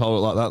 So just hold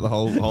it like that the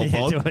whole Yeah,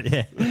 pod. do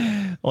it,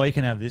 yeah. Or you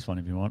can have this one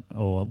if you want.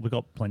 Or we've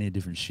got plenty of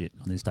different shit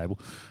on this table.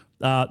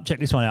 Check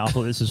this one out. I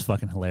thought this was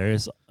fucking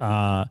hilarious.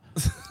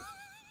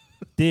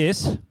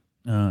 This...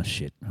 Oh,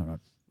 shit. Hold on.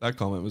 That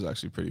comment was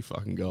actually pretty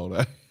fucking gold,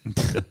 eh?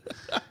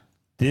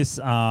 This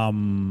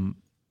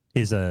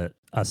is a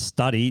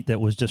study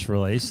that was just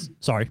released.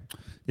 Sorry.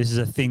 This is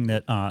a thing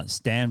that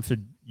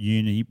Stanford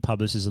Uni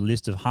publishes a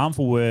list of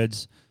harmful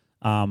words,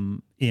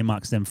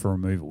 earmarks them for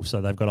removal. So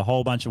they've got a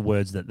whole bunch of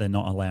words that they're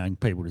not allowing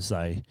people to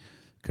say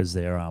because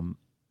they're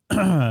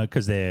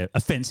because they're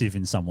offensive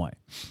in some way.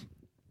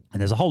 And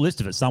there's a whole list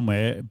of it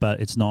somewhere, but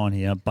it's not on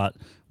here. But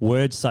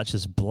words such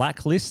as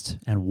blacklist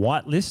and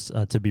whitelist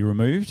are to be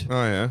removed.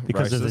 Oh, yeah.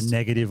 Because of the Racist.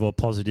 negative or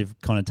positive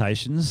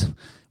connotations.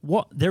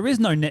 What there is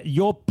no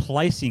you're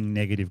placing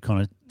negative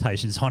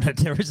connotations on it.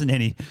 There isn't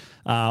any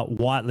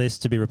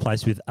whitelist to be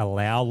replaced with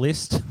allow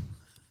list,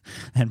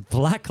 and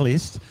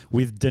blacklist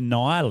with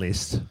deny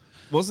list.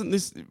 Wasn't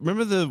this?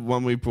 Remember the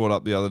one we brought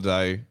up the other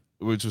day,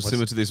 which was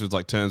similar to this, was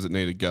like terms that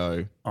need to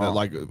go, that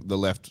like the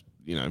left,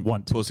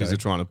 Want to pussies go. are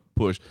trying to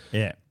push.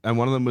 Yeah. And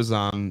one of them was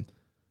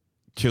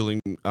killing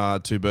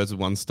two birds with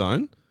one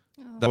stone.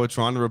 They were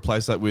trying to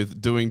replace that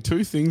with doing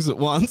two things at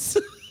once.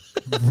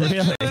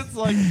 Really? It's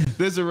like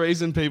there's a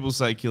reason people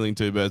say killing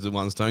two birds with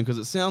one stone because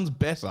it sounds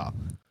better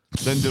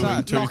than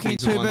doing two knocking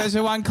things at two once. birds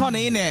with one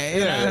connie in there.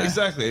 you Yeah, know?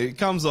 exactly. It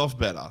comes off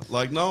better.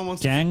 Like no one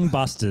wants.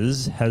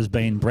 Gangbusters has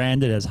been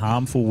branded as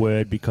harmful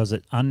word because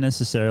it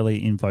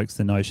unnecessarily invokes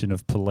the notion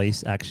of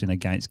police action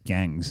against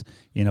gangs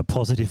in a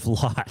positive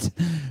light,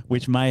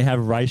 which may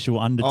have racial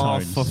Oh,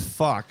 undertones. for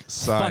fuck's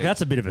sake! Fuck,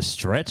 that's a bit of a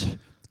stretch.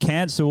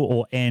 Cancel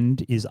or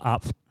end is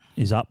up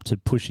to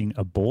pushing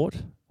abort.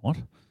 What?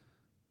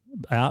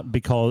 Out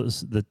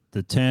because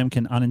the term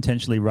can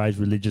unintentionally raise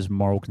religious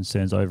moral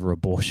concerns over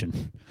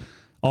abortion.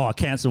 Oh,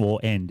 cancel or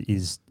end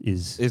is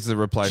the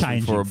replacement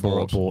changing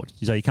for abort.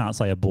 So you can't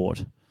say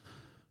abort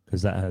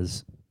because that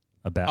has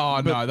about.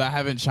 Oh, no, they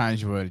haven't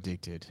changed the word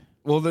addicted.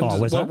 Well, then, Oh,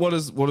 where's that? what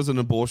does an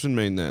abortion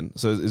mean then?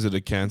 So is it a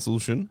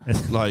cancellation,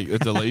 like a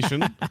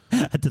deletion?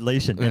 A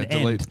deletion. Yeah, An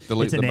end.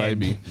 delete It's the an end.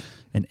 baby.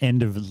 An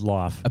end of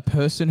life. A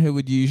person who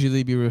would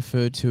usually be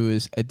referred to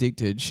as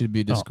addicted should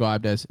be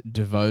described as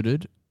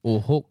devoted or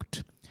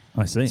hooked.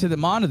 I see. To the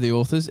mind of the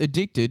authors,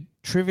 addicted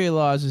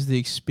trivializes the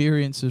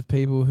experience of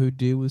people who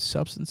deal with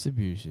substance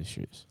abuse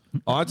issues.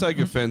 I take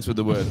offense with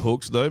the word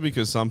hooks though,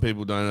 because some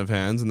people don't have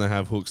hands and they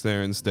have hooks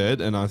there instead,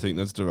 and I think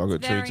that's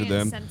derogatory Very to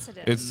them.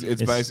 insensitive. It's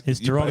It's basically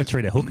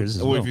derogatory to hookers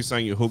as Or well. if you're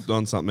saying you're hooked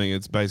on something,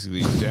 it's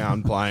basically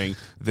downplaying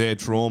their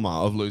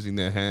trauma of losing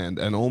their hand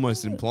and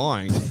almost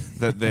implying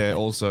that they're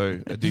also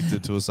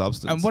addicted to a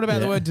substance. And what about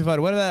the Yeah. word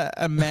devoted? What about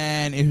a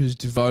man who's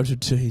devoted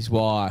to his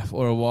wife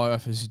or a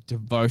wife who's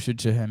devoted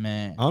to her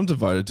man? I'm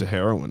devoted to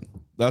heroin.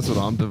 That's what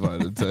I'm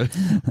devoted to.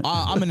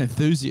 I'm an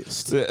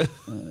enthusiast. Yeah.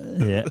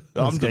 Yeah.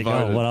 I'm Let's get going.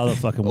 devoted. What other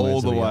fucking All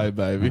words the have we way, got?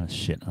 baby. Oh,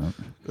 shit. Oh.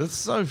 That's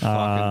so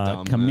fucking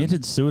dumb.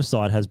 Committed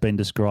suicide has been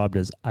described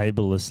as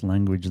ableist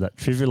language that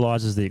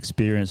trivializes the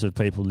experience of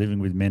people living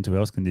with mental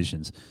health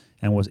conditions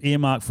and was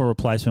earmarked for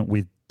replacement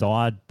with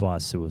died by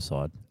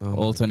suicide. Man. Oh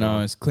Also my God.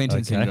 known as Clinton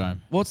Okay.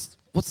 syndrome. What's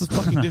the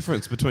fucking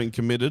difference between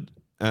committed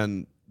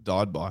and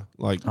died by?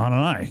 Like I don't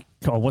know.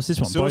 God, what's this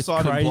one? Both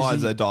suicide crazy-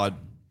 implies they died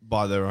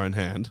by their own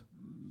hand.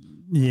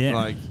 Yeah.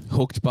 Like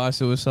Hooked by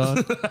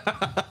suicide.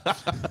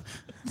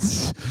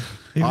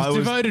 He I was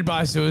was- devoted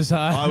by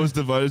suicide. I was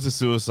devoted to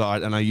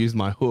suicide and I used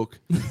my hook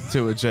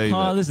to achieve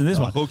Oh, it. listen, this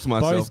I one. hooked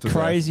myself Both to death.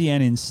 crazy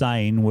and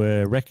insane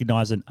were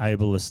recognized as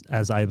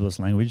ableist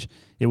language.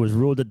 It was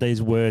ruled that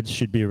these words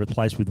should be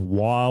replaced with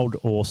wild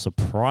or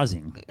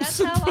surprising.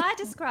 That's how I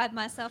describe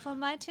myself on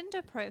my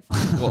Tinder profile.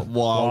 What,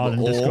 wild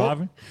and or?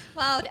 describing.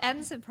 Wild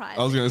and surprising.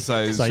 I was going to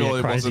say, So, yeah, surely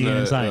it crazy wasn't and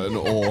insane. an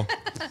or.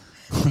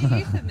 It's a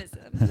euphemism.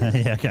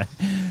 Yeah, okay.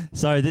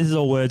 So this is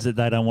all words that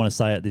they don't want to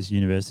say at this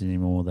university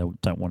anymore. They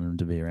don't want them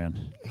to be around.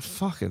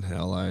 Fucking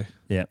hell, eh?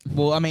 Yeah.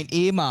 Well, I mean,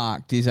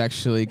 earmarked is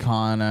actually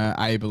kind of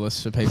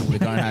ableist for people who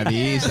don't have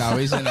ears, though,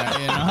 isn't it?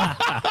 You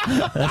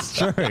know? That's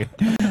true.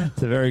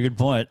 It's a very good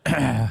point.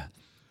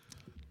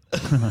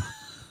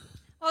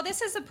 Well,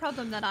 this is a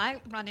problem that I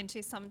run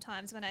into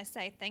sometimes when I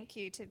say thank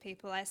you to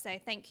people. I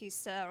say thank you,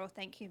 sir, or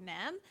thank you,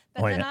 ma'am.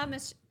 But Oh, then yeah. I'm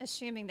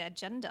assuming their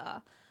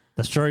gender.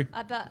 That's true.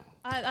 But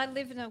I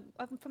live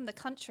I'm from the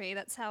country.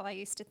 That's how I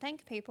used to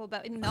thank people.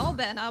 But in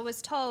Melbourne, I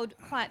was told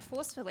quite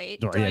forcefully,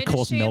 Oh, yeah, of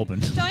course, Melbourne.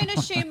 Don't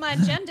assume my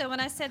gender when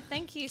I said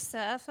thank you,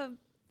 sir, for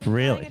buying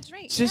Really? a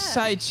drink. Just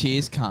Yeah. say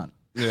cheers, cunt.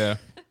 Yeah.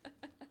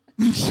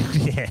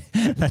 Yeah,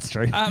 that's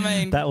true. I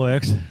mean, that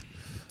works.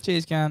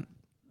 cheers, cunt.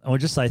 Or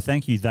just say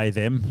thank you, they,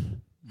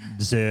 them,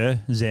 zer,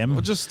 them.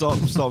 Well, just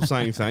stop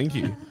saying thank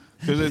you.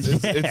 Because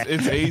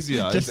it's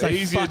easier. Just It's say,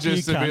 easier "Fuck you,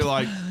 just to be cunt."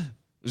 like,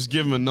 just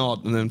give them a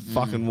nod and then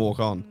fucking walk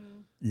on.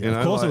 Yeah, You know,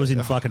 of course it was in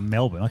like- fucking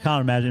Melbourne. I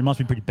can't imagine. It must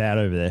be pretty bad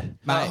over there. That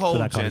Mate, whole for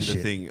that kind of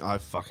gender shit. thing,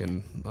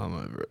 I'm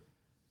over it.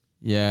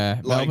 Yeah,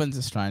 Like- Melbourne's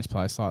a strange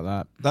place like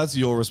that. That's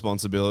your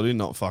responsibility,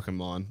 not fucking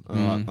mine. All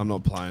right? I'm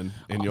not playing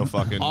in your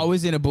fucking. I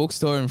was in a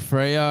bookstore in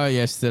Freo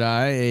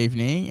yesterday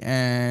evening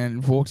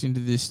and walked into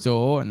this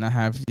store and they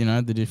have, you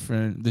know,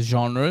 the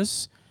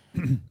genres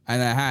and they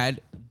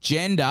had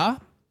gender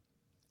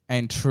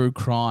and true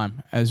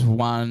crime as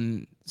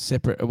one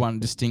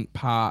distinct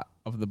part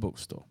of the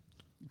bookstore.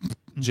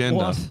 gender.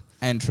 What?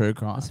 And true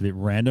crime. That's a bit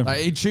random.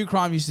 Like, true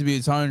crime used to be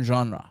its own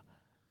genre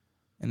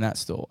in that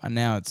store and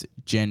now it's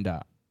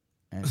gender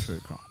and true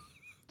crime.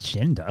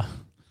 Gender?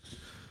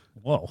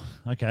 Whoa.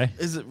 Okay.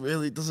 Does it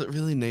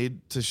really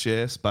need to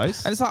share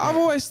space? And it's like, I've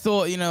always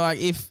thought, you know, like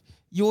if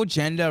your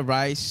gender,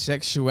 race,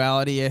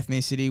 sexuality,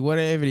 ethnicity,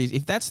 whatever it is,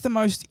 if that's the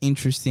most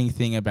interesting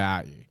thing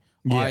about you,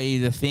 Yeah. i.e.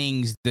 the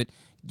things that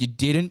you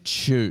didn't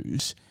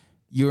choose,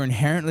 you're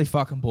inherently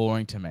fucking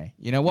boring to me.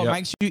 You know what Yep.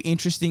 makes you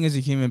interesting as a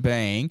human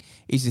being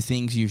is the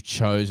things you've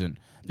chosen,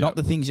 not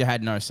the things you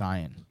had no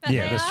say in. But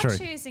Yeah, they that's are true.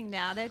 choosing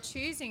now. They're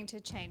choosing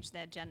to change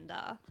their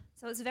gender.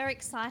 So it's very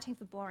exciting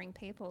for boring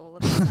people. All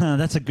of a sudden.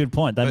 That's a good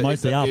point. They But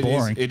mostly are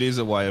boring. It is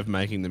a way of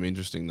making them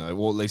interesting, though.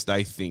 Well, at least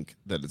they think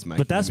that it's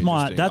making. that's them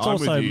my- interesting. that's I'm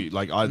also- with you.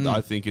 Like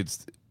I think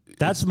it's.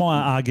 That's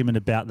my argument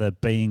about the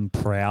being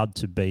proud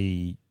to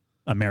be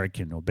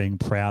American or being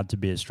proud to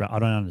be Australian. I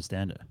don't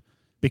understand it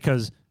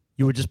because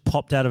you were just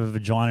popped out of a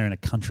vagina in a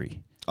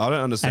country. I don't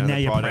understand. And now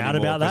the you're pride proud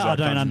anymore about that? 'cause I our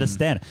don't country-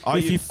 understand it. I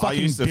If u- you I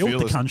fucking used to built feel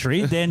the as-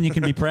 country, then you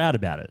can be proud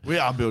about it. We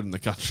are building the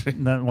country.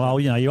 No, well,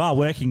 you are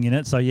working in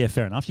it, so yeah,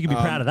 fair enough. You can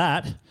be proud of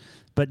that.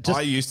 But just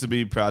I used to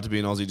be proud to be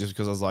an Aussie just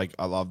because I was like,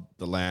 I love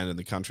the land and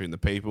the country and the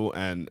people.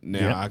 And now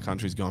Yep. our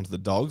country's gone to the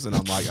dogs, and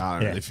I'm like, I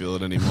don't Yeah. really feel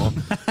it anymore.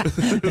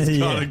 It's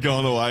Yeah. kind of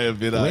gone away a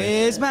bit.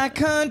 Where's my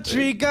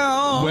country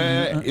gone?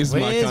 Where is my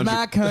Where's country?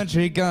 my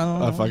country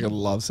gone? I fucking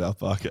love South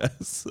Park.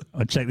 Yes.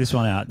 check this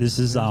one out. This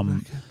is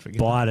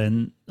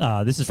Biden.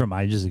 This is from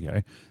ages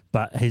ago,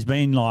 but he's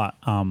been like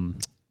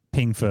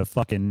pinged for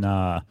fucking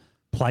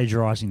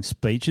plagiarizing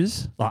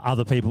speeches, like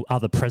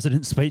other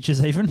presidents'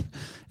 speeches even.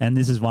 And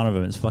this is one of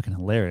them. It's fucking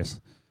hilarious.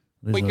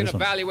 Listen We to can this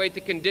one. evaluate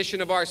the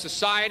condition of our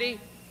society.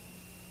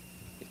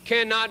 It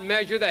cannot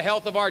measure the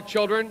health of our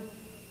children,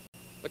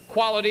 the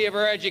quality of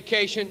our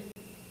education,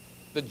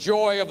 the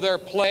joy of their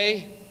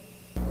play.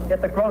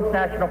 Yet the gross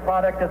national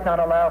product does not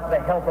allow for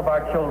the health of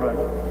our children,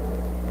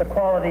 the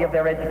quality of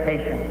their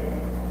education,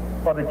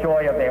 or the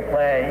joy of their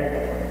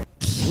play.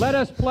 Let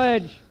us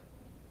pledge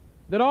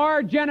that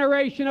our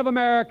generation of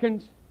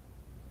Americans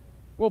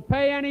will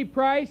pay any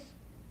price,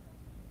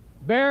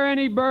 bear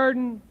any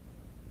burden,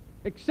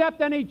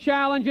 accept any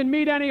challenge, and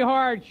meet any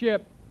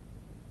hardship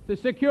to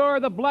secure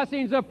the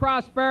blessings of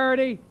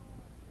prosperity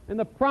and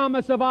the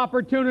promise of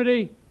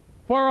opportunity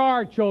for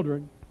our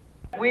children.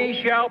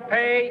 We shall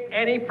pay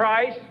any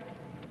price,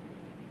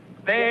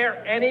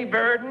 bear any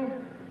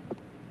burden,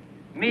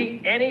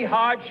 meet any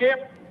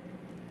hardship,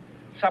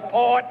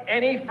 support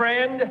any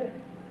friend,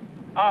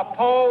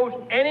 oppose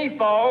any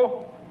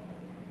foe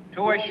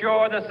to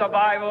assure the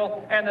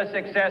survival and the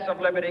success of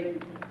liberty.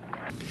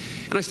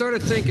 And I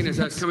started thinking as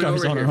I was coming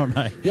Goes over on here, and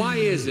on, eh? why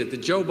is it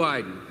that Joe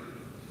Biden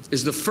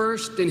is the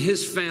first in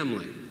his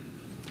family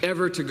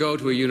ever to go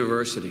to a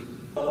university?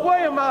 Why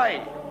am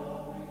I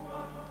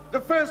the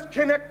first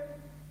Kinnick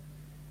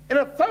in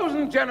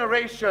 1,000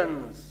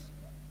 generations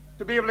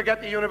to be able to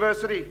get to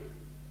university?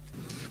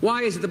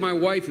 Why is it that my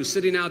wife, who's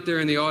sitting out there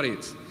in the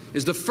audience,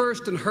 is the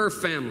first in her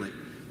family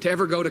to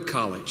ever go to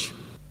college?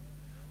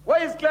 Why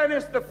is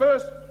Glenys the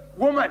first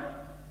woman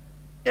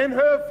in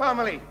her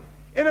family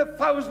in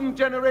 1,000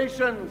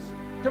 generations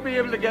to be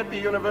able to get to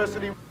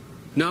university?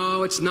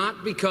 No, it's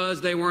not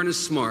because they weren't as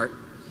smart.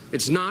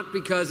 It's not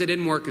because they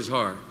didn't work as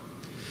hard.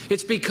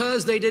 It's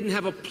because they didn't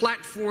have a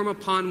platform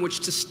upon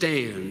which to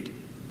stand.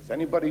 Does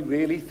anybody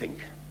really think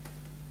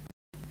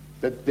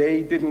that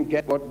they didn't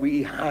get what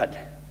we had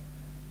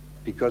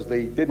because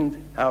they didn't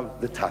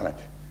have the talent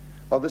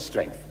or the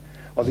strength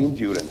or the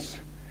endurance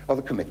or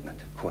the commitment?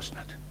 Of course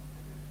not.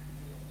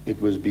 It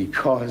was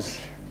because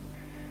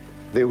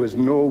there was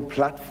no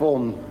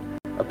platform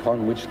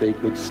upon which they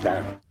could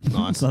stand.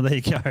 So there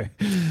you go.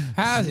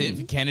 How's it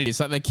for Kennedy? It's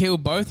like they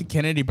killed both the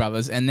Kennedy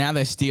brothers and now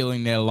they're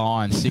stealing their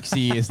lines 60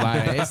 years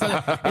later.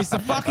 It's the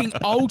fucking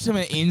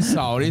ultimate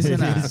insult,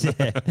 isn't it?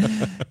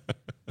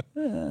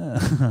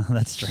 Yeah.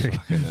 That's true.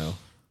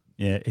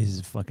 Yeah, he's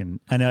fucking.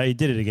 I know he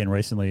did it again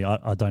recently.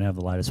 I don't have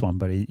the latest one,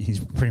 but he's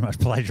pretty much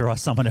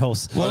plagiarized someone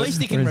else. Well, at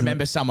least he can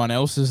remember someone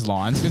else's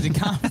lines because he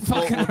can't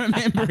fucking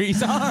remember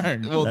his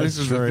own. Well, That's this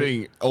is true. the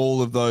thing.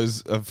 All of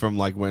those are from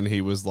like when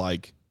he was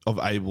like of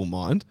able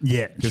mind.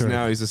 Yeah, Because true.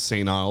 now he's a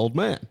senile old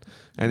man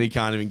and he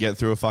can't even get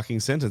through a fucking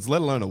sentence,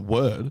 let alone a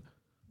word.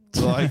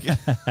 Like,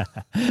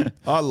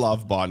 I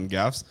love Biden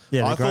gaffes.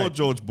 Yeah, they're I thought great.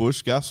 George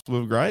Bush gaffes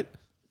were great.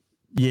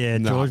 Yeah,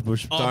 No. George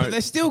Bush. Oh, but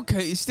they're still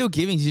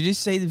giving. Did you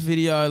just see the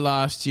video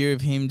last year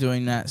of him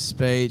doing that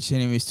speech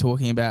and he was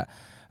talking about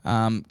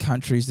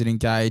countries that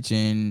engage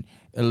in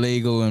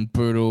illegal and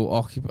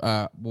brutal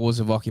wars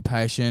of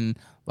occupation,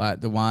 like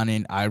the one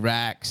in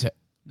Iraq.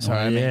 Sorry,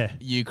 I mean yeah.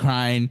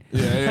 Ukraine.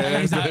 Yeah.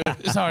 He's like,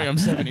 sorry, I'm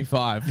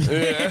 75.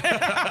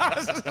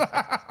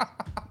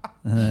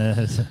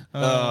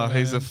 Oh,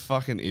 he's a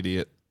fucking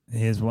idiot.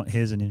 Here's one.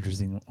 Here's an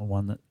interesting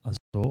one that I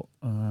saw.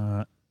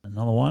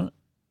 Another one.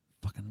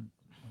 Fucking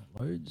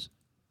loads.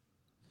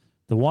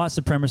 The white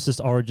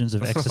supremacist origins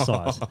of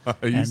exercise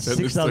You and said 6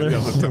 this the other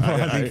other day,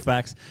 surprising eh?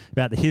 facts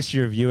about the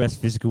history of U.S.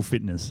 physical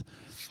fitness.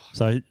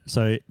 So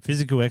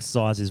physical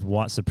exercise is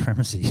white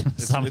supremacy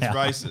somehow.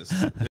 It's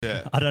racist.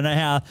 Yeah. I don't know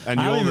how. And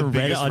I you're haven't the even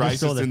read it. biggest I just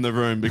saw racist that. in the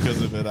room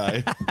because of it,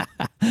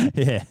 eh?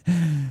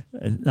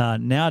 Yeah.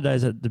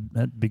 Nowadays, at the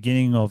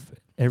beginning of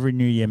every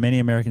new year, many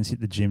Americans hit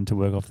the gym to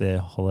work off their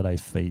holiday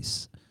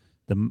feasts.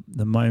 The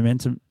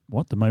momentum.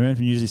 What the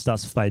momentum usually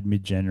starts to fade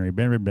mid-January.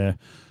 Blah, blah, blah.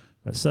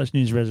 But such New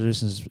Year's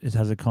resolutions, it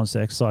has a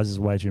constant exercise as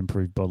a way to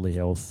improve bodily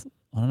health.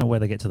 I don't know where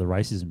they get to the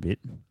racism bit.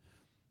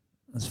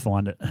 Let's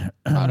find it.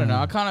 I don't know.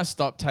 I kind of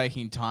stopped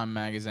taking Time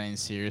magazine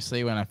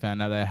seriously when I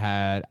found out they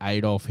had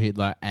Adolf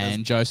Hitler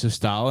and Joseph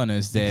Stalin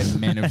as their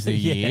men of the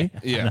year.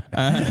 Yeah.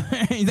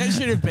 That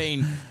should have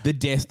been the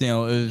death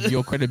knell of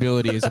your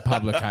credibility as a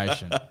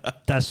publication.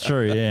 That's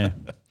true, yeah.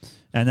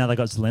 And now they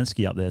got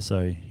Zelensky up there,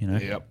 so, you know.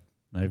 Yep.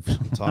 they've-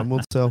 Time will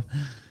tell.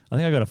 I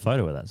think I got a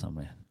photo of that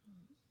somewhere.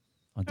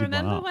 I did one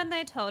Remember up. when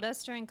they told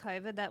us during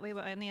COVID that we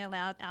were only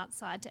allowed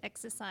outside to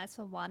exercise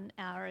for 1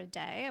 hour a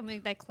day? I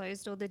mean, they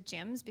closed all the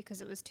gyms because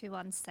it was too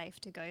unsafe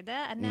to go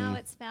there. And now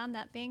it's found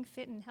that being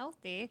fit and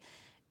healthy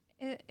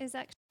is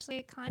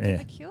actually kind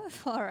of a cure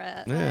for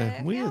it. Yeah,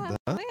 Like, weird,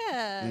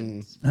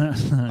 Weird.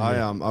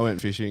 I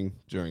went fishing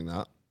during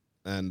that,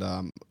 and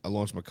I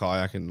launched my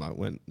kayak and like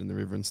went in the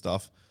river and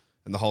stuff.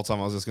 And the whole time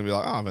I was just gonna be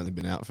like, oh, I've only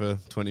been out for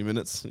 20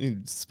 minutes. You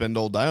spend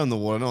all day on the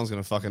water, no one's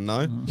gonna fucking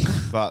know.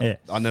 But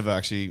I never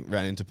actually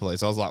ran into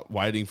police. I was like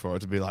waiting for it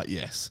to be like,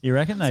 yes. You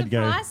reckon they'd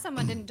go? Surprised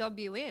someone didn't dob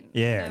you in.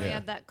 Yeah. You know, we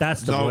had that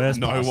That's the No, worst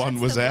no part.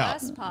 one was the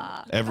out. worst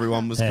part.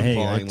 Everyone was Here you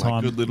go, complying like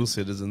Time- good little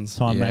citizens.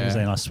 Time Yeah.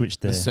 magazine, I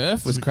switched there. The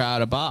surf was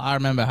crowded, but I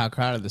remember how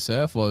crowded the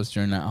surf was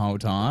during that whole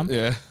time.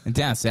 Yeah. And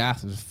down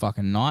south was a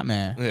fucking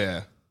nightmare.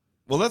 Yeah.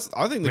 Well, I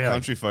think the Really?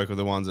 country folk are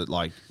the ones that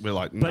like, we're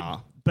like, nah.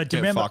 but do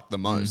you get remember- fucked the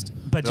most.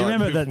 But do you They're like,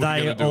 remember that "We're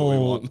they gonna do what we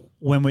all, want."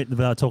 when we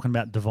were talking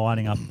about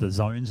dividing up the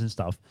zones and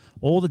stuff,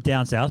 all the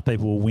down south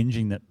people were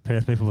whinging that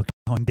Perth people were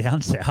going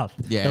down south.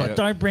 Yeah. They're like,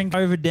 don't bring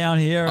COVID down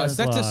here. Oh, It's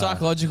that's a like-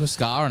 psychological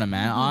scar on a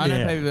man. I know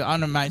Yeah. people, I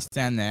know mates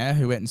down there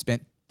who went and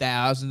spent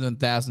thousands and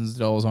thousands of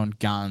dollars on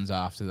guns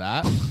after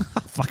that.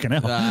 Fucking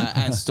hell.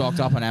 And stocked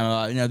up on ammo.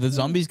 Like, you know, the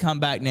zombies come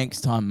back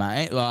next time,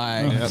 mate.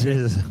 Like, Oh,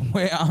 Jesus.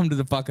 we're armed to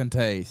the fucking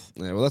teeth.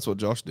 Yeah, well, that's what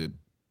Josh did.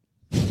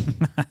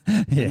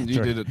 Yeah, You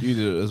true. did it. You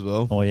did it as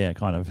well. Oh, yeah,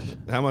 kind of.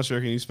 How much do you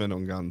reckon you spent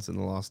on guns in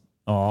the last?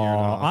 Oh, year and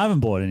a half? I haven't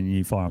bought any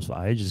new firearms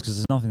for ages because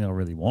there's nothing I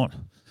really want.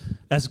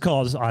 That's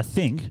because I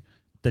think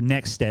the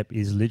next step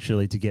is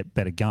literally to get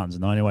better guns,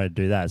 and the only way to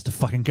do that is to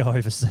fucking go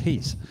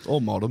overseas.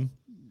 Or mod 'em.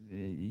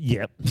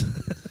 Yep.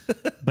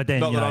 But then,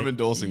 Not you that know, I'm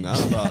endorsing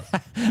that,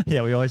 but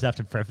yeah, we always have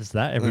to preface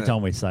that every Yeah.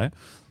 time we say.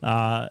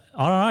 I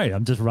don't know.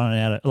 I'm just running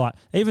out of like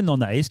even on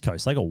the East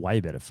Coast, they got way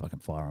better fucking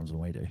firearms than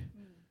we do.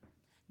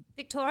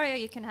 Victoria,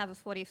 you can have a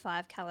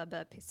 45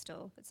 caliber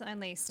pistol. It's the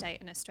only state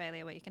in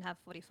Australia where you can have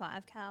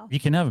 45 cal. You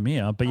can have them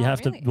here, but you Oh, have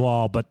really? to.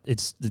 Well, but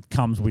it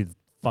comes with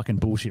fucking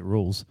bullshit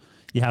rules.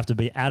 You have to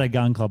be at a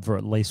gun club for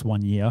at least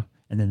 1 year,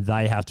 and then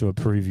they have to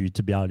approve you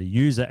to be able to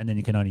use it, and then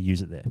you can only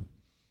use it there.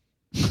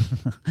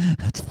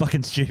 That's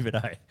fucking stupid,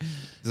 eh?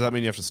 does that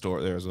mean you have to store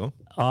it there as well?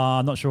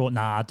 I'm not sure.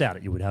 Nah, I doubt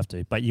it. You would have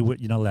to, but you're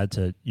not allowed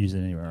to use it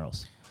anywhere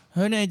else.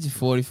 Who needs a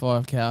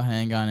 45 cal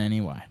handgun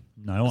anyway?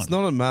 No one. It's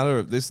not a matter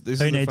of this. This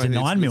Who is the needs a funny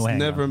thing, 9 mil It's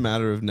handgun? never a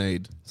matter of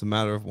need. It's a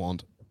matter of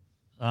want.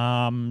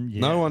 Yeah.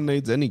 No one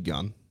needs any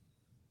gun.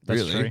 That's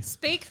really. true.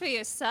 Speak for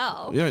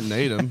yourself. You don't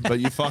need them, but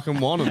you fucking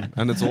want them,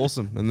 and it's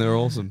awesome, and they're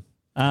awesome.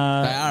 They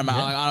are,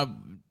 mate.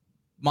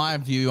 My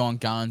view on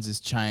guns has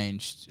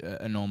changed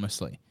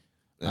enormously.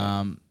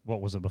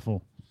 What was it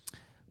before?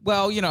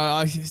 Well, you know,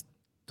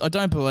 I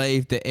don't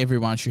believe that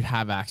everyone should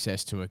have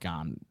access to a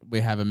gun.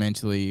 We have a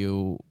mentally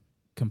ill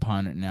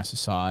component in our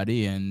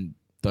society, and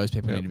those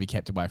people need to be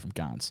kept away from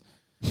guns.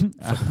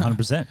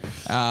 100%.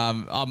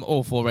 I'm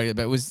all for regular,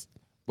 but it was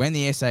when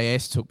the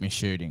SAS took me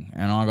shooting,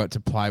 and I got to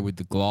play with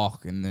the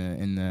Glock in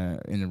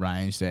the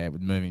range there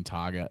with moving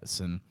targets,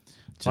 and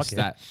just Fuck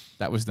yeah.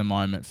 that was the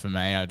moment for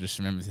me. I just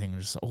remember thinking,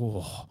 just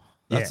oh,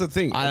 That's the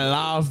thing. I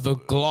love the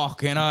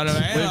Glock. You know what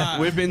I mean? Like-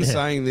 We've been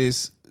saying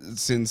this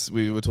since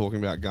we were talking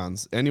about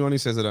guns. Anyone who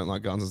says they don't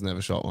like guns has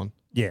never shot one.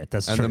 Yeah,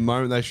 that's And true. the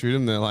moment they shoot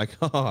them, they're like,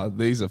 "Oh,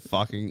 these are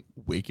fucking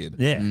wicked."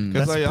 Yeah, because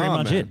that's they pretty are,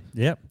 much man. it.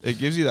 Yep. It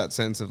gives you that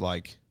sense of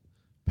like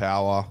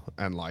power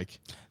and like.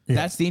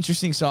 That's the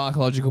interesting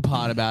psychological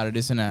part about it,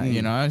 isn't it?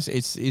 You know, is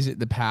it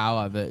the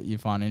power that you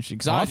find interesting?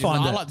 Because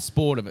I like the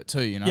sport of it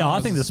too. You know, Yeah,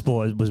 I think the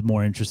sport was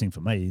more interesting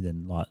for me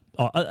than like.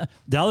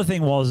 The other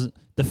thing was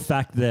the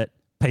fact that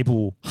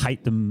people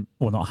hate them,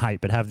 or not hate,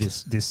 but have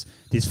this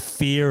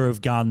fear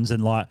of guns,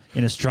 and like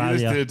in Australia, You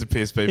just did it to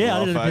piss people yeah,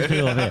 off. I did it to piss eh?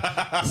 people off.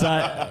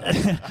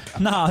 Yeah. So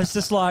no, it's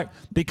just like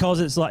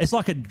because it's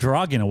like a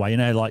drug in a way, you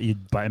know, like you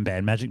ban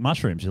magic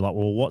mushrooms. You're like,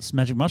 well, what's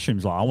magic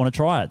mushrooms like? I want to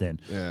try it then.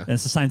 Yeah. And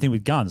it's the same thing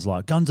with guns.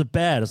 Like guns are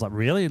bad. It's like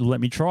really,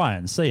 let me try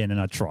and see. And then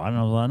I tried, and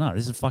I was like, no,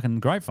 this is fucking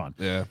great fun.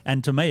 Yeah.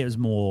 And to me, it was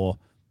more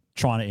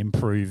trying to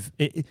improve.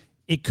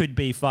 It could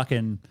be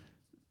fucking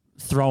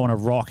throwing a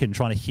rock and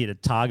trying to hit a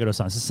target or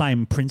something. It's the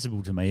same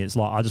principle to me. It's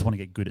like I just want to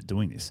get good at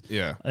doing this.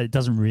 Yeah. It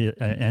doesn't really.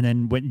 And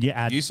then when you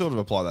add, You sort of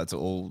apply that to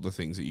all the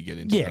things that you get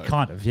into. yeah, though.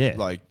 kind of, yeah,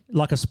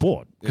 Like a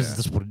sport because yeah.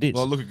 that's what it is.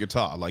 Well, look at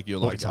guitar. Like you're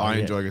Look like, at guitar, I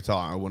yeah. enjoy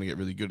guitar. I want to get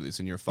really good at this,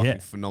 and you're a fucking Yeah.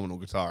 phenomenal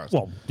guitarist.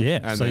 Well, yeah,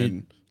 And so you-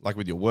 then like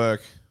with your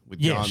work, with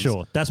Yeah, guns,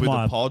 sure. That's with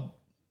my- the pod.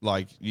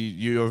 Like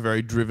you're a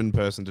very driven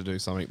person to do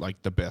something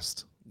like the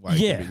best way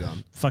can be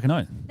done. Fucking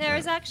oath. There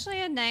is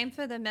actually a name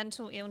for the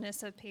mental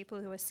illness of people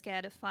who are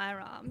scared of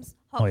firearms.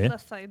 Oh, yeah?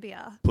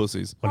 Hoplophobia.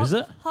 Pussies. What is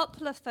it?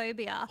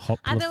 Hoplophobia.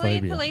 I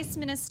believe Hoplophobia. Police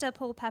Minister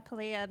Paul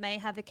Papalia may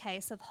have a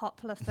case of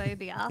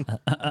hoplophobia.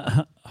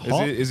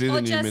 Is he or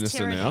the new just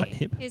minister now?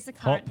 tyranny. He's the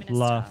current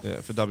Hopla- minister.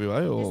 Yeah, for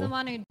WA He's or the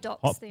one who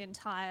adopts the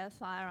entire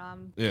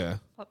firearm yeah.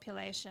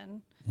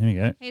 population. Here we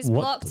go. He's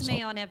What blocked does me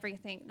hop- on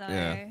everything though.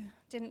 Yeah.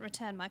 Didn't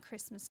return my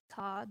Christmas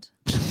card.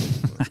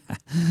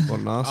 What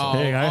an asshole.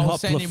 There you go. I'll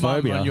send him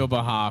one Hoplophobia. on your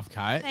behalf,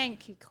 Kate.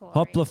 Thank you, Corey.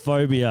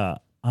 Hoplophobia,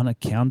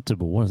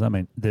 unaccountable. What does that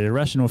mean? The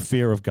irrational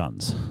fear of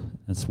guns.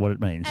 That's what it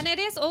means. And it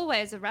is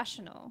always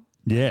irrational.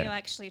 Yeah. When you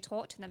actually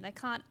talk to them, they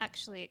can't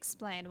actually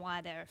explain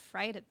why they're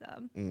afraid of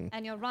them.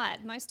 And you're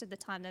right. Most of the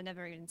time, they've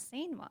never even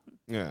seen one.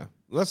 Yeah.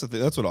 Well, that's the thing.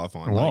 That's what I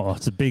find. Wow, Like,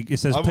 it's a big. It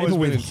says I've always people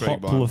been with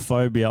intrigued by 'em.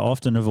 hoplophobia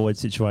often avoid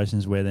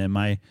situations where they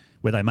may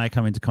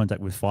come into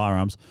contact with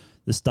firearms.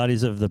 The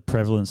studies of the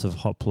prevalence of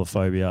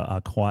hoplophobia are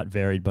quite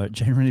varied, but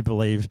generally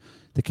believe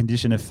the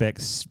condition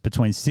affects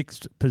between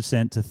 6%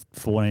 to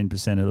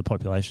 14% of the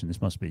population. This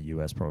must be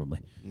US probably.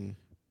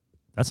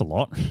 That's a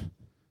lot.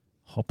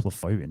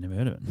 Hoplophobia, never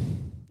heard of it.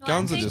 Well,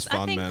 Guns I are think, just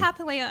fun, I think man.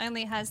 Papalia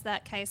only has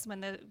that case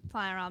when the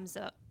firearms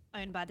are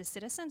owned by the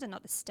citizens and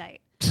not the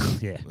state.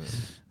 Yeah.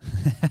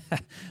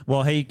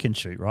 Well, he can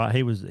shoot, right?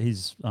 He's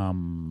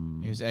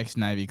He was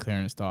ex-Navy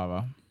clearance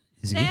diver.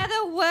 is he? They're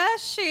the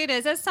worst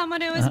shooters. As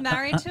someone who was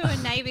married to a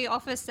Navy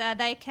officer,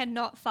 they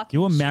cannot fucking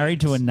You were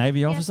married to a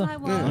Navy Yes, officer? I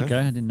was. Okay,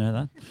 I didn't know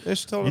that. yeah,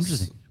 she told us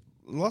Interesting.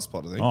 last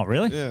part, I think. Oh,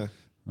 really? Yeah.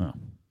 Oh.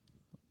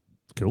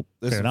 Cool.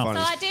 There's Fair some enough.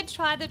 So funny- I did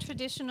try the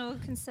traditional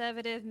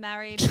conservative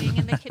married being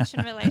in the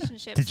kitchen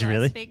relationship. Did you so to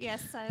really? speak.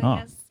 Yes, so Oh,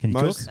 yes. can you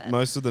Most cook?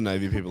 most of the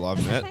Navy people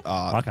I've met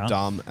I are can't.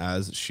 dumb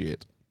as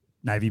shit.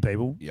 Navy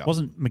people? Yeah.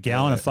 Wasn't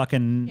McGowan a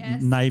fucking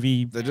Yes.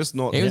 Navy They're just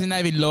not. He was a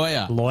Navy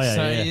lawyer. Lawyer,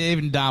 So yeah.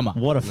 even dumber.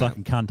 What a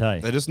fucking cunt,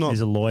 eh? They're just not.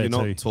 He's a lawyer You're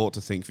not too. taught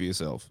to think for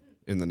yourself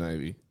in the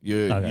Navy.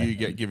 Okay. You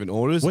get given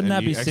orders. Wouldn't and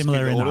that you be execute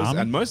similar the in the orders,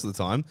 army? And most of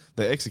the time,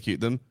 they execute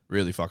them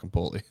really fucking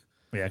poorly.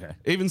 Yeah, okay.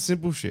 Even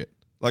simple shit.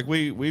 Like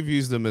we've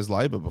used them as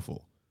labor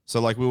before.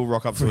 So like we'll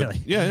rock up to Really?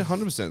 it. Yeah,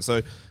 100%.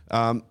 So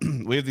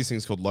we have these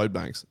things called load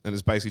banks, and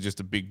it's basically just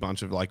a big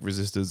bunch of like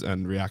resistors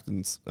and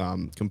reactants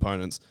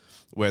components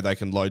where they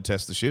can load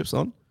test the ships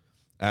on.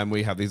 And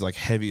we have these like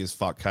heavy as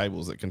fuck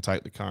cables that can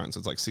take the current. So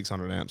it's like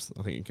 600 amps,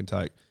 I think it can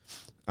take.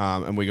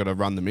 And we got to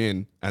run them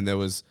in. And there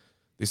was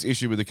this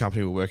issue with the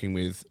company we're working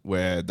with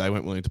where they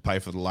weren't willing to pay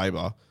for the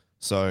labor.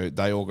 So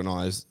they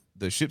organized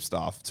the ship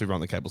staff to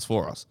run the cables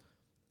for us.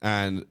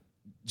 And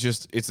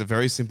just, it's a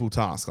very simple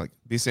task. Like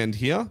this end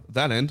here,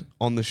 that end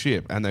on the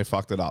ship. And they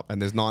fucked it up.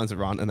 And there's 9s that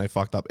run and they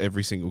fucked up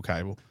every single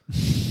cable.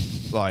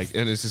 Like,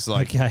 and it's just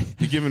like, Okay.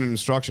 you're given an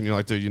instruction. You're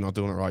like, dude, you're not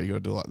doing it right. You got to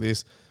do it like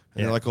this. And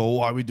Yeah. they're like, oh,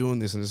 why are we doing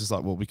this? And it's just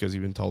like, well, because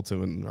you've been told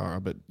to, and all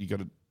right, but you got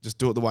to just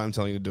do it the way I'm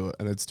telling you to do it,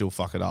 and they'd still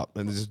fuck it up.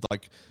 And there's just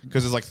like,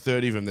 because there's like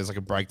 30 of them, there's like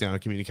a breakdown of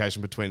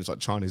communication between, it's like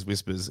Chinese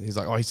whispers. He's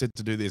like, oh, he said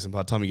to do this, and by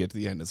the time you get to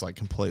the end, it's like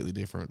completely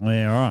different.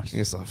 Yeah, all right.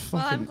 And it's like,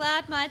 Well, fucking, I'm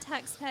glad my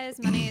taxpayers'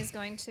 money is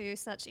going to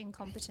such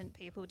incompetent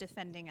people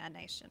defending our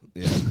nation.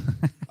 yeah.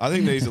 I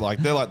think these are like,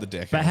 they're like the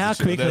deckhands. But how and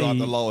shit. They're like quickly-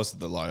 the lowest of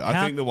the low. I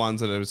how- think the ones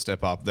that ever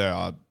step up, they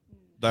How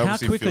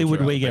obviously quickly would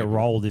filter out we the get people.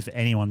 rolled if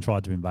anyone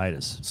tried to invade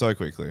us? So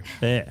quickly.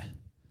 Yeah.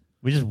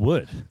 We just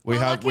would. We Well,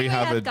 have luckily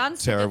a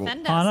guns terrible. to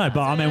defend I know, ourselves.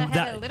 but I We're mean, ahead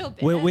a that, little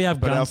bit. we have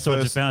But our guns to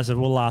first- defend us that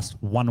will last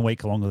 1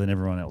 week longer than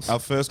everyone else Our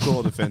first call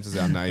of defense is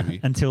our Navy.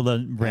 until the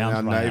And rounds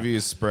our run out. Navy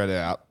is spread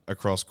out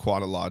across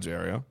quite a large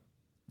area.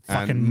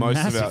 Fucking And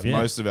massive, yeah.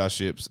 most of our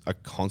ships are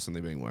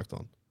constantly being worked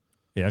on.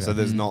 Yeah, okay. So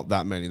there's not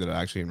that many that are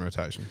actually in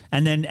rotation.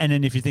 And then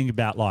if you think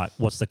about like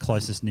what's the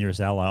closest nearest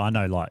ally, I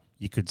know like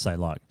you could say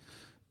like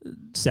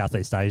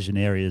Southeast Asian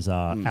areas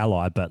are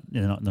allied, but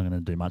they're not going to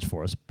do much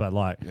for us. But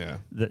like Yeah.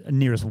 the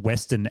nearest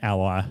Western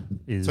ally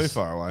is Too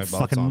far away, by the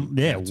Fucking time.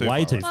 yeah, Yeah, too way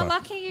far too away. Well, far.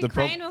 lucky The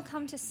prob- Ukraine will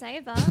come to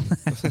save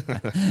us.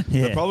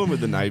 Yeah. The problem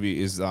with the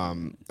Navy is,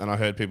 and I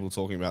heard people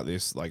talking about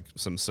this, like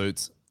some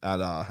suits at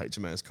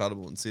HMAS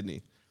Cuttable in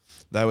Sydney.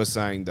 They were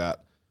saying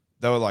that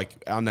they were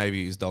like, our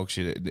Navy is dog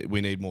shit.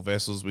 We need more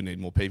vessels. We need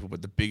more people.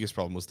 But the biggest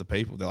problem was the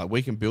people. They're like,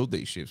 we can build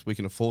these ships. We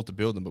can afford to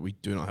build them, but we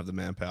do not have the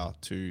manpower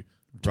to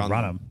run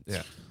them.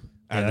 Yeah.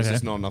 And there's okay.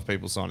 just not enough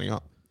people signing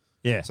up.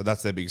 Yeah. So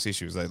that's their biggest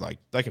issue is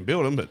they can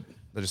build them, but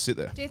they just sit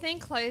there. Do you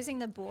think closing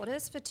the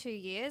borders for 2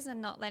 years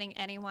and not letting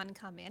anyone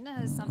come in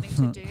has something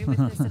to do with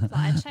the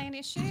supply chain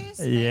issues?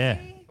 Yeah.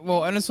 maybe?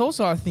 Well, and it's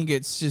also, I think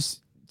it's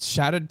just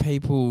shattered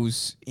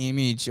people's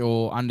image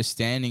or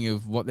understanding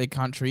of what their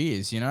country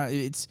is. You know,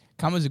 it's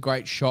come as a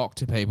great shock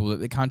to people that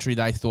the country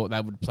they thought they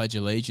would pledge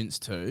allegiance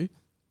to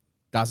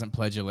doesn't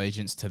pledge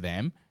allegiance to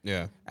them.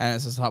 Yeah. And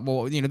it's just like,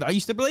 well, you know, I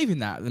used to believe in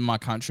that in my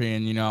country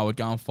and, you know, I would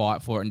go and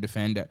fight for it and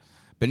defend it.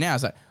 But now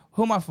it's like,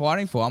 who am I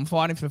fighting for? I'm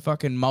fighting for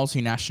fucking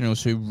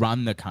multinationals who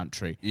run the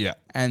country. Yeah.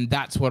 And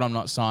that's what I'm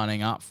not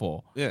signing up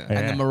for. Yeah. And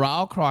Yeah. the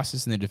morale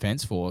crisis in the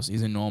Defence Force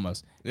is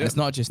enormous. And Yeah. it's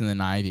not just in the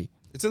Navy.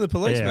 It's in the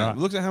police, Yeah, man. right.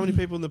 Look at how many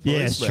people in the Yeah,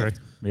 police it's true. left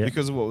Yeah.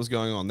 because of what was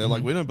going on. They're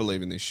like, we don't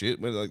believe in this shit.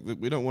 We're like,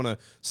 we don't want to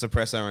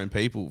suppress our own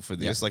people for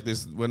this. Like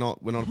this, we're not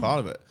a part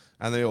of it.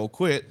 And they all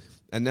quit.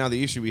 And now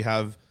the issue we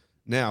have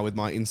now with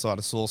my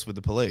insider source with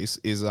the police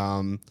is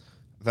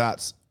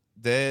that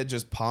they're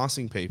just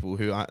passing people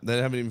who they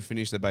haven't even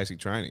finished their basic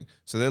training.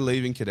 So they're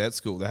leaving cadet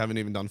school. They haven't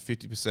even done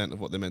 50% of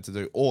what they're meant to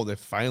do, or they're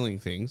failing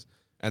things.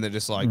 And they're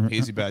just like,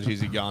 here's your badge,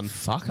 here's your gun.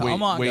 Fuck, I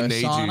might go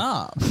sign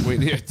up.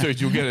 Yeah,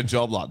 dude, you'll get a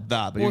job like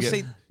that, but Well,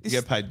 you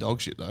get paid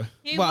dog shit though.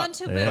 You want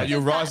to move But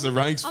you'll the rise the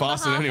ranks on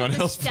faster than behalf anyone of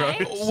the else, bro.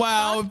 state?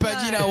 Well, Fuck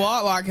but you no. know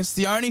what? Like, it's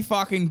the only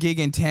fucking gig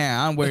in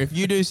town where if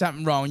you do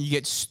something wrong, you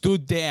get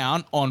stood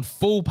down on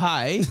full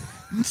pay.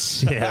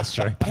 Yeah, that's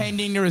true.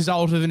 Pending the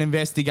result of an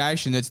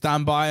investigation that's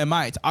done by a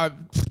mate.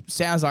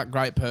 Sounds like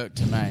great perk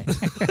to me.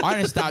 I'm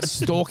going to start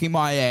stalking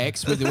my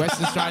ex with the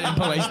Western Australian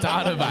Police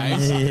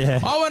database. Yeah.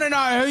 I want to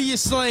know who you're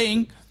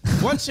slinging,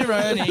 what you're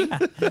earning,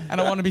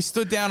 and I want to be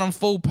stood down on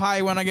full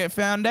pay when I get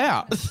found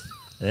out.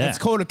 Yeah. It's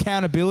called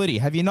accountability.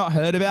 Have you not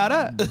heard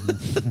about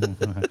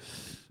it?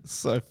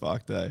 So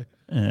fucked, eh?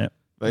 Yeah.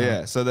 But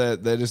yeah, so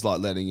they're just like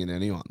letting in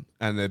anyone,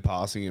 and they're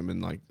passing him,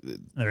 and like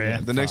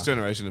the next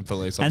generation of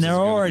police officers And they are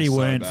gonna be already so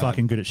weren't bad.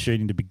 fucking good at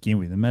shooting to begin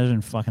with.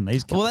 Imagine fucking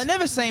these guys. Well, they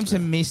never seem to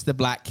miss the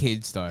black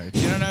kids, though. Do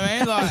you know what I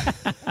mean?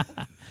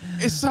 Like,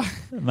 it's like,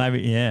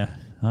 Maybe, yeah.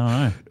 I don't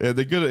know. Yeah,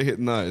 they're good at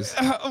hitting those.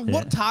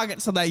 what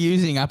targets are they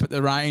using up at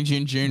the range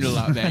in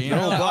Joondalup up there? You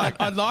know,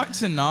 like, I'd like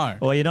to know.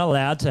 Well, you're not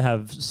allowed to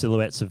have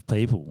silhouettes of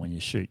people when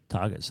you shoot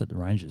targets at the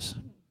ranges.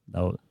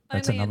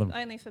 That's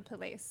Only for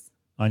police.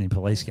 only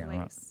police can,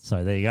 right?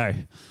 So there you go.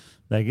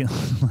 I used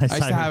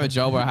to have a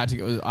job where I had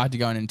to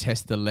go in and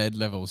test the lead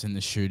levels in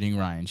the shooting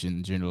range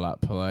in the Joondalup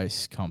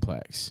Police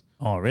Complex.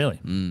 Oh, really?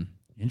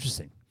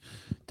 Interesting.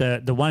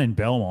 The one in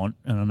Belmont,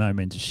 and I know I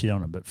meant to shit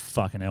on it, but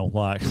fucking hell,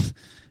 like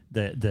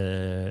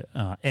the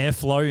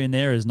airflow in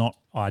there is not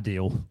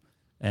ideal,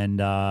 and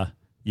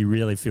you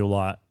really feel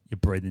like you're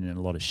breathing in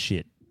a lot of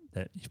shit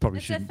that you probably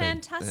It's a shouldn't be.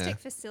 fantastic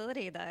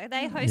facility, though.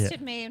 They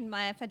hosted me in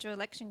my federal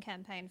election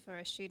campaign for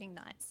a shooting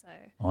night. So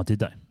Oh, did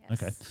they?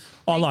 Yes. Okay.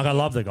 Oh, like I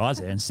love the guys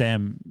there, and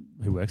Sam,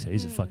 who works there,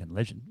 he's a fucking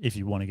legend. If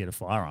you want to get a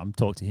firearm,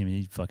 talk to him.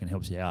 He fucking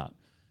helps you out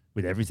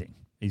with everything.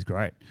 He's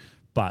great,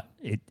 but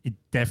it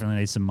definitely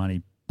needs some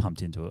money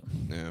pumped into it.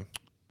 Yeah.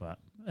 But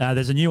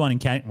there's a new one in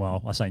Canning.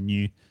 Well, I say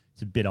new.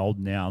 It's a bit old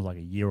now, like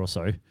a year or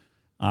so,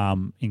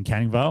 in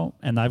Canning Vale,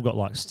 and they've got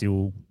like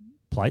steel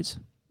plates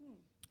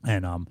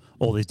and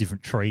all these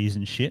different trees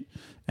and shit,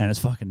 and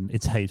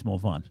it's heaps more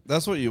fun.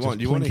 That's what you Just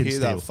want. You want to clinking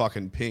hear steel. that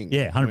fucking ping.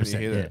 Yeah, when you 100%.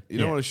 hear Yeah, that. You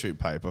don't want to shoot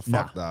paper.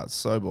 Fuck that. It's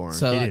so boring.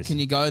 So, It like, is. can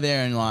you go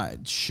there and like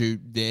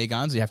shoot their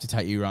guns? Or you have to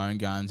take your own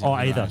guns. Oh,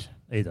 in the either,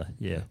 range?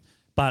 yeah.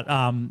 But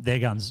their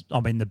guns, I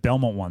mean, the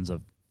Belmont ones are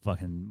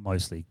fucking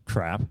mostly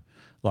crap.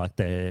 Like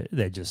they're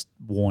just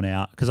worn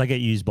out because they get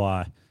used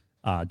by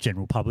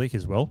general public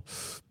as well.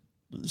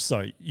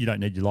 So you don't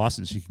need your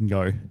license, you can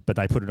go, but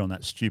they put it on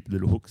that stupid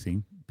little hook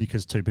thing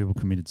because 2 people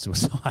committed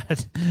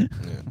suicide.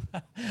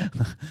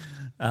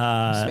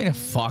 It's been a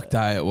fuck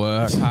day at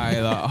work,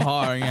 hey, like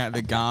hiring out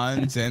the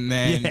guns and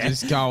then Yeah.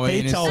 just going He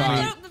in and told me-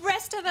 saying, the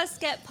rest of us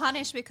get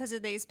punished because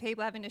of these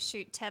people having to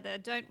shoot tether.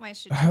 Don't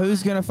waste your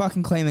who's time. going to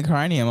fucking clean the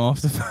cranium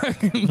off the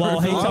fucking Well,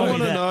 he roof? I told me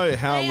want to that. know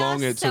how They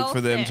long are it took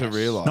for them to selfish.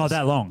 realize. Not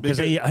that long because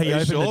he Are you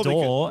opened sure? the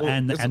door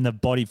Because- well, and the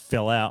body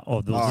fell out.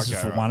 Or this is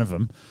okay, for right. one of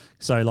them.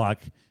 So like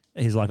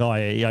he's like, oh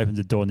yeah, he opens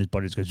the door and this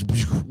body just goes,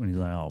 and he's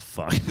like, oh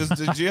fuck.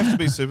 Did you have to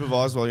be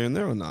supervised while you're in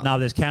there or not? No,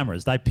 there's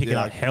cameras. They pick it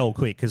Yeah, up okay. hell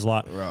quick because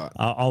like Right.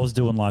 I was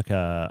doing like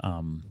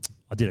I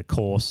did a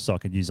course so I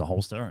could use a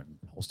holster and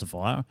holster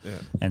fire. Yeah.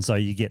 And so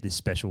you get this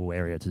special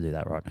area to do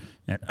that, right?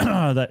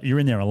 And that you're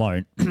in there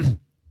alone.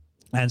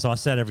 And so I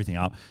set everything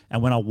up.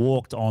 And when I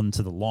walked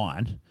onto the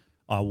line,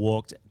 I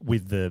walked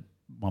with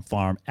my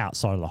firearm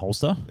outside of the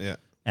holster. Yeah.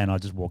 And I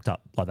just walked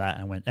up like that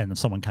and went, and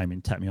someone came in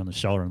and tapped me on the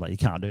shoulder and like, you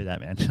can't do that,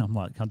 man. I'm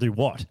like, can't do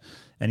what?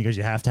 And he goes,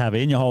 you have to have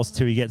it in your holster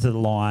till you get to the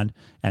line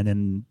and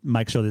then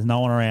make sure there's no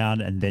one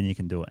around and then you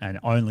can do it and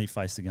only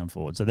face the gun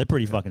forward. So they're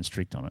pretty fucking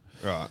strict on it.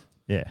 Right.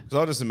 Yeah. Because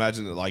I just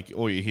imagine that like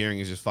all you're hearing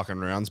is just fucking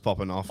rounds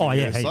popping off. Oh, and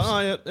yeah, you're just heaps.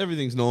 like, oh yeah,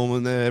 everything's normal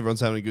in there. Everyone's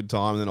having a good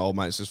time, and then old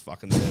mate's just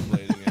fucking there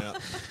bleeding out.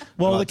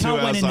 Well, Like, the 2 cunt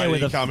went hours in there later,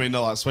 with you a come in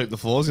to like sweep the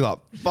floors. You're like,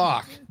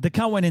 fuck. the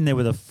cunt went in there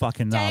with a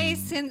fucking Day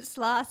since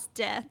last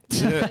death.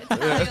 Yeah,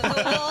 Tally on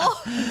the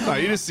wall. No,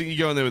 you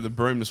go in there with a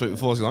broom to sweep the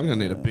floors. You're like, I'm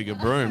gonna need a bigger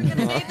broom.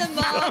 Gonna need the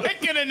mop.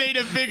 We're going to need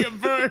a bigger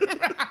broom.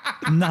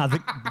 no,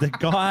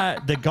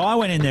 the guy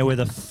went in there with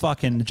a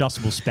fucking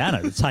adjustable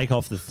spanner to take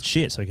off the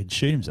shit so he could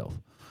shoot himself.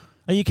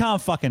 And you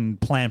can't fucking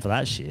plan for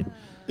that shit.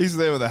 He's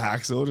there with a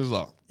hacksaw, just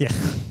like, Yeah.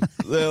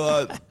 they're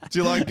like, do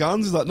you like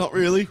guns? He's like, not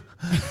really.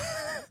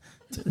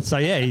 So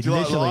yeah, he Do you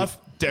like literally life?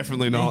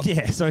 Definitely not.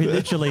 Yeah, so he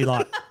literally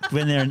like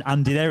went there and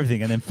undid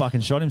everything and then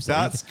fucking shot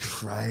himself. That's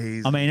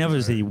crazy. I mean,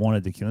 obviously he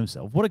wanted to kill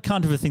himself. What a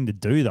cunt of a thing to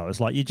do, though.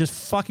 It's like you're just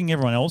fucking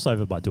everyone else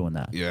over by doing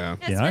that. Yeah.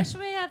 You know?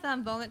 Especially we have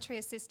voluntary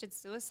assisted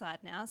suicide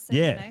now. So,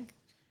 Yeah. you know,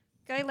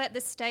 Go let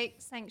the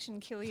state sanction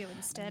kill you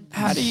instead.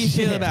 How do you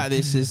feel about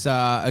this as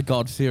a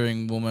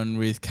God-fearing woman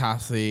with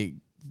Catholic?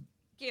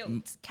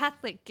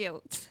 Catholic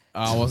guilt.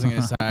 I wasn't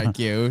going to say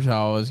guilt.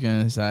 I was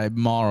going to say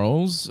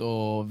morals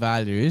or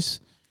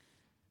values.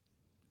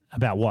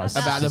 About what?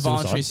 About the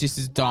voluntary Suicide?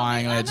 sisters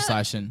dying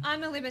legislation.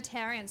 I'm a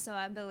libertarian, so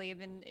I believe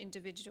in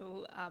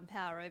individual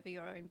power over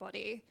your own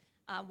body.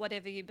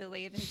 Whatever you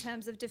believe in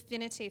terms of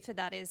divinity for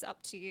that is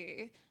up to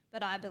you.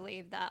 But I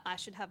believe that I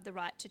should have the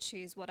right to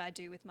choose what I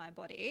do with my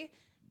body.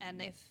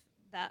 And if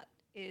that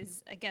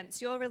is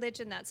against your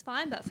religion, that's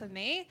fine. But for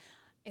me,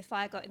 if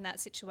I got in that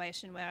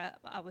situation where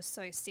I was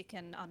so sick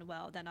and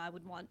unwell, then I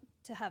would want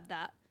to have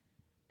that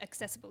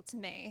accessible to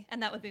me.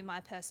 And that would be my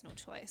personal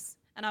choice.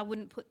 And I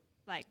wouldn't put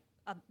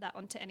that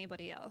onto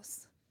anybody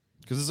else.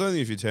 Because it's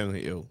only if you're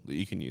terminally ill that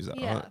you can use that,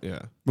 Yeah. right?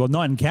 Yeah. Well,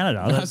 not in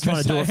Canada. They're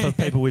trying to do it for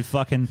people with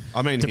fucking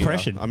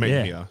depression.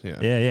 Here.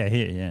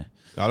 Yeah.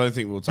 I don't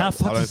think we'll take. I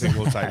don't think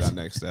we'll take that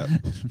next step.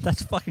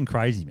 That's fucking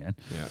crazy, man.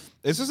 Yeah,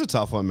 it's just a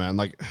tough one, man.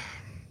 Like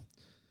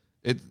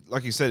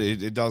you said,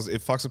 it does.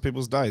 It fucks with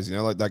people's days. You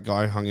know, like that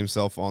guy hung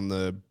himself on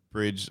the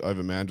bridge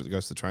over Mandurah that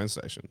goes to the train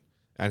station,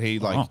 and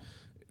he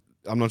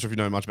I'm not sure if you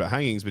know much about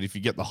hangings, but if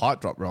you get the height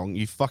drop wrong,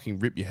 you fucking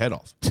rip your head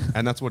off.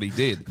 And that's what he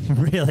did.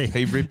 Really?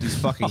 He ripped his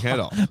fucking head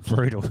off.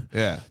 Brutal.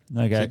 Yeah.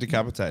 Okay. So he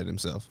decapitated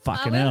himself.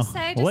 Fucking hell.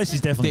 Well, at least he's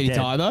definitely Did he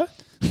dead. die though?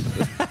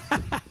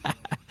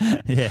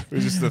 Yeah. It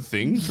was just the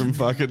thing from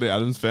fucking the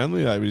Addams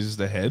family. Like, it was just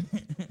a head.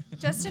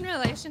 Just in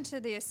relation to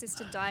the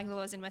assisted dying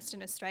laws in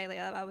Western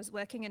Australia, I was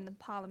working in the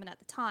Parliament at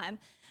the time.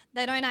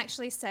 They don't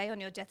actually say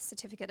on your death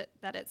certificate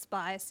that it's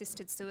by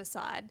assisted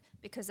suicide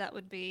because that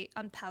would be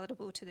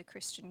unpalatable to the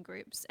Christian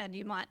groups and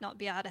you might not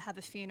be able to have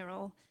a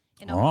funeral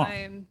in a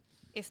home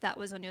if that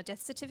was on your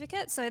death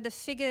certificate. So the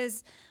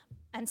figures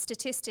and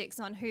statistics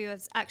on who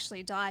has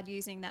actually died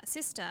using that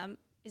system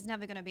is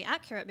never going to be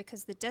accurate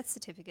because the death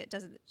certificate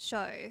doesn't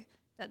show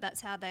that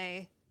that's how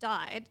they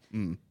died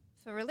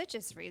for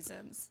religious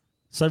reasons.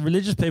 So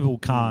religious people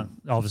can't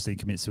obviously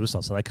commit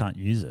suicide, so they can't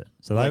use it.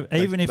 So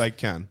they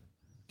can.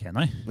 Can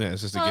they? Yeah,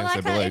 it's just against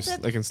their beliefs.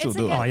 They can still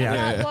do it. Oh,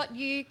 yeah. What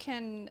you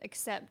can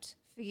accept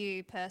for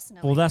you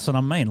personally. Well, that's what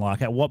I mean.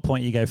 Like, at what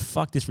point you go,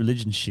 fuck this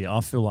religion shit?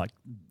 I feel like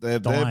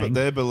dying.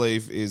 Their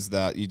belief is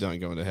that you don't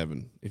go into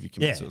heaven if you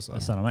commit suicide.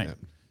 That's what I mean.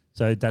 Yeah.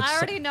 So that's. I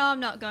already know I'm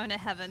not going to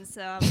heaven,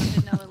 so I'm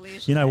under no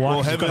illusion. You know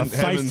what? Well,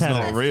 heaven's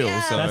not real.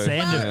 Yeah. So That's the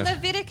end of it.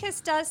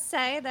 Leviticus does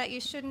say that you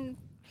shouldn't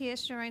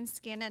pierce your own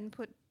skin and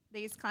put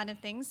these kind of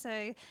things. So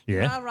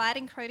Yeah. you are right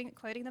in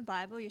quoting the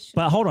Bible. You should.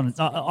 But hold on,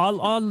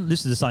 I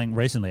listened to something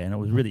recently, and it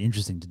was really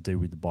interesting to do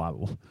with the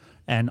Bible,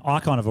 and I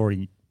kind of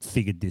already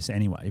figured this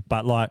anyway.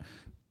 But like,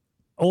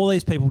 all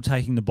these people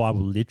taking the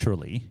Bible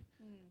literally,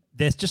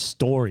 there's just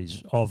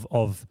stories of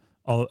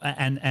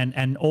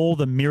and all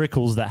the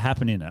miracles that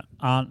happen in it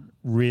aren't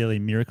really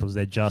miracles.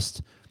 They're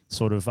just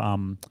sort of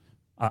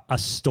a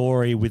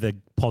story with a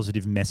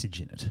positive message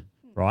in it,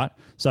 right?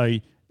 So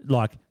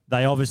like,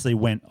 they obviously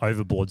went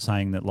overboard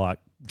saying that like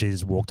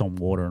Jesus walked on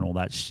water and all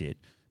that shit,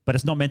 but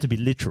it's not meant to be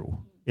literal.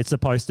 It's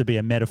supposed to be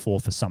a metaphor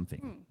for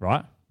something,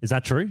 right? Is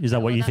that true? Is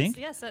that what you think?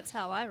 Yes, that's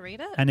how I read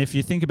it. And if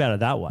you think about it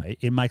that way,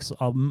 it makes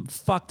a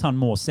fuck ton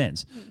more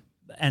sense.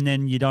 And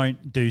then you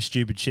don't do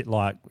stupid shit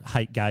like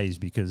hate gays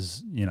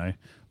because, you know,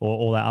 or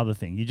all that other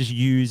thing. You just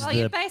use Well,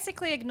 you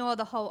basically ignore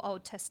the whole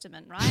Old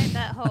Testament, right?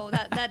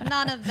 That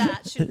none of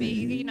that should be,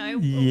 you know,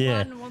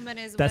 one woman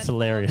is that's worth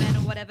hilarious. 4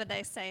 men or whatever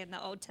they say in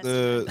the Old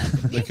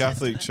Testament. The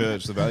Catholic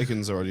Church, the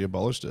Vatican's already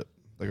abolished it.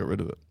 They got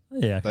rid of it.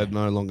 Yeah, okay. They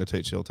no longer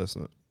teach the Old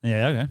Testament.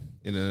 Yeah, okay.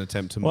 In an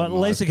attempt to Well, at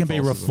least it can be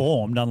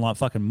reformed, unlike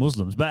fucking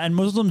Muslims. And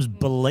Muslims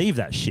believe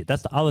that shit.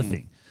 That's the other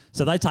thing.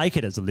 So they take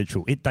it as a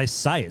literal. They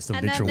say it's a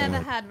and literal. they've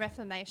never word. had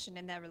reformation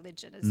in their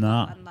religion as No.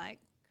 well, unlike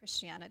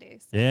Christianity.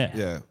 So,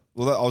 Yeah.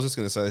 Well, I was just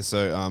going to say,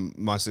 so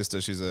my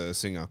sister, she's a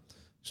singer.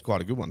 She's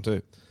quite a good one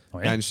too. Oh,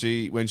 yeah?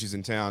 And when she's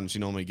in town, she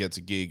normally gets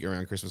a gig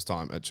around Christmas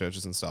time at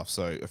churches and stuff.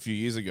 So a few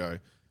years ago,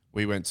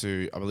 we went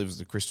to, I believe it was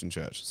a Christian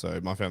church. So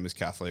my family's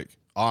Catholic.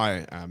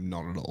 I am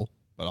not at all,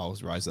 but I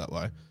was raised that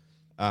way.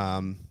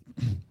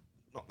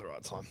 Not the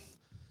right time.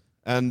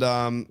 And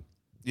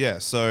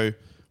so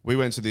we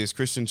went to this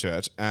Christian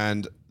church,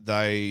 and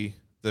the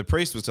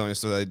priest was telling us,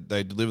 so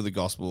they deliver the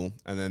gospel,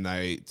 and then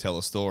they tell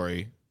a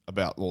story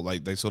about, well,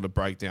 they sort of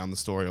break down the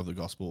story of the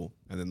gospel,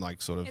 and then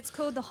like sort of it's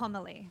called the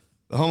homily.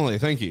 the homily.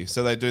 Thank you.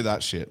 So they do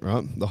that shit,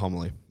 right? The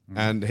homily.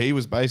 And he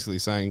was basically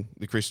saying,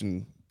 the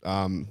Christian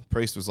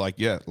priest was like,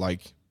 yeah,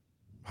 like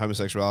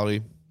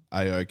homosexuality,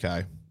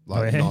 A-okay.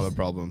 Like, not a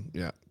problem.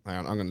 Yeah. Hang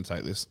on, I'm going to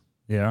take this.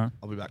 Yeah.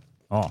 I'll be back.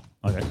 Oh,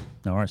 okay.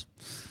 No worries.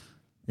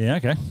 Yeah,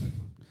 okay.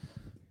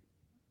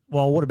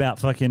 Well, what about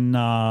fucking,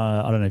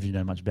 I don't know if you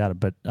know much about it,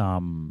 but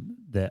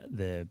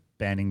they're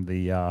banning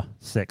the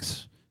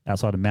sex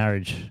outside of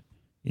marriage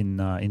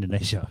in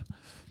Indonesia.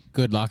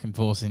 Good luck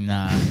enforcing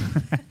that.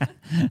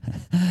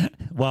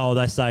 Well,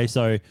 they say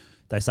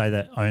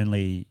that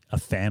only a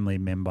family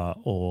member,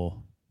 or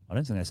I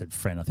don't think they said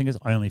friend. I think it's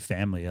only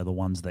family are the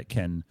ones that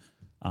can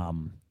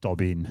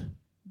dob in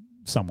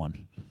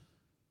someone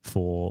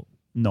for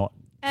not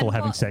for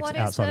having sex what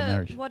is outside of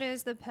marriage. What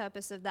is the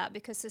purpose of that?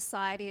 Because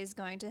society is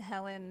going to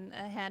hell in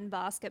a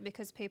handbasket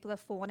because people are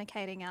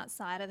fornicating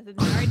outside of the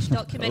marriage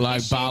document. Like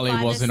issued Bali by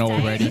the wasn't state.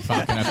 already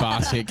fucking a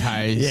basket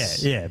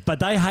case. Yeah, but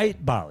they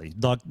hate Bali.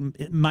 Like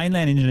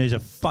mainland Indonesia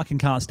fucking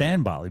can't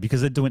stand Bali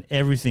because they're doing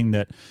everything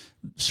that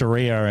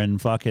Sharia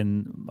and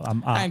fucking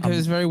And because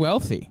it's very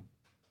wealthy.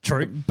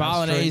 True.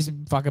 Balinese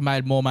fucking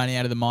made more money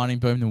out of the mining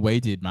boom than we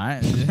did, mate.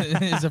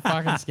 It's a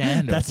fucking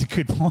scandal. That's a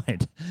good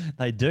point.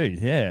 They do,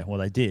 yeah. Well,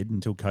 they did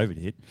until COVID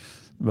hit,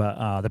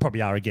 but they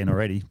probably are again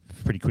already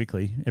pretty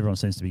quickly. Everyone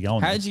seems to be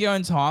going. How did you go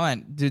in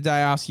Thailand? Did they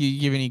ask you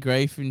give any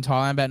grief in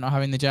Thailand about not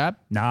having the jab?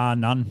 Nah,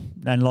 none.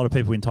 And a lot of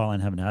people in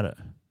Thailand haven't had it.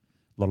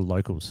 A lot of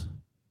locals,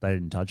 they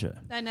didn't touch it.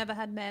 They never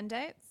had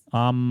mandates.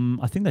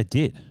 I think they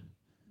did,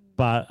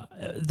 but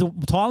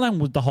Thailand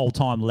would the whole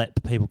time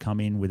let people come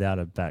in without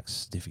a vax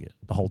certificate.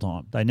 The whole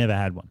time, they never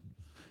had one.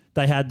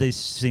 They had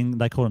this thing,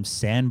 they call them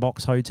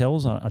sandbox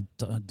hotels. I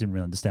didn't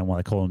really understand why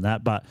they call them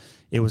that, but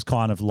it was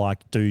kind of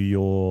like do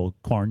your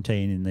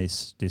quarantine in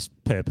this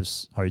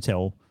purpose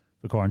hotel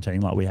for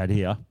quarantine like we had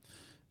here.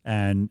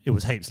 And it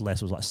was heaps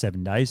less. It was like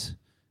 7 days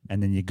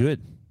and then you're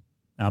good.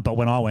 But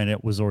when I went,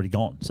 it was already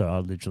gone. So I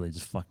literally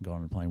just fucking got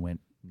on the plane,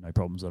 went, no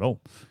problems at all.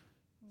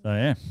 So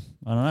yeah,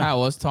 I don't know. How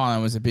was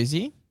Thailand? Was it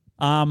busy?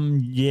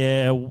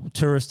 Yeah,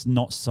 tourists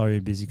not so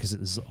busy because it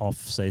was off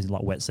season,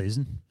 like wet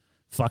season.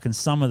 Fucking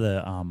some of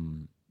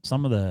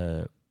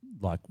the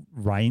like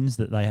rains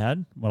that they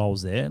had when I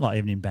was there, like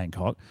even in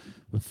Bangkok,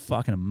 were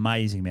fucking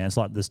amazing, man. It's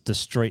like the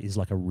street is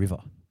like a river,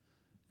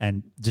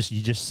 and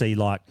you just see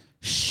like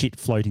shit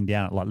floating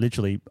down it. Like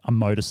literally a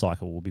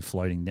motorcycle will be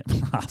floating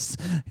down past.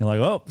 You're like,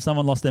 oh,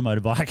 someone lost their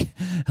motorbike.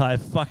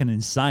 Like fucking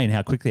insane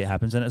how quickly it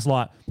happens, and it's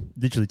like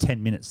literally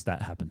 10 minutes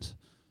that happens.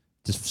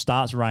 Just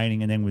starts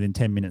raining, and then within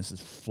 10 minutes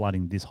it's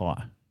flooding this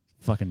high.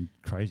 Fucking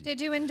crazy. Did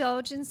you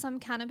indulge in some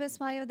cannabis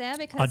while you were there?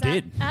 Because I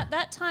did. At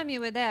that time you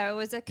were there, it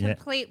was a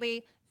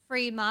completely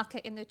free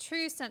market in the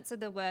true sense of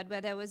the word, where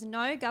there was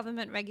no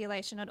government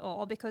regulation at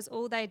all, because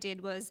all they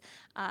did was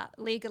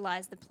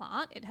legalize the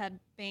plant. It had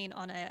been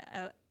on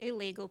a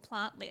illegal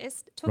plant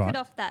list, took it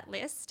off that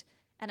list,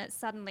 and it's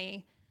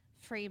suddenly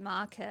free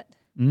market.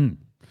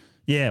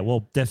 Yeah,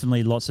 well,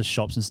 definitely lots of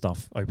shops and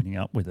stuff opening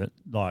up with it.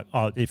 Like,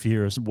 if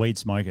you're a weed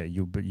smoker,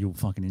 you'll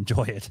fucking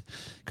enjoy it,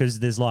 because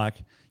there's like,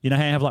 you know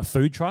how you have like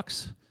food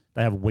trucks?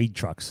 They have weed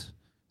trucks.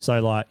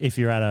 So like, if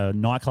you're at a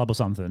nightclub or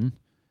something,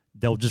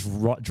 they'll just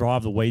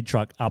drive the weed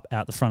truck up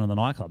out the front of the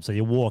nightclub. So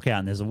you walk out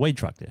and there's a weed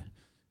truck there,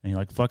 and you're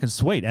like, fucking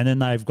sweet. And then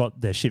they've got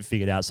their shit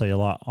figured out. So you're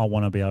like, I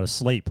want to be able to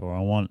sleep, or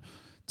I want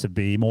to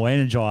be more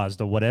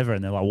energized or whatever.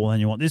 And they're like, well, then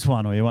you want this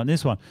one or you want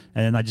this one,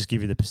 and then they just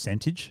give you the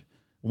percentage.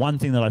 One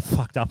thing that I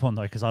fucked up on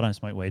though, because I don't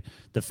smoke weed,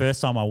 the first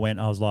time I went,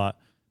 I was like,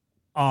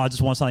 oh, I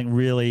just want something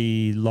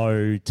really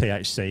low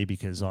THC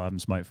because I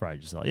haven't smoked for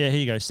ages. Like, yeah, here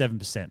you go,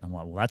 7%. I'm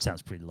like, well, that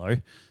sounds pretty low.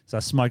 So I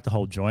smoked the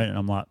whole joint, and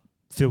I'm like,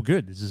 feel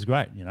good. This is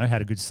great. You know,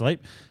 had a good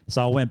sleep.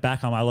 So I went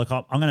back. I'm like, look,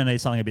 I'm going to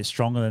need something a bit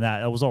stronger than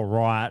that. It was all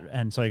right.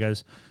 And so he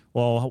goes,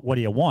 well, what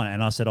do you want?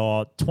 And I said,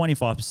 oh,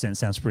 25%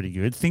 sounds pretty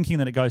good. Thinking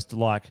that it goes to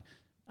like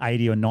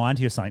 80 or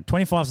 90 or something.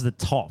 25 is the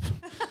top.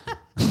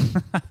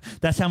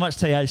 That's how much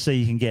THC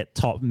you can get,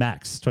 top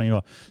max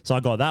 25. So I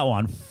got that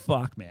one.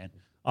 Fuck, man.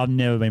 I've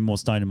never been more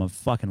stoned in my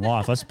fucking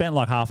life. I spent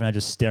like half an hour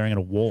just staring at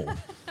a wall.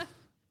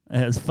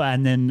 And it was fun.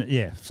 And then,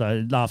 yeah,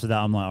 so after that,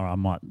 I'm like, all right, I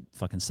might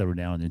fucking settle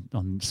down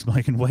on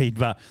smoking weed.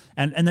 But,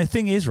 and the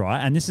thing is, right,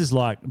 and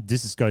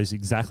this goes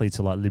exactly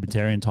to like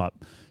libertarian type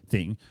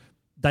thing.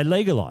 They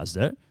legalized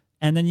it,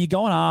 and then you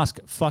go and ask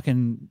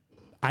fucking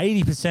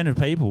 80% of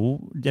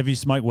people, have you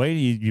smoked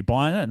weed? You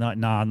buying it? And like,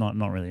 nah, I'm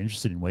not really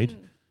interested in weed.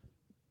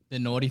 The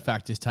naughty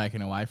factor's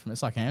taken away from it.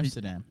 It's like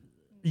Amsterdam.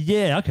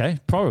 Yeah, okay,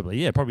 probably.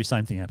 Yeah, probably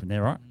same thing happened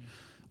there, right?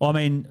 Well, I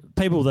mean,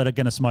 people that are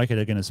going to smoke it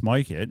are going to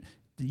smoke it.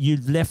 You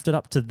left it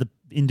up to the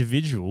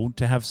individual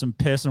to have some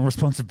personal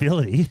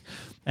responsibility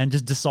and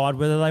just decide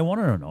whether they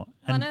want it or not.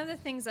 And one of the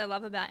things I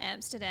love about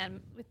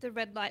Amsterdam with the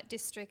red light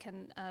district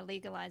and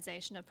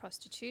legalization of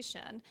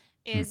prostitution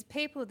is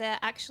people there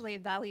actually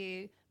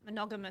value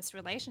monogamous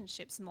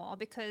relationships more,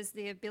 because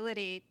the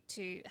ability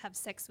to have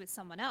sex with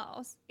someone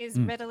else is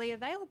readily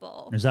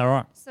available. Is that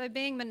right? So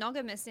being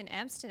monogamous in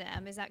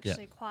Amsterdam is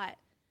actually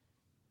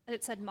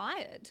it's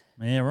admired.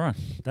 Yeah, right.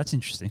 That's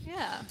interesting.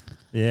 Yeah.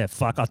 Yeah,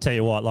 fuck. I'll tell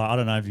you what, like, I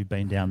don't know if you've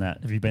been down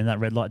that. Have you been that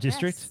red light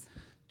district? Yes.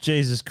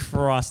 Jesus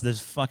Christ, there's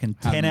fucking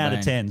 10 out of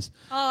 10s.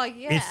 Oh,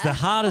 yeah. It's the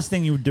hardest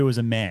thing you would do as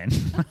a man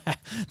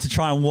to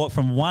try and walk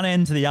from one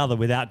end to the other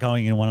without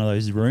going in one of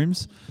those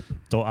rooms,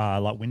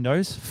 like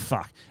windows.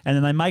 Fuck. And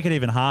then they make it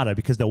even harder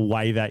because they'll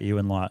wave at you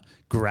and like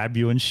grab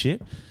you and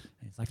shit.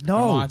 It's like,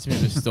 no. Reminds me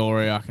of a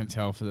story I can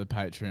tell for the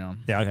Patreon.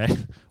 Yeah, okay.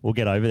 We'll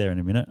get over there in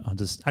a minute. I'll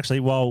just actually,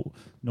 while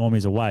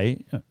Normie's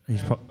away,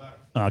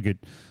 good.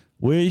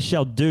 We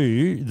shall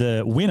do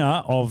the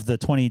winner of the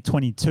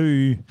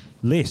 2022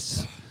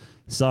 list.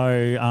 So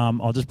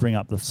I'll just bring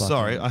up the.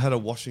 Sorry, I had a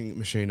washing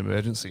machine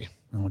emergency.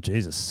 Oh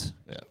Jesus!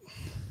 Yeah.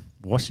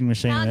 washing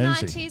machine How and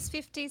everything. 90s,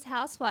 50s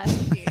housewife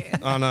of you.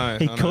 I know.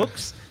 He I know.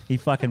 cooks. He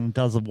fucking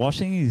does the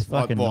washing. He's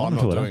fucking Well, I'm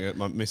on not to doing it.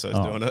 My misso's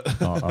Oh. doing it.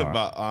 Oh, all right.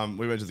 But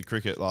we went to the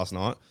cricket last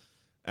night,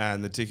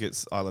 and the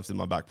tickets I left in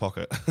my back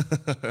pocket.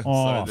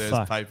 Oh, so there's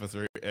fuck. paper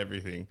through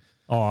everything.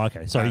 Oh,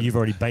 okay. So And- you've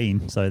already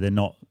been. So they're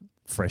not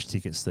fresh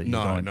tickets that you're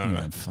No, going. no, you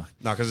no. know, fuck.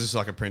 No, because it's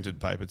like a printed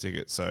paper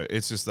ticket. So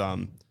it's just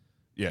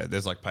yeah,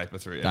 there's like paper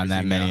through Done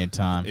that everything many now. a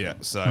time. Yeah.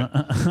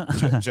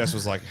 So Jess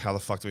was like, "How the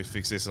fuck do we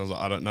fix this?" And I was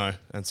like, "I don't know."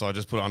 And so I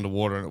just put it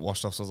underwater and it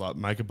washed off. So I was like,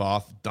 "Make a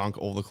bath, dunk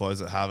all the clothes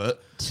that have it,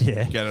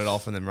 Yeah. get it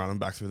off, and then run them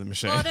back through the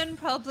machine." Modern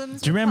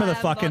problems. Do you remember the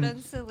require fucking?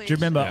 modern Do you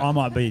remember? Yeah. I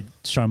might be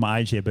showing my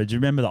age here, but do you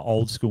remember the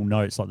old school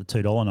notes, like the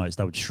 $2 notes?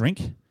 They would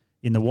shrink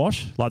in the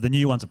wash. Like the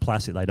new ones are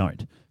plastic, they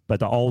don't. But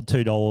the old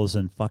 $2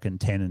 and fucking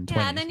 10 and 20.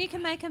 Yeah, and then you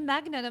can make a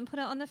magnet and put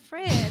it on the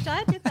fridge.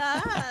 I did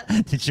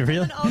that. Did you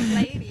really? I'm an old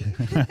lady.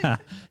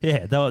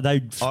 Yeah,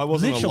 they I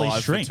wasn't literally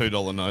alive shrink. for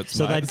 $2 notes.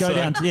 So mate, they'd go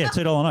down to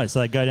 $2 notes. So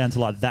they go down to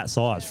like that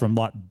size from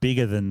like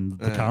bigger than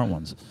the current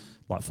ones,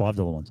 like $5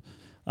 ones.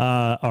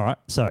 All right.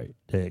 So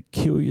the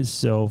kill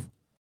yourself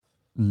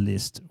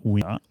list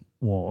winner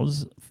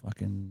was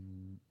fucking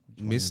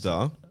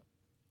Mr.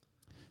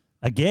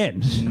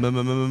 again.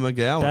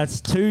 McGowan.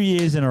 That's 2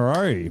 years in a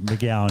row.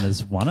 McGowan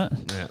has won it.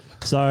 Yeah.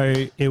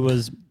 So it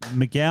was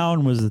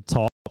McGowan was the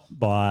top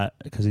by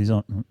because he's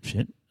on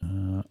shit.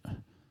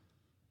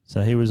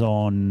 So he was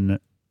on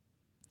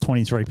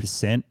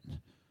 23%.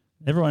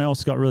 Everyone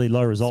else got really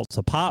low results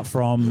apart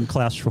from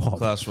Klaus Schwab.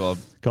 Klaus Schwab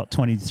Got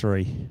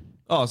 23.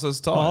 Oh, so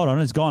it's tied. Oh, hold on,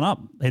 it's gone up.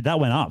 That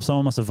went up.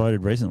 Someone must have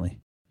voted recently.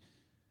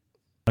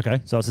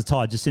 Okay, so it's a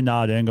tie.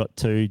 Jacinda Ardern got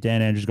 2.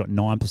 Dan Andrews got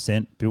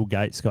 9%. Bill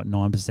Gates got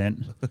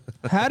 9%.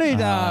 How did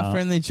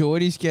Friendly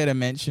Geordies get a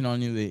mention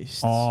on your list?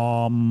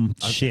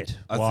 Shit.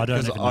 Well, I don't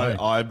Because even know.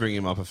 I bring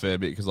him up a fair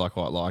bit because I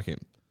quite like him,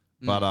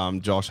 but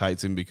Josh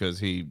hates him because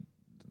he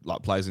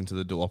like plays into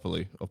the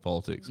duopoly of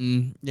politics.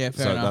 Yeah,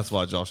 fair so enough. that's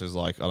why Josh is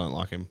like, I don't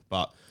like him.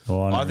 But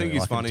Oh, I don't I think really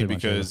he's like him funny too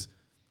much because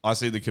I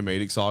see the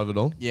comedic side of it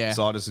all. Yeah.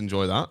 So I just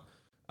enjoy that.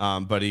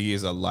 But he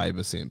is a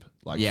Labour simp,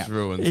 like Yeah.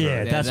 through and through.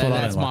 Yeah, that's what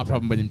I That's don't my like.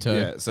 problem with him too.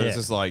 Yeah, so Yeah. it's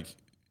just like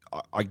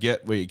I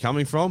get where you're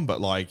coming from,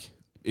 but like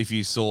if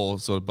you saw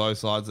sort of both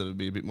sides, it'd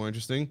be a bit more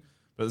interesting.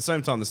 But at the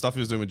same time, the stuff he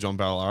was doing with John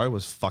Barilaro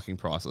was fucking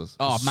priceless.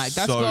 Oh, It was mate,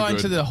 that's so going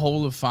good. to the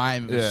Hall of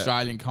Fame of Yeah.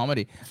 Australian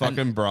comedy.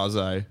 fucking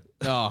Braze.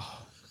 Oh,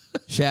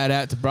 shout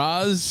out to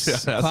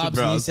Braz, Shout out to Clubs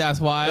New Braz. South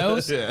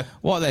Wales. Yeah.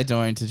 What they're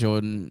doing to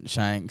Jordan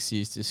Shanks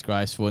is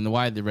disgraceful, and the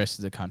way the rest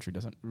of the country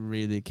doesn't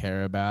really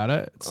care about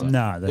it. It's,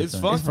 No, that's It's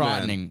not. fucked, It's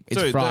frightening. man. It's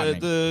Sorry,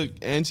 frightening. The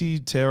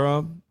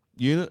anti-terror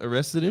unit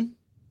arrested him,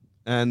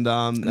 and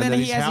and then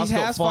he has his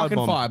house fucking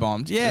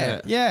firebombed.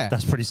 Yeah.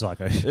 That's pretty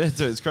psycho. Yeah,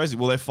 dude, it's crazy.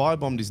 Well, they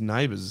firebombed his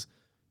neighbours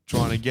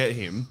trying to get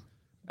him,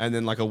 and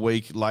then like a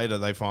week later,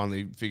 they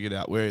finally figured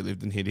out where he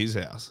lived and hit his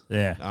house.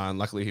 Yeah. And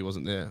luckily, he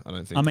wasn't there. I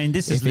don't think. I mean,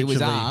 this is If he was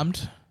literally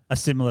armed, a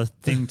similar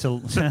thing to.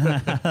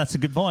 That's a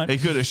good point. he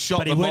could have shot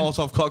But the he wouldn't-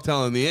 Molotov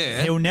cocktail in the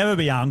air. He'll never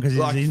be armed because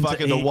Like he's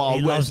fucking the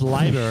Wild he loves West.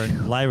 Labor,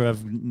 and Labor,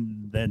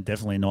 they're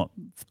definitely not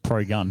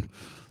pro-gun.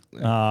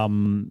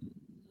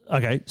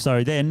 Okay,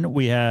 so then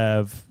we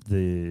have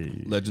the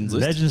Legends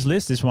list. Legends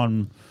list. This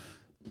one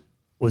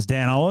was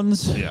Dan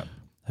Owens, Yeah.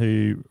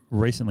 who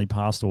recently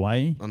passed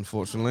away,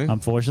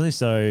 Unfortunately.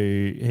 So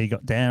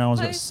Dan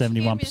Owens got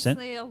 71%.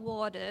 Posthumously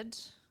awarded.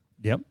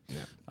 Yep.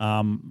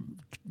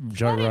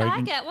 Joe What did I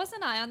Rogan. get?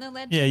 Wasn't I on the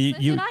legend? Yeah, you-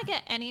 list? you- Did I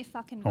get any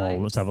fucking Oh,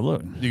 votes? let's have a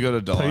look. You got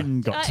to die.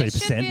 Putin got It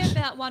should be 2%.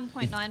 about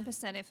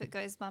 1.9% if it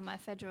goes by my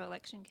federal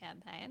election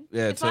campaign.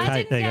 Yeah, If two. I Hey,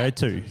 didn't there you go, get-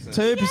 2.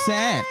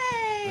 2%.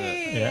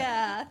 Yay!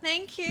 Yeah,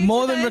 thank you.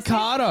 More to than those who-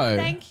 Ricardo.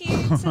 Thank you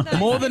to those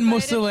More who than voted for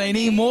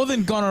Mussolini, me. more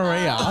than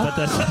gonorrhea.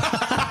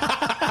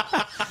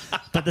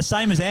 But the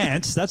same as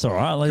ants. That's all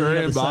right. Like, you got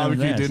Korean the same as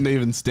barbecue ants. didn't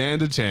even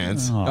stand a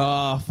chance.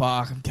 Oh,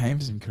 fuck. I'm keen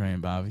for some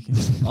Korean barbecue.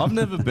 I've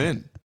never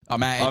been. Oh,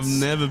 man, I've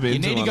never been You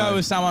to need to one, go eh?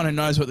 with someone who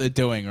knows what they're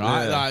doing,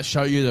 right? Yeah. Like,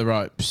 show you the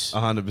ropes.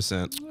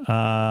 100%.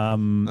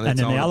 And then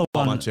the other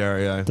one,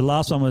 Cheerio. the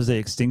last one was the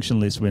Extinction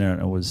List winner,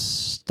 and it was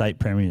state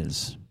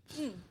premiers.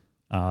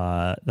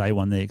 They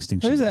won the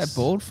Extinction Who's that List.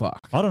 bald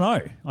fuck? I don't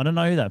know. I don't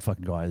know who that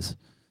fucking guy is.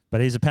 But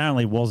he's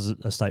apparently was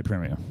a state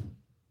premier.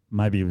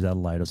 Maybe he was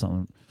Adelaide or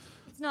something.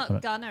 It's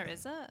not Gunner,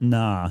 is it?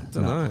 Nah.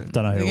 Don't know.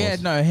 Don't know who He it had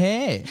was. no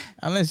hair.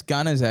 Unless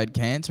Gunner's had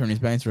cancer and he's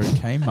been through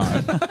chemo.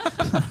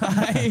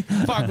 Hey,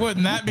 fuck,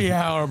 wouldn't that be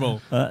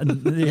horrible? Yeah.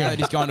 Yeah,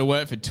 he's going to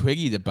work for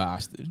Twiggy, the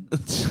bastard.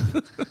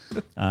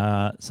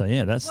 So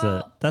yeah, that's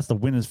Well, the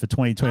winners for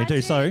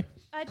 2022. So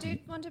I do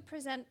want to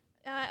present.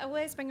 I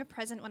always bring a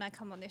present when I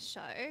come on this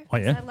show. Oh,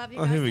 yeah? 'cause I love you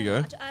Oh, guys here we so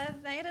go. much. I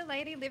have made a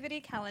Lady Liberty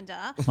calendar.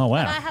 Oh, wow.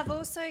 And I have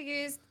also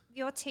used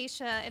your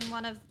T-shirt in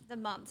one of the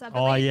months. I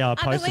Oh, yeah, I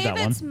posted believe that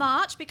one. it's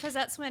March because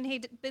that's when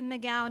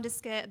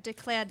McGowan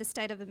declared the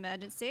state of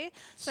emergency.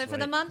 So for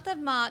the Sweet. month of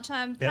March,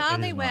 I'm it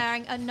proudly is March.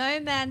 wearing a No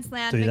Man's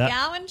Land Do that.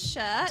 McGowan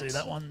shirt. do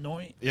that one,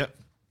 Noi. Yep.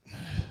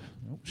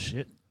 Oh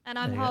shit. And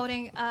I'm There you go.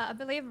 holding, I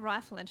believe, a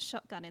rifle and a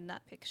shotgun in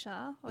that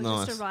picture, or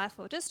Nice. just a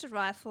rifle. Just a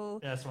rifle.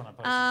 Yeah, that's the one I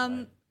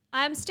posted.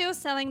 I'm still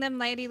selling them,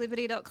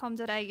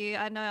 ladyliberty.com.au.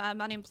 I know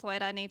I'm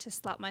unemployed. I need to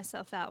slut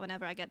myself out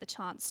whenever I get the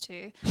chance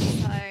to.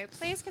 So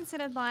please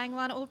consider buying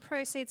one. All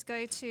proceeds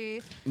go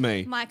to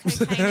Me. my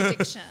cocaine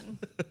addiction.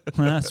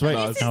 Sweet.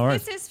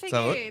 This is for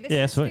So you. This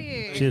Yeah, is for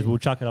sweet. you. Cheers. We'll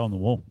chuck it on the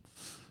wall.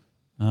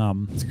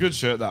 It's a good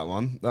shirt, that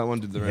one. That one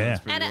did the rounds Yeah.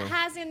 pretty And it well.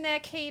 has in there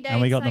key dates.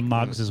 And we got the like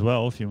mugs as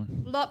well, if you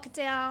want.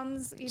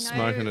 lockdowns, you know.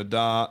 Smoking a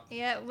dart.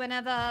 Yeah,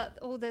 whenever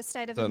all the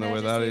state of Don't know where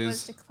emergency that was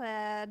is.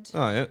 declared.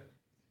 Oh, yeah.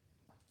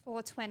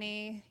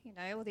 420, you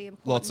know, all the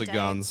important Lots of dates,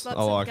 guns. Lots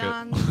I like of it.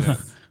 guns. Yeah.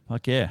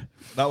 Fuck yeah.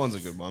 That one's a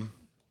good one.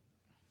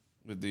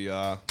 With the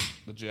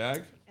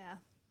Jag. Yeah.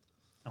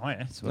 Oh,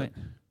 yeah. Sweet.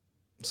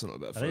 It's not a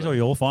bad Are photo. these all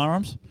your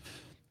firearms?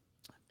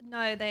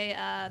 No, they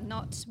are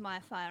not my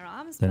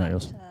firearms, They're not but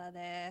yours.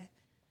 they're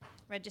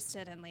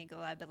registered and legal,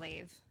 I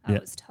believe. Yep.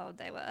 I was told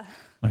they were.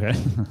 Okay.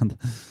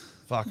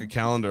 Fuck, a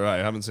calendar, eh? I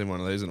haven't seen one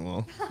of these in a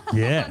while.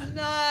 Yeah.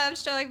 No, I'm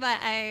showing my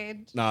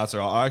age. No, that's all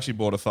right. I actually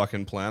bought a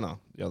fucking planner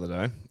the other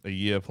day. A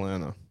year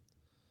planner.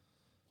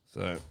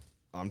 So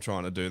I'm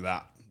trying to do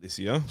that this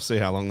year. See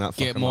how long that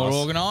fucking Get more lasts.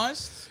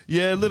 organised.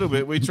 Yeah, a little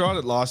bit. We tried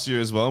it last year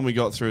as well, and we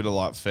got through to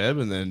like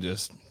Feb, and then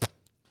just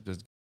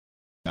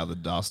out the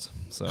dust.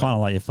 So Kind of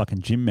like your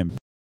fucking gym member.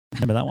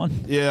 Remember that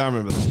one? yeah, I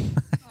remember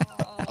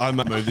that. I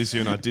moved this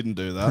year and I didn't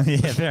do that.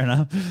 Yeah, fair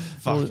enough.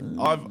 Fuck,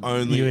 I've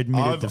only You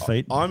admitted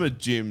defeat. I'm a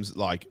gym's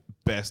like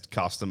best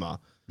customer.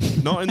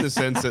 Not in the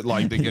sense that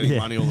like they're getting Yeah.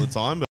 money all the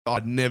time, but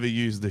I'd never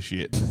use the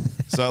shit.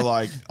 So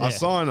like I Yeah.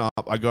 sign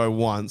up, I go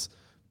once,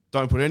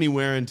 don't put any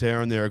wear and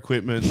tear on their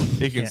equipment.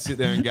 He can Yeah. sit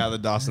there and gather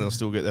dust and they'll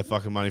still get their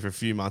fucking money for a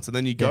few months. And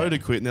then you go Yeah. to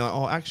quit and they're like,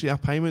 oh, actually our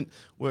payment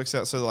works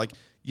out. So like,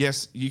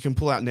 yes, you can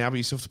pull out now, but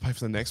you still have to pay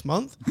for the next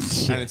month.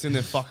 And it's in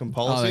their fucking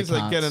policy. So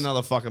they get cunts.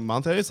 another fucking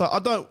month. It's like, I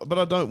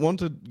don't want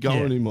to go Yeah.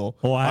 anymore.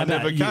 Or I how about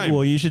never you, came.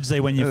 well, you should see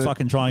when you Uh,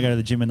 fucking try and go to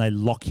the gym and they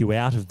lock you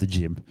out of the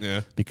gym.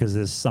 Yeah. Because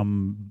there's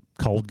some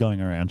cold going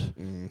around.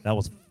 That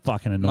was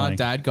fucking My annoying.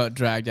 dad got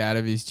dragged out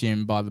of his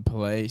gym by the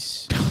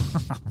police,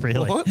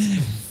 Really? What?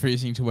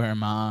 refusing to wear a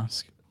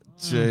mask.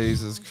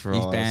 Jesus Christ.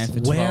 He's banned for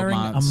 12 Wearing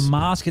months. a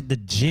mask at the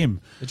gym.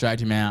 They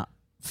dragged him out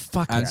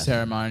Fuck that.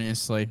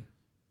 unceremoniously.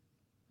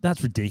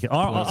 That's ridiculous.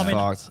 I mean,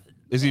 Fucked.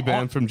 Is he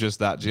banned from just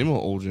that gym or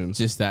all gyms?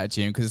 Just that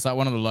gym, because it's like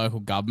one of the local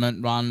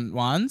government run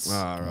ones.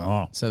 Ah, right.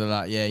 oh. So they're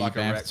like, yeah, Like a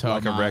you're banned rec- for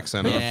 12 like a rec months.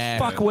 centre. Yeah.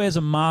 Fuck wears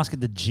a mask at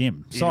the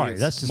gym. Sorry,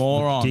 Idiots. that's just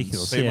Morons.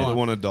 ridiculous. People Yeah. that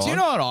want to die. Do you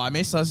know what I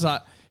miss? I was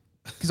like,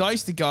 because I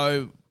used to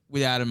go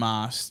without a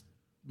mask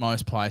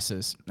most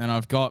places, and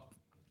I've got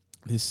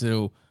this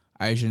little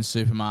Asian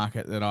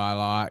supermarket that I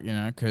like, you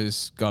know,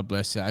 because God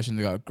bless the Asians,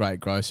 they've got great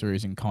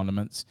groceries and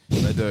condiments.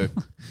 They do.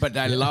 But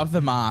they love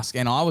the mask,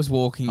 and I was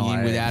walking in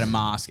yeah. without a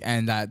mask,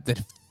 and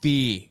the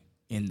fear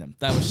in them.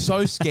 They were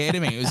so scared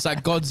of me. It was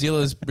like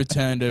Godzilla's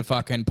return to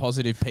fucking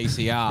positive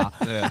PCR,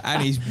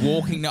 and he's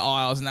walking the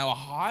aisles, and they were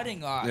hiding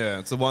like. Yeah,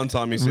 it's the one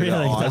time you see Really?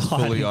 their eyes They're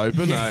fully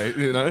hiding. open. Eh?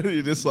 You know,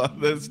 you're just like,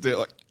 they're still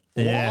like,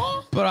 Yeah.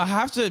 But I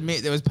have to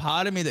admit, there was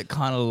part of me that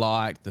kind of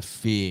liked the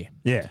fear.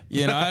 Yeah.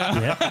 You know,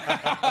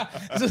 Yeah.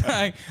 it's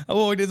like,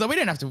 well, it's like, we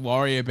don't have to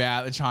worry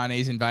about the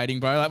Chinese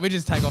invading, bro. Like, we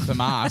just take off the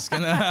mask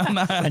and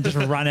And just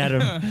run at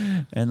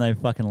them and they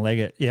fucking leg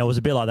it. Yeah, it was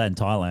a bit like that in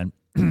Thailand.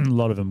 A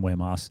lot of them wear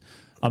masks.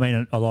 I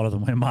mean, a lot of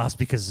them wear masks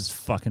because it's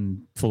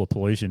fucking full of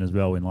pollution as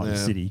well in like the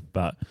Yeah. city.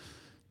 But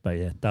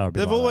yeah, they were a bit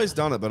they've like always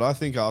done it, but I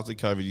think after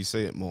COVID, you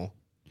see it more.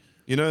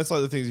 You know, it's like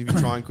the things if you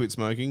try and quit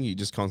smoking, you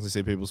just constantly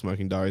see people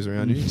smoking durries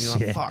around you. And you're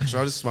like, Yeah. fuck, should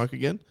I just smoke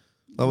again?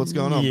 Like, what's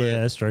going on? Yeah,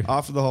 But that's true.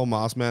 After the whole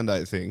mask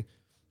mandate thing,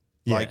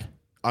 Yeah. like,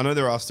 I know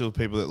there are still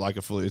people that like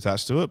are fully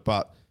attached to it,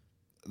 but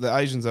the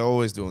Asians are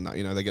always doing that.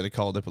 You know, they get a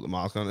cold, they put the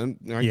mask on, and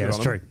you know, Yeah, good it's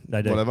on 'em, true.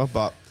 They do. Whatever.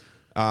 But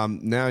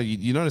now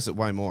you notice it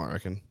way more, I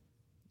reckon.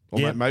 Or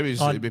Yeah. maybe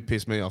it's I- a bit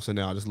pissed me off, so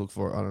now I just look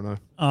for it. I don't know.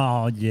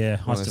 Oh yeah,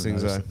 I One of those still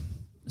things, notice eh? it,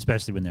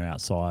 especially when they're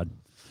outside.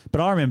 But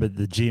I remember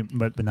the gym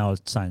when I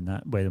was saying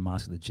that, wear the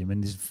mask at the gym,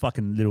 and this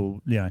fucking little,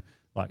 you know,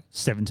 like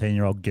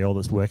 17-year-old girl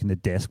that's working the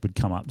desk would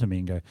come up to me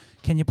and go,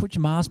 "Can you put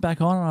your mask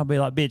back on?" And I'd be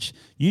like, "Bitch,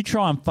 you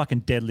try and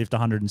fucking deadlift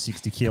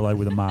 160 kilo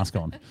with a mask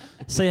on.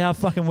 See how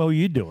fucking well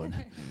you're doing."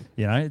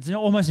 You know, it's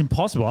almost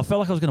impossible. I felt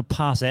like I was going to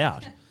pass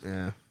out.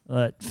 Yeah.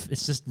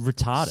 It's just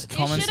retarded. You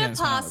Common should have sense,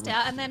 man. passed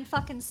out and then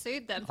fucking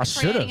sued them for I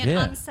should've, creating an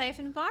yeah. unsafe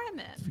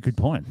environment. Good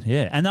point.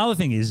 Yeah. And the other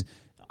thing is,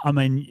 I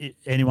mean,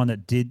 anyone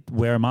that did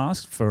wear a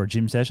mask for a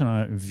gym session,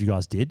 I don't know if you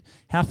guys did,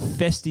 how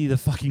festy the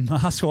fucking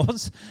mask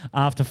was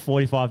after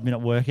 45-minute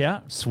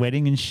workout,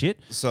 sweating and shit.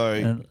 So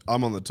And-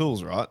 I'm on the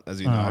tools, right?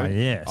 As you Oh, know,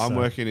 yeah, I'm so-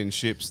 working in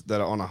ships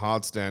that are on a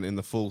hard stand in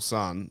the full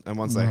sun, and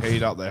once they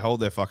heat up, they hold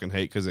their fucking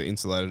heat because they're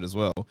insulated as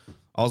well.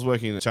 I was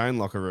working in a chain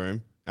locker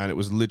room, and it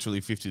was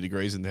literally 50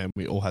 degrees in there. And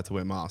we all had to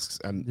wear masks,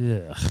 and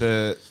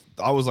Yeah.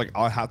 I was like,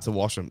 I had to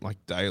wash them like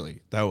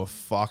daily. They were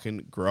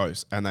fucking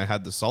gross, and they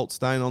had the salt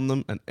stain on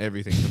them and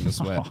everything from the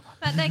sweat.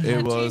 But they It kept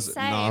you was safe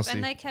nasty.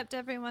 and they kept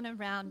everyone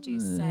around you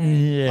safe.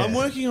 Yeah. I'm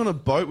working on a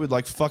boat with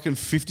like fucking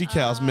 50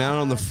 cows mounted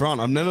on the front.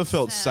 I've never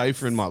felt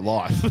safer in my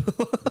life.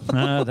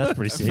 That's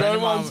pretty sick. No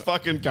one's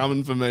fucking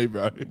coming for me,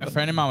 bro. A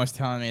friend of mine was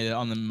telling me that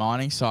on the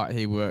mining site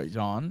he worked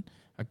on,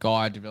 a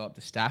guy developed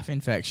a staph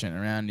infection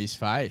around his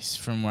face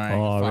from wearing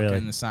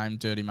fucking the same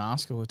dirty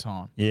mask all the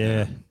time.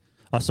 Yeah.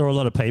 I saw a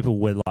lot of people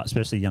with, like,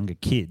 especially younger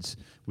kids,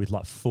 with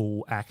like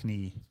full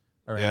acne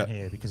around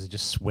here because they're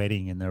just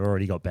sweating and they've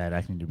already got bad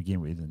acne to begin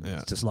with, and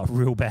it's just like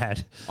real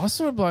bad. I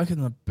saw a bloke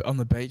on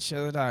the beach the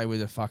other day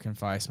with a fucking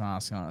face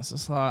mask on. It's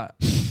just like,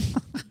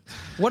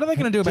 what are they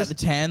going to do about the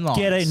tan lines?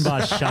 Get eaten by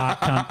a shark,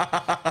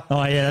 cunt.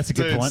 Oh yeah, that's a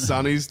good point.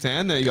 Sonny's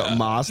tan. Now you got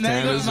mask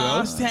tan as well.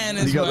 Mask tan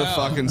as you got well.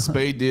 the fucking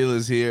speed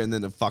dealers here, and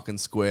then the fucking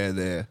square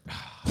there.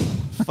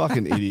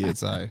 Fucking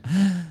idiots, eh?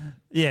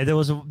 Yeah,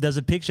 there's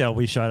a picture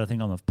we showed, I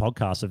think, on the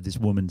podcast of this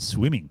woman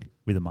swimming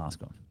with a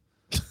mask on.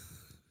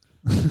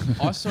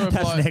 I saw a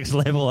That's bloke next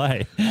level,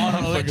 eh? on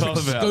an electric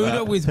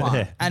scooter with one,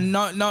 Yeah. and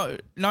no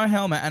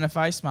helmet and a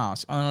face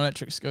mask on an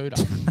electric scooter.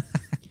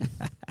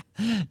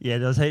 Yeah,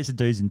 there's heaps of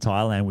dudes in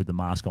Thailand with the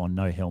mask on,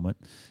 no helmet.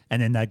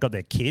 And then they got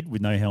their kid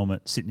with no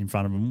helmet sitting in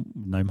front of them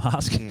with no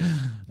mask.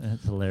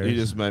 That's hilarious. You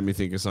just made me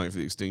think of something for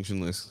the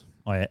extinction list.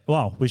 Oh, yeah.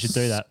 Well, we should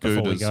do that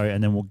before we Scooters. go,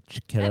 and then we'll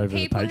get And over to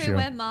the people who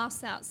wear Patreon.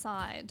 masks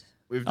outside.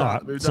 We've All done,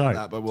 right, we've so- done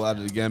that, but we'll add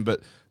it again.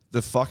 But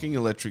the fucking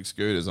electric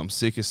scooters, I'm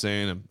sick of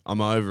seeing them.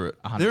 I'm over it.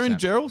 They're in 100%.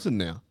 Geraldton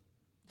now.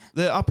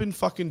 They're up in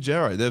fucking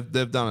Gero.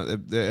 They've done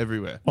it. They're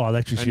everywhere. Oh,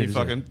 electric and you scooters,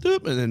 fucking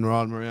doop, and then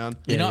ride them around.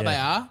 You know what they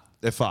are?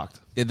 They're fucked.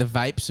 They're the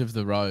vapes of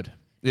the road.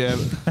 Yeah.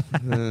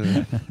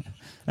 yeah.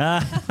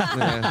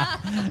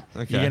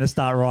 Okay. You're going to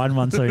start riding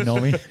one soon,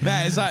 Normie.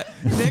 Man, it's like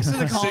next to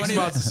the comedy.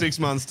 6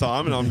 months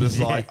time, and I'm just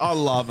like, I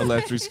love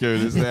electric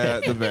scooters.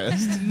 They're the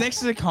best. Next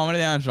to the comedy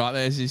lounge, right,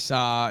 there's this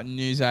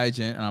news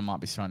agent, and I might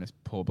be throwing this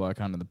poor bloke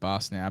under the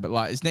bus now, but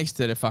like it's next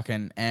to the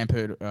fucking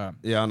Ampert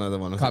Yeah, I know the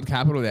one. Club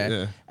Capital there.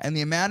 Yeah. And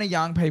the amount of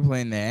young people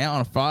in there on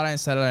a Friday and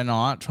Saturday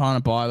night trying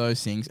to buy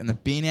those things, and the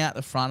bin out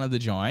the front of the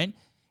joint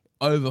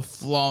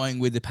overflowing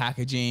with the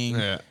packaging,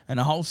 and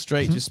the whole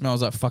street just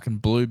smells like fucking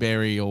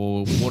blueberry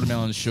or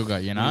watermelon sugar,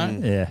 you know?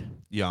 Yeah.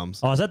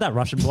 Yums. Oh, was that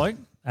Russian bloke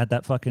at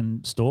that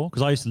fucking store?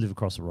 Because I used to live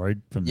across the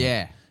road from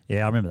there. Yeah.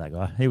 Yeah, I remember that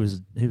guy. He was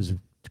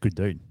a good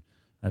dude.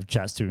 I have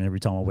chats to him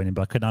every time I went in,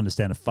 but I couldn't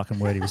understand a fucking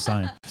word he was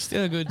saying.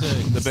 Still a good dude.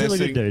 The Still best a good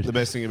thing, dude. the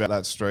best thing about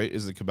that street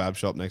is the kebab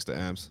shop next to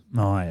Amps.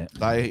 Oh, yeah.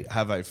 They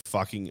have a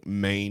fucking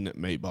mean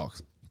meat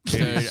box. It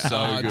Dude, is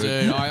so good.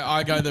 dude,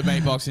 I go the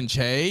meat box and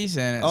cheese,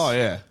 and it's, Oh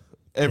yeah,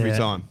 every Yeah.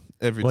 time.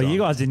 Every Well, time. you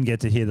guys didn't get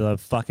to hear the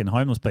fucking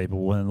homeless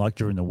people when, like,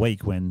 during the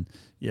week when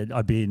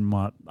I'd be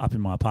up in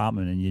my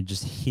apartment and you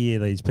just hear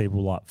these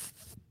people like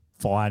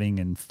fighting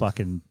and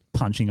fucking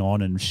punching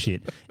on and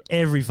shit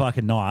every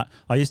fucking night.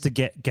 I used to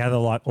gather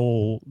like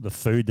all the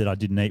food that I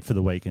didn't eat for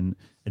the week and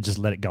just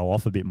let it go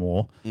off a bit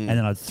more, and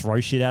then I'd throw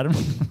shit at them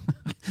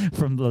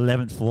from the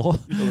 11th floor.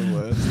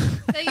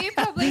 So you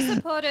probably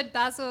supported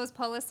Basil's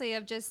policy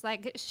of just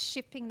like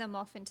shipping them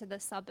off into the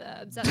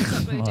suburbs. That's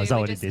what we Oh, do. is that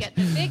We what he just did? get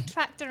the big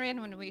tractor in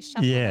when we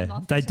shuttle Yeah, them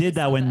off. they into did the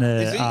that when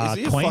suburbs. the Is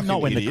he a Queen, fucking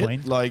not when idiot? the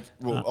Queen. Like,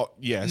 well,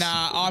 yes.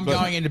 Nah, I'm but-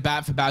 going into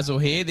bat for Basil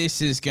here.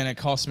 This is going to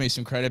cost me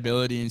some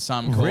credibility in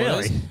some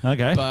quarters. Really?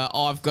 Okay. But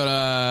I've got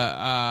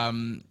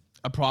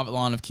a private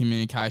line of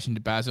communication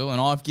to Basil,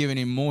 and I've given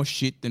him more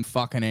shit than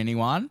fucking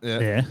anyone.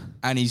 Yeah.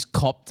 And he's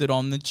copped it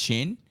on the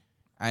chin,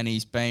 and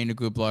he's been a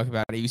good bloke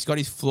about it. He's got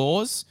his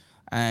flaws,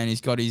 and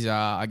he's got his,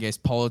 I guess,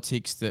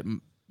 politics that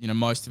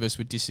most of us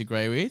would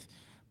disagree with.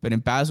 But in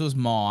Basil's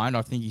mind,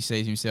 I think he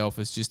sees himself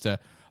as just a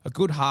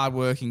good,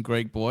 hard-working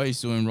Greek boy.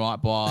 He's doing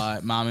right by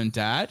mum and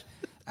dad,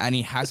 and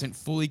he hasn't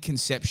fully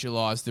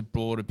conceptualised the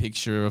broader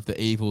picture of the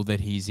evil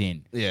that he's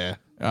in. Yeah.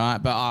 All right,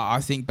 but I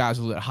think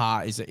Basil at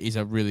heart is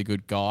a really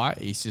good guy.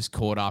 He's just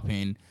caught up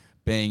in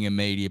being a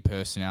media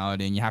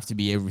personality, and you have to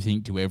be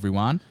everything to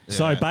everyone.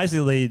 So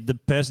basically, the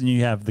person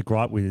you have the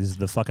gripe with is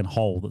the fucking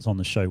hole that's on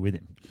the show with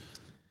him.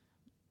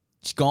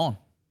 She's gone.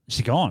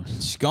 She's gone.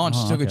 She's gone. She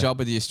Oh, took a okay. job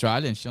with the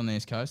Australians. She's on the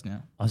East Coast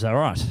now. Oh, is that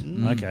right?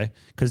 Okay.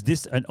 Because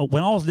this, and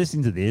when I was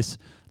listening to this,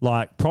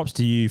 like, props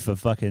to you for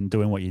fucking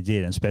doing what you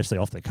did, and especially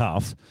off the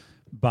cuff.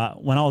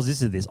 But when I was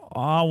listening to this,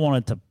 I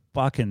wanted to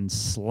fucking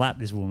slap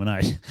this woman,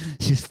 eh?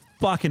 She's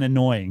fucking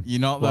annoying.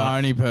 You're not the Like,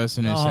 only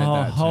person who said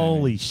that. to me.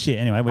 holy shit.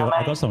 Anyway,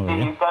 I got some of Do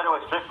it. you go to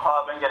a strip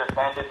club and get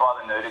offended by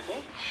the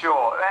nudity?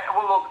 Sure.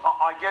 Well, look,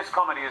 I guess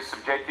comedy is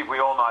subjective. We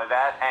all know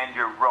that, and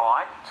you're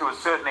right. To a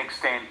certain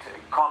extent,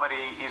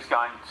 comedy is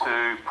going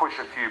to push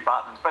a few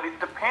buttons, but it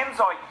depends,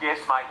 I guess,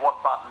 mate, what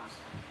buttons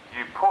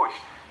you push.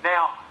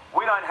 Now,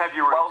 we don't have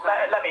your... Well,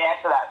 let me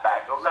answer that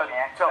back. So,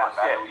 tell us,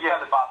 You know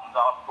the buttons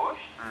I've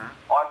pushed?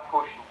 I've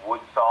pushed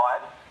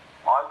Woodside,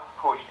 I've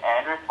pushed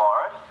Andrew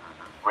Forrest,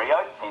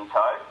 Rio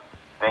Tinto,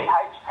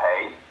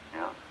 BHP,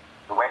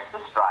 the West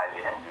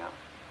Australian,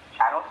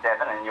 Channel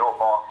 7 and your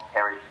boss,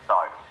 Terry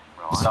Stokes.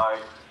 Right. So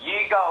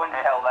you go and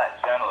tell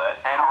that journalist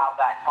how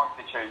that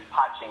constitutes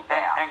punching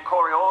down. And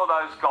Corey, all of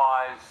those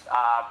guys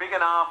are big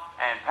enough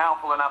and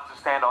powerful enough to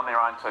stand on their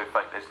own 2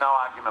 feet. There's no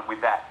argument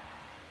with that.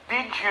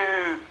 Did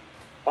you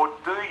or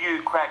do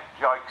you crack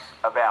jokes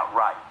about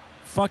rape?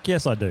 Fuck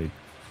yes, I do.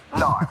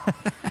 No.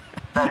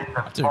 That is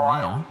a do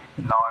vile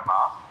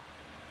NOMA,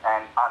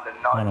 and under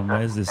no Hold on,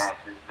 where's this?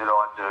 circumstances did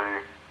I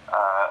do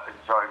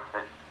a joke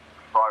that's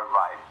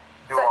pro-rape.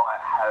 Do I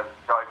of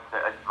jokes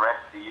that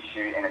address the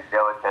issue in a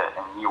delicate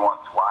and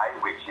nuanced way,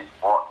 which is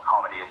what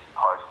comedy is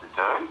supposed to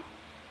do,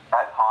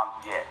 at times,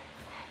 yes.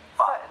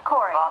 But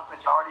Corey, the vast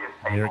majority of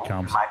Here people it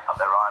comes. who make up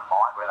their own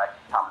mind where they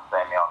can come and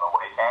see me on the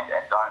weekend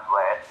and don't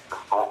let the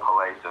thought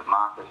police of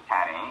Marcus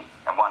Canning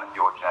and one of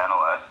your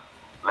journalists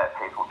let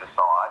people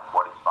decide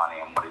what is funny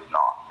and what is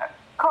not.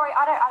 Corey,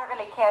 I don't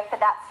really care for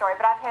that story,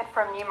 but I've heard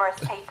from numerous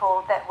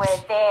people that were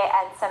there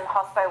and some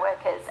hospo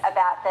workers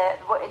about there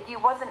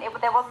wasn't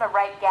a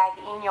rape gag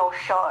in your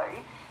show,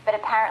 but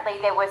apparently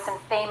there were some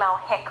female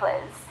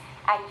hecklers,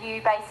 and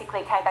you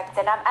basically came back and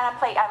said, I'm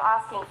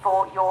asking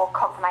for your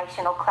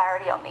confirmation or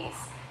clarity on this.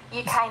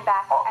 You came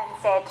back and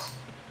said,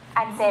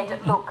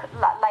 look,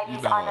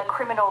 ladies, I'm a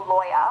criminal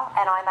lawyer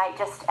and I may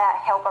just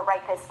help a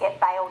rapist get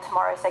bail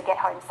tomorrow, so get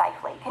home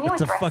safely. Can you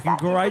It's a address fucking that?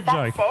 great Was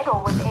that joke. said,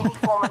 or was any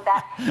form of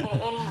that in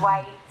any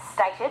way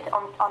stated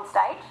on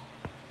stage?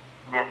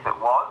 Yes, it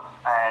was,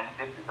 and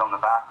this is on the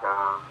back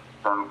of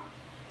some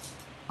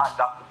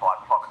unjustified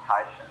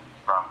provocations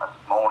from a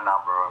small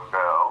number of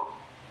girls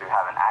who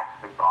have an axe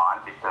to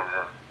grind because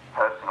of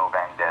personal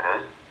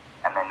vendettas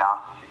and their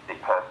narcissistic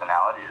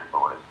personality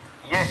disorders.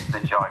 Yes, the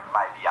joke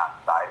may be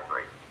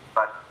unsavoury,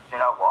 but you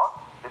know what?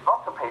 There's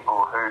lots of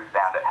people who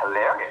found it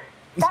hilarious.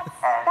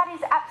 That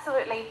is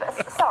absolutely,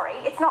 sorry,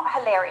 it's not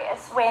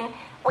hilarious when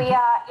we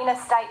are in a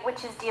state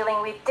which is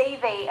dealing with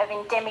DV of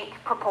endemic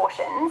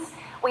proportions.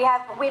 We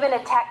have women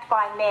attacked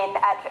by men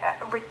at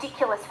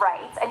ridiculous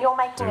rates, and you're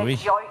making a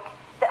joke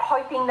that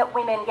hoping that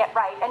women get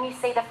raped. And you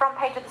see the front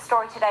page of the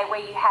story today where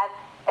you have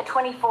a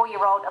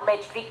 24-year-old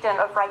alleged victim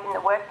of rape in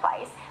the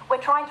workplace. We're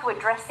trying to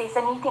address this,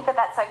 and you think that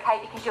that's okay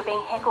because you're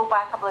being heckled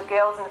by a couple of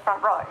girls in the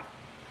front row.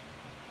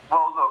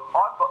 Well, look,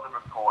 I've got the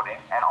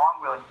recording, and I'm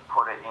willing to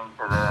put it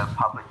into the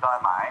public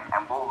domain,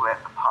 and we'll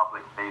let the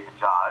public be the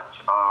judge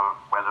of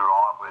whether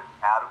I was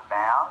out of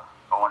bounds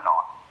or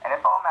not. And if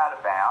I'm out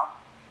of bounds,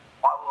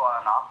 I will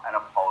own up and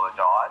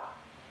apologise.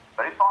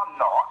 But if I'm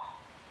not,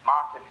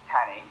 Marcus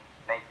Canning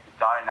needs to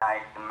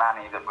donate the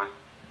money that was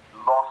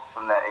lost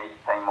from the East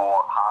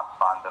Timor Hearts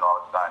Fund that I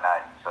was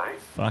donating to.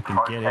 Fucking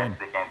get in.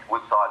 Protest against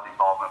Woodside's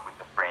involvement with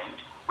the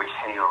Fringe, which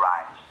he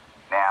arranged.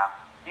 Now,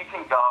 you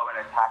can go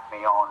and attack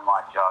me on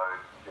my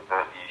jokes,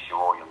 divert the issue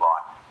all you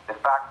like. The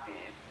fact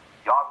is,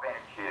 I've been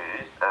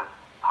accused of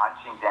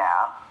punching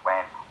down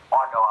when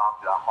I go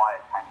after the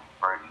highest hanging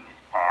fruit in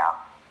this town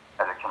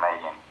as a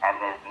comedian, and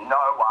there's no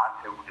one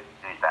who will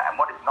dispute that. And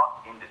what is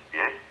not in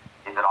dispute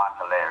is that I'm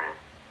hilarious.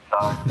 So,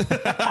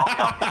 I'll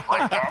be on this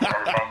weekend at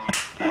a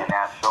venue in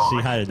our shortly. She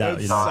hated that.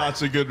 That's You know.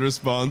 such a good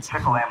response.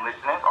 Triple M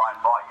listeners, I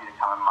invite you to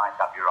come and make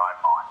up your own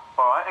mind.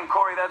 All right, and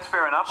Corey, that's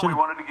fair enough. We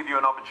wanted to give you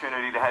an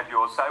opportunity to have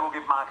your say. We'll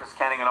give Marcus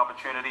Canning an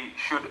opportunity,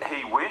 should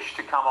he wish,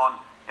 to come on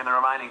in the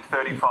remaining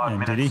 35 And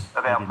did minutes he?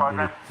 of our He didn't,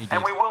 program. did he?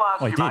 And we will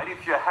ask Oh, he you, did. mate,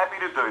 if you're happy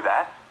to do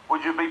that,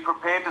 would you be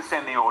prepared to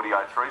send the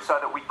audio through so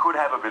that we could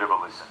have a bit of a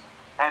listen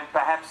and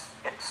perhaps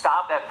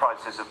start that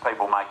process of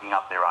people making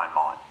up their own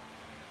mind?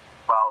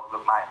 Well,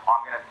 look, mate,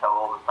 I'm going to tell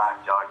all the same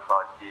jokes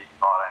I did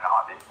Friday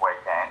night this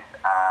weekend.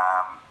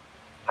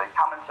 So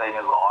come and see me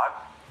live,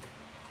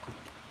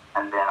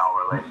 and then I'll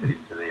release it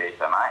into the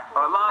ether, mate.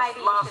 All right,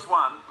 last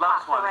one.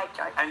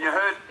 And you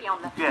heard,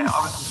 yeah,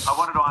 I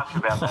wanted to ask you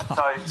about that.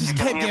 So you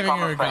kept can hear giving from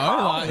her a a go,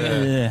 female like,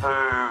 yeah.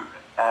 who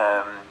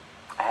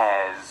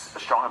has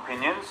strong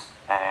opinions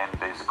and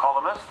is a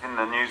columnist in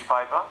the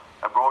newspaper,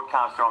 a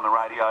broadcaster on the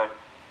radio,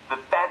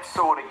 that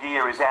sort of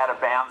gear is out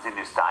of bounds in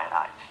this day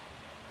and age.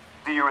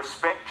 Do you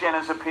respect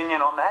Jenna's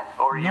opinion on that,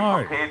 or are you No.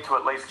 prepared to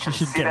at least She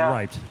should get consider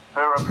raped.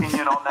 her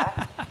opinion on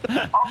that?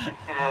 I'll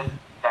consider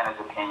Jenna's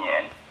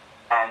opinion,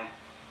 and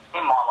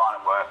in my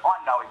line of work, I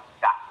know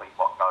exactly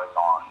what goes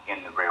on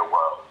in the real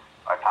world,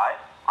 okay?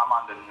 I'm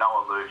under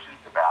no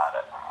illusions about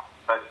it.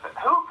 But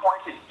who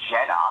appointed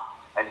Jenna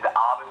as the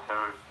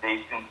arbiter of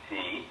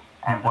decency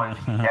and what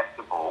is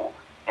acceptable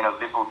in a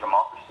liberal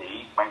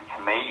democracy when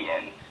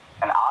comedians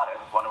and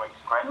artists want to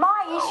express My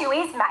themselves? issue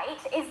is,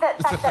 mate, is that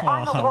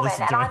I'm a woman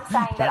Listen and to I'm her.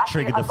 saying That I think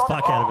triggered a the lot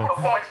fuck of out of people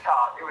her. said- Voice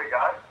card, here we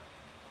go.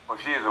 Well,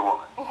 she is a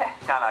woman.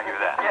 Can't argue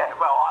with that. Yeah,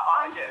 well,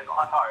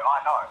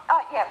 I know.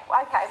 Oh, yeah,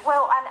 okay.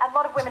 Well, and a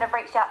lot of women have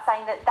reached out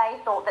saying that they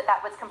thought that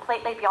that was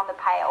completely beyond the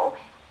pale.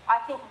 I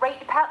think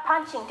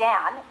punching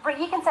down,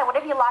 you can say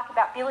whatever you like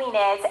about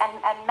billionaires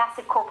and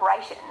massive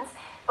corporations,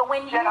 but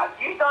when you... Jenna,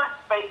 you don't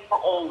speak for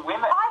all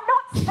women. I'm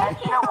not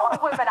speaking for all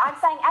women. I'm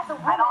saying as a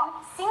woman,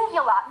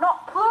 singular,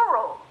 not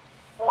plural.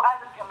 Well, as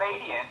a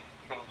comedian,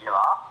 singular,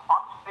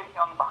 I'm speaking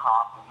on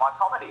behalf of my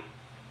comedy.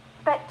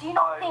 But do you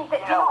not think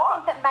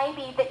that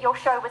maybe that your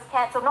show was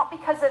cancelled not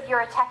because of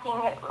you're attacking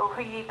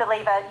who you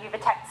believe you've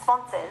attacked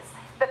sponsors,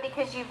 but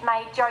because you've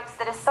made jokes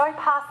that are so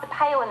past the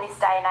pale in this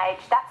day and age?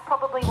 That's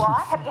probably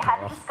why. Have you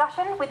had a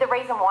discussion with the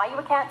reason why you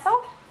were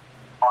cancelled?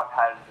 I've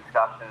had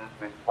discussions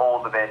with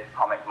all the best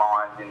comic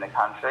minds in the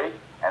country,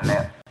 and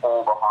they're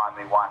all behind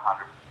me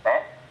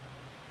 100%.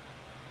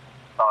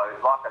 So,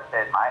 like I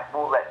said, mate,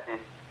 we'll let this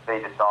be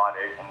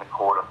decided in the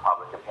court of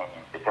public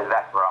opinion, because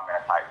that's where I'm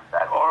going to take this.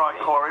 All right,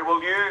 Corey.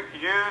 Well,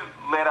 you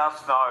let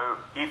us know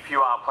if you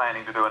are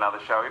planning to do another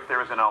show, if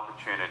there is an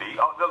opportunity.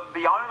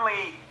 The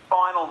only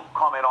final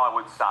comment I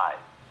would say,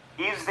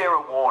 is there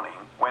a warning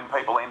when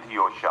people enter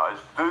your shows?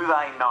 Do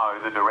they know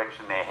the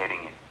direction they're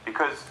heading in?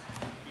 Because,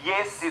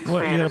 yes, it's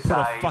Well, fair you to gotta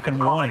put a say fucking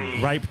that warning,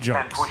 comedy rape can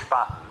jokes. push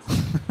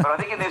buttons. But I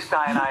think in this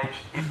day and age,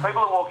 if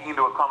people are walking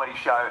into a comedy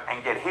show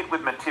and get hit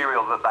with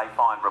material that they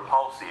find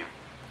repulsive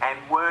and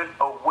weren't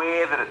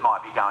aware that it might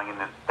be going in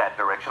that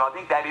direction, I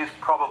think that is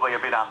probably a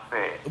bit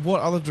unfair.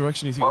 What other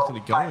direction do you think it's going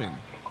to go in?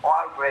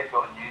 I read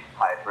your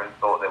newspaper and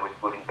thought there was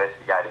good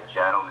investigative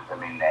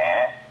journalism in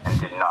there and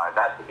didn't know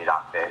that's a bit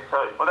unfair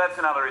too. Well, that's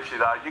another issue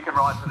though. You can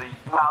write to the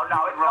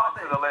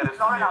the letters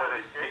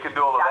community. You can do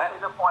all of that.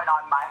 That's the point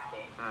I'm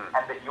making,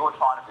 and that you're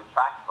trying to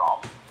detract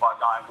from by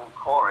going, well,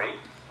 Corey,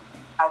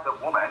 as a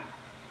woman,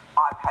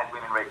 I've had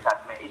women reach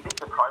out to me, is this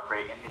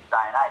appropriate in this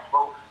day and age?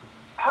 Well,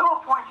 who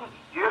appointed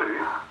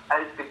you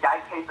as the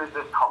gatekeepers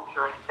of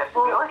culture and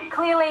acceptability? Well,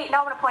 clearly,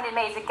 no one appointed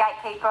me as a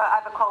gatekeeper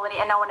of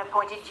equality, and no one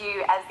appointed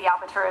you as the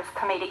arbiter of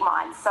comedic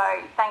minds. So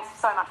thanks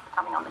so much for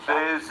coming on the show.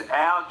 There's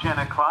our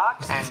Jenna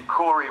Clark and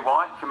Corey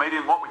White,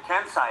 comedian. What we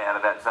can say out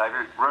of that,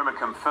 Xavier, rumour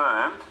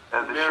confirmed,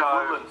 the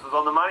show was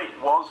on the money.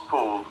 Was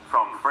pulled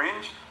from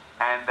Fringe,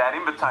 and that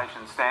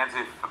invitation stands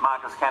if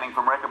Marcus Canning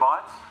from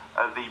Recabites,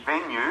 the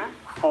venue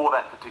for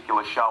that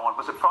particular show on,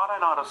 was it Friday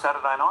night or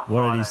Saturday night?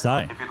 What did he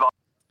say? If you'd like.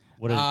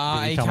 What did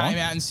He come came on?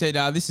 out and said,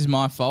 this is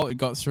my fault. It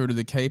got through to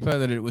the keeper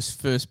that it was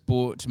first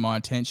brought to my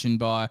attention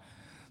by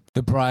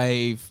the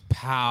brave,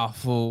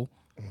 powerful,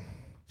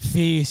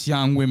 fierce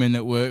young women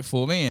that work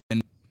for me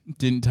and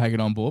didn't take it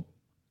on board.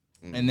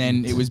 And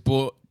then it was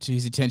brought to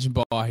his attention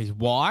by his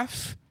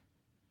wife.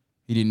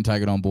 He didn't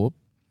take it on board.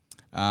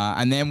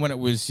 And then when it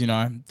was,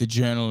 the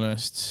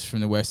journalists from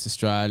the West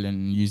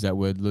Australian, use that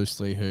word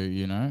loosely,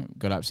 who,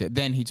 got upset,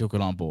 then he took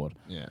it on board.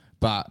 Yeah.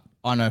 But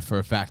I know for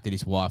a fact that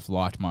his wife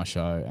liked my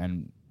show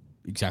and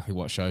exactly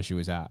what show she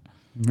was at.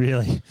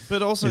 Really?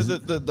 But also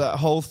the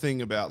whole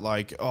thing about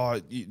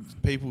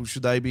people,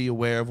 should they be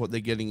aware of what they're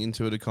getting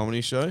into at a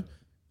comedy show?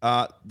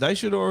 They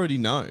should already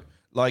know.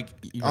 Like,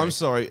 I'm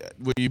sorry,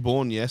 were you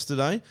born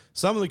yesterday?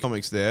 Some of the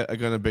comics there are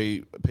going to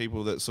be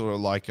people that sort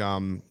of like,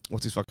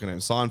 what's his fucking name?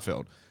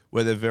 Seinfeld,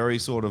 where they're very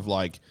sort of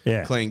like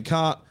clean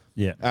cut.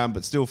 Yeah.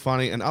 But still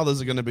funny. And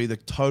others are going to be the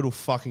total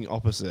fucking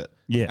opposite.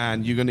 Yeah.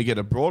 And you're going to get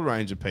a broad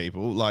range of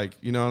people. Like,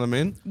 you know what I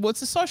mean? Well,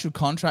 it's a social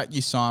contract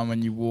you sign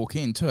when you walk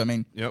in too. I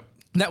mean,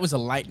 that was a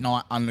late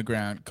night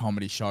underground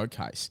comedy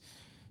showcase.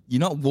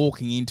 You're not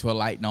walking into a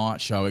late night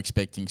show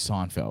expecting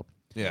Seinfeld.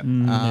 Yeah.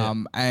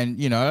 And,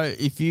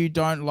 if you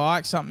don't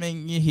like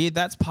something you hear,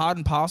 that's part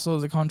and parcel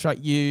of the contract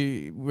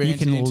you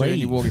can into and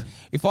you leave. walk in.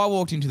 If I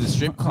walked into the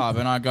strip club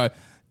and I go,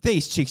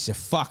 these chicks are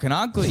fucking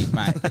ugly,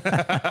 mate.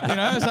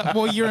 It's like,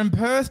 well, you're in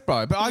Perth,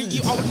 bro. But I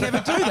would never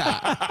do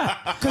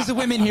that because the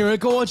women here are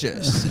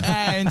gorgeous.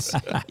 And,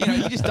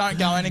 you just don't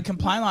go in and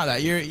complain like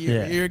that.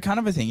 You're kind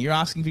of a thing. You're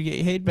asking to get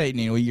your head beaten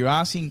in, or you're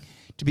asking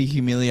to be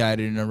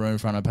humiliated in a room in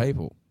front of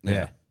people.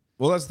 Yeah.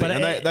 Well, that's the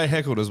thing. And they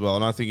heckled as well.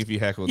 And I think if you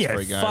heckle, it's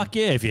free game. Fuck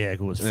yeah, if you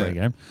heckle, it's free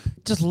game.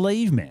 Just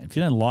leave, man, if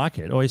you don't like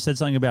it. Or he said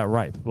something about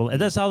rape. Well,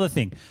 that's the other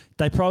thing.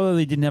 They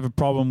probably didn't have a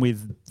problem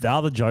with the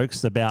other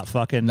jokes about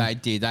fucking... They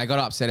did. They got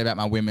upset about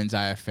my women's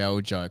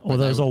AFL joke. Or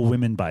those all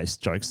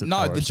women-based jokes. That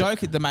No, were the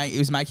joke it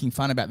was making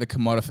fun about the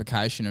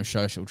commodification of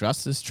social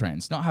justice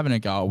trends. Not having a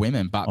go at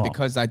women, but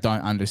because they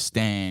don't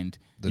understand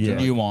the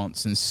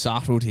nuance and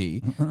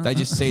subtlety, they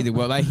just see the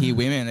world. They hear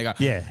women and they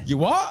go, you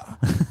what?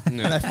 And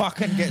they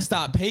fucking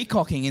start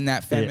peacocking in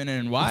that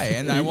feminine way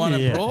and they want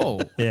to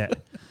brawl. Yeah.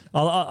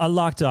 I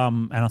liked,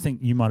 and I think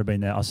you might have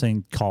been there. I've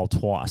seen Kyle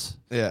twice.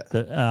 Yeah.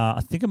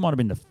 I think it might have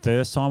been the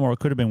first time, or it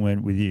could have been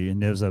with you.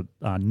 And there was a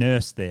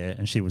nurse there,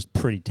 and she was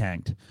pretty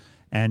tanked,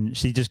 and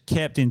she just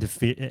kept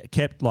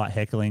like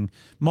heckling.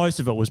 Most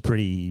of it was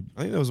pretty.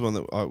 I think that was the one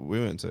that we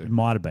went to. It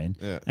might have been.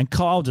 Yeah. And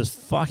Kyle just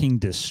fucking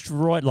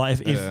destroyed. Like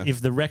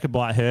if the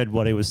Rechabite heard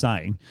what he was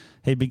saying,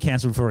 he'd be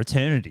cancelled for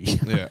eternity.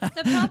 Yeah.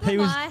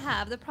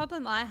 The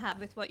problem I have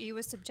with what you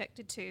were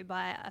subjected to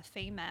by a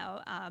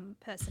female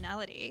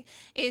personality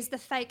is the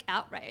fake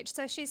outrage.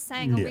 So she's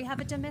saying, we have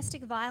a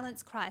domestic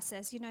violence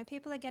crisis.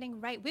 People are getting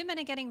raped. Women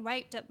are getting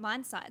raped at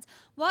mine sites.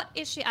 What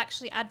is she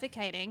actually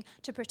advocating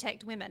to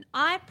protect women?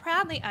 I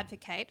proudly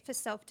advocate for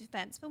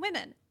self-defense for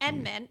women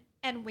and men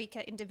and weaker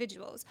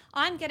individuals.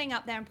 I'm getting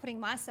up there and putting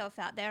myself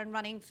out there and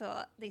running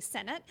for the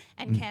Senate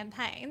and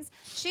campaigns.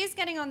 She's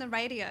getting on the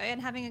radio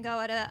and having a go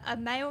at a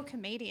male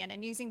comedian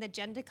and using the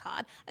gender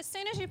card. As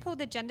soon as you pull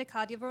the gender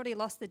card, you've already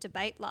lost the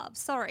debate, love.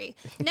 Sorry.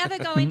 Never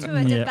go into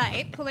a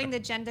debate pulling the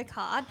gender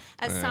card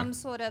as some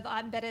sort of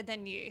I'm better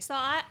than you. So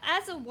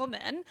as a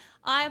woman,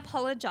 I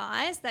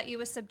apologise that you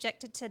were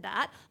subjected to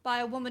that by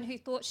a woman who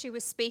thought she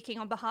was speaking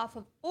on behalf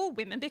of all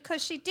women,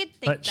 because she did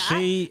think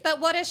but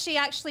what has she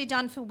actually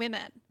done for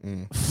women?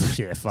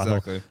 Yeah, fuck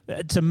exactly.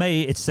 To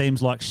me, it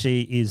seems like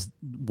she is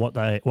what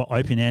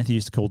Opie and Anthony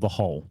used to call the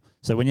whole.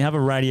 So when you have a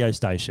radio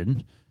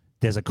station,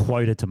 there's a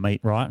quota to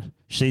meet, right?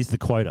 She's the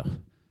quota.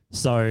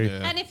 So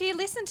And if you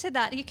listen listen to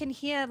that, you can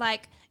hear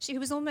like she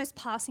was almost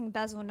passing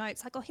Basil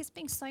notes, like, oh, he's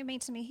being so mean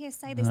to me. Here,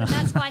 say this. And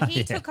that's why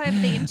he took over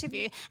the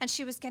interview, and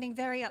she was getting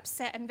very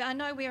upset. And I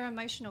know we're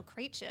emotional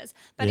creatures,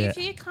 but if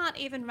you can't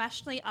even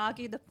rationally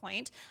argue the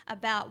point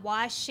about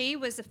why she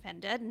was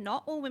offended,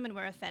 not all women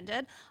were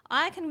offended,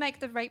 I can make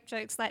the rape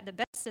jokes like the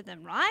best of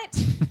them, right?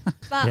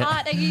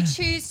 But you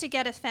choose to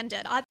get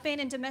offended. I've been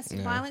in domestic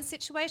violence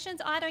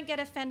situations. I don't get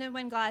offended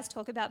when guys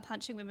talk about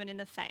punching women in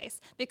the face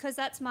because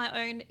that's my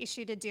own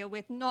issue to deal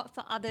with, not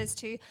for others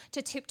to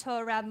tiptoe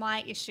around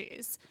my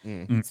issues.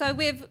 So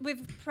we've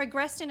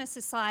progressed in a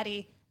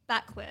society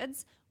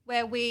backwards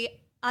where we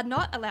are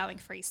not allowing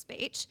free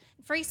speech.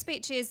 Free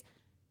speech is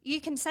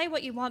you can say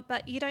what you want,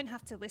 but you don't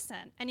have to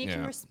listen. And you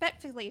can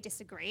respectfully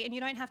disagree, and you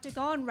don't have to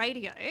go on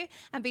radio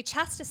and be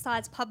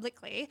chastised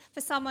publicly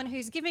for someone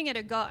who's giving it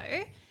a go.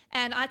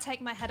 And I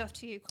take my hat off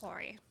to you,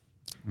 Corey.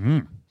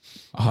 I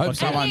hope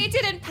someone. And he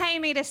didn't pay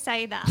me to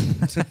say that.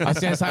 I was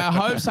going to say, I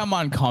hope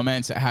someone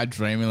comments at how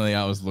dreamily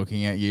I was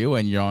looking at you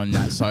when you're on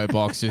that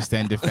soapbox just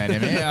then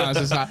defending me. And I was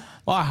just like,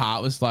 my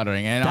heart was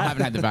fluttering, and I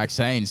haven't had the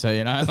vaccine, so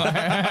you know.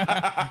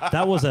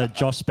 That was a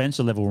Josh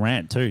Spencer level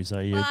rant too. So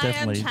you're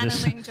definitely I am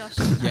channeling just.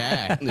 Josh.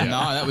 Yeah, no,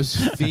 that was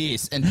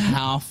fierce and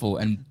powerful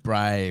and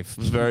brave. It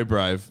was very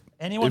brave.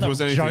 Anyone If it that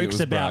was anything, it jokes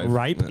was about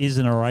brave. rape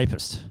isn't a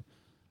rapist.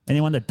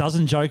 Anyone that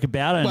doesn't joke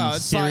about it Well, and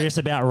it's serious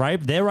about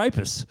rape, they're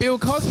rapists. Bill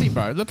Cosby,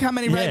 bro. Look how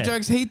many rape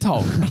jokes he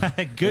told.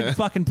 Good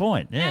fucking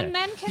point. Yeah. And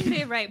men can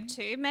be raped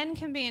too. Men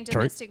can be in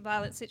domestic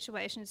violence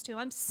situations too.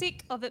 I'm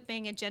sick of it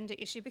being a gender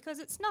issue because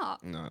it's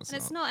not. No, it's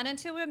It's not. And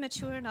until we're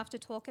mature enough to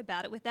talk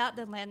about it without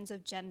the lens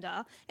of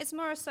gender, it's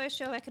more a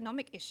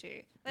socio-economic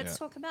issue. Let's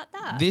talk about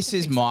that. This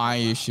is my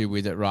issue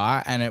with it,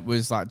 right? And it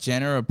was like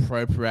Jenna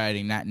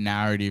appropriating that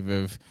narrative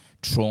of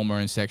trauma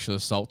and sexual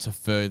assault to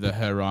further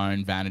her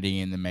own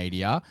vanity in the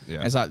media.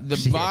 Yeah. It's like the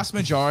vast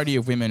majority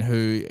of women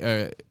who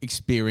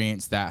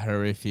experience that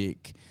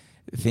horrific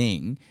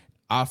thing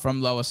are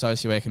from lower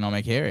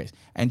socioeconomic areas.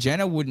 And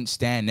Jenna wouldn't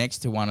stand next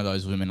to one of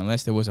those women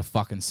unless there was a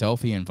fucking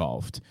selfie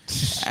involved.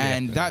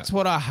 And that's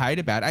what I hate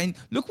about it. And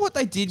look what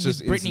they did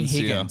with Brittany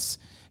insincere. Higgins.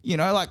 You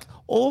know, like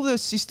all the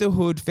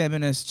sisterhood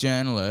feminist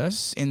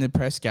journalists in the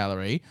press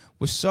gallery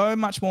were so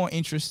much more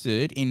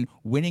interested in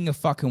winning a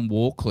fucking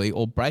Walkley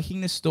or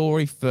breaking the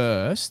story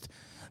first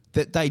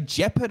that they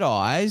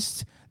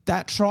jeopardized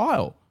that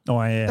trial.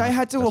 Oh, yeah. They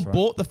had to That's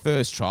abort the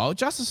first trial.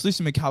 Justice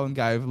Lucy McCullum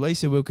gave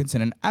Lisa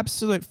Wilkinson an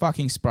absolute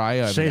fucking spray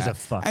over She's that. a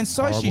fucking And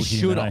so she horrible should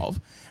human, eh?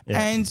 have.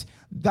 Yeah. And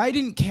they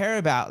didn't care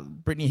about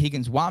Brittany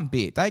Higgins one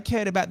bit. They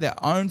cared about their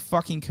own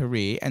fucking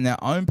career and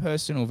their own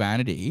personal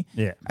vanity.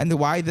 Yeah. And the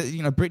way that,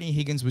 you know, Brittany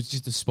Higgins was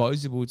just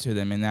disposable to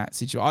them in that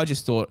situation. I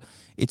just thought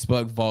it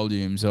spoke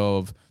volumes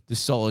of the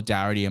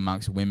solidarity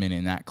amongst women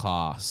in that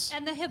class.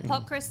 And the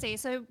hypocrisy.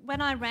 So when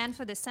I ran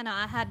for the Senate,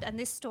 I had, and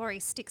this story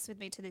sticks with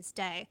me to this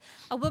day,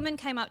 a woman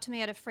came up to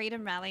me at a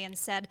freedom rally and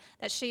said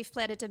that she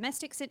fled a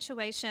domestic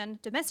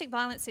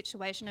violence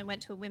situation and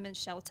went to a women's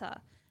shelter.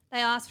 They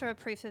asked for a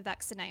proof of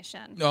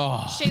vaccination.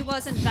 Oh. She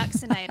wasn't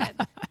vaccinated.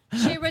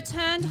 She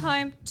returned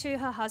home to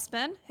her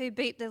husband, who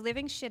beat the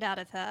living shit out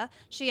of her.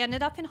 She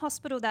ended up in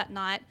hospital that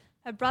night.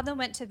 Her brother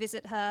went to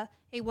visit her.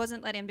 He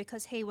wasn't let in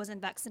because he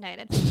wasn't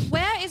vaccinated.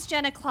 Where is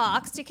Jenna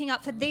Clark sticking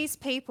up for these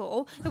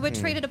people who were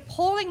treated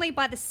appallingly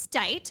by the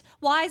state?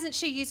 Why isn't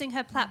she using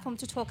her platform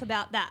to talk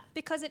about that?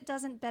 Because it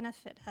doesn't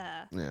benefit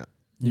her. Yeah.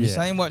 You're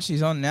saying what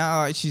she's on now,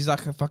 like, she's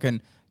like a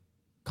fucking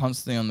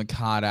constantly on the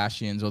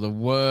Kardashians or the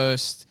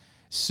worst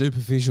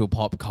superficial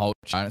pop culture.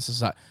 And it's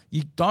just like,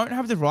 you don't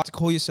have the right to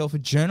call yourself a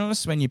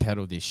journalist when you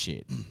peddle this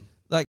shit.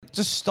 Like,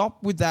 just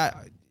stop with that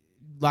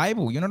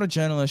label. You're not a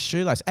journalist,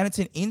 shoelace. And it's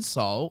an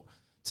insult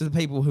to the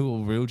people who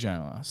are real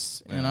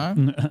journalists, you know?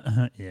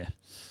 Yeah.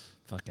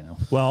 Fucking hell.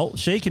 Well,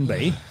 she can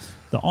be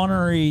the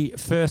honorary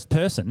first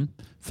person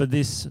for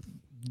this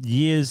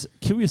year's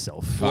Kill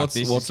Yourself. Fuck,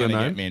 this is going to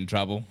get me in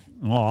trouble.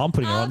 Oh, I'm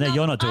putting it on there.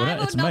 You're not doing I it.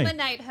 will It's me.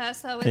 nominate her,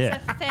 so it's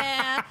a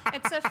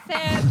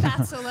fair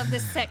battle of the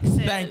sexes.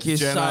 Thank you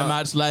so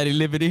much, Lady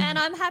Liberty. And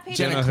I'm happy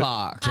Jenna to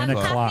Clark. I'm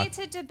Jenna happy Clark.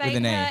 to With debate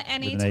an E. her With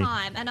an E.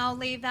 anytime, and I'll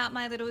leave out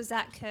my little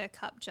Zach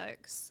Cup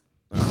jokes.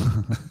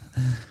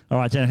 All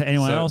right, Jenna.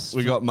 Anyone So else?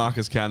 we got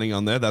Marcus Canning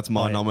on there. That's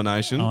my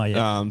nomination. Oh,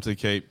 yeah. To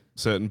keep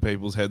certain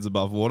people's heads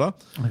above water.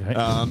 Okay.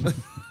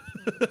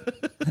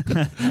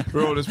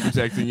 We're all just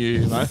protecting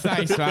you, mate.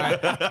 Thanks, mate.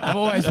 I've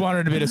always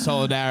wanted a bit of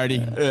solidarity.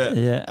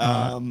 Yeah.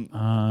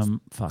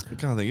 Fuck. I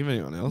can't think of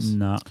anyone else.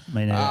 No,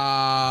 me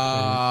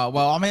neither.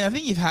 Well, I mean, I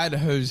think you've had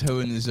Who's Who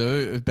in the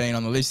Zoo have been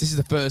on the list. This is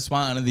the first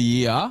one of the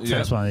year.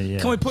 First one of the year.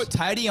 Can we put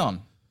Tatey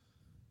on?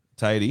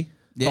 Tatey?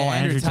 Yeah, Oh,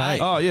 Andrew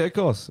Tate. Oh, yeah, of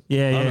course.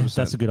 Yeah, 100%.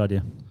 that's a good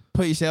idea.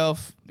 Put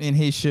yourself in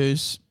his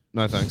shoes.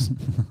 No, thanks.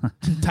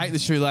 Take the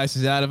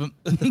shoelaces out of him.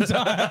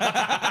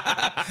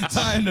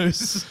 Tie a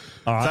noose.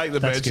 All right, Take the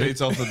that's bed good.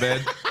 sheets off the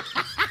bed.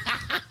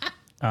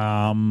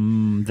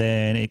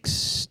 Then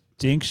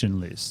Extinction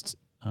List.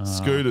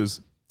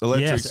 Scooters.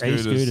 Electric yes,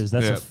 scooters. e-scooters.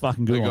 That's a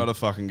fucking good They one. gotta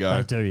fucking go.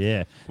 They do,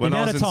 yeah. When the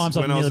I amount was of times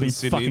in- I've when I was nearly in been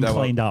Sydney, fucking they were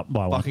cleaned up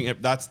by one.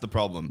 That's the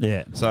problem.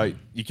 Yeah. So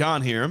you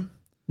can't hear them.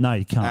 No,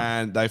 you can't.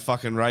 And they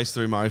fucking race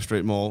through Murray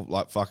Street Mall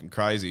like fucking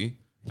crazy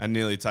and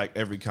nearly take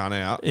every cunt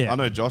out. Yeah. I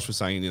know Josh was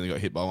saying he nearly got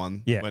hit by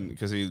one Yeah.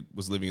 because he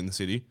was living in the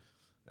city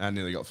and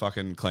nearly got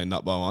fucking cleaned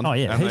up by one. Oh,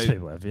 yeah, And heaps of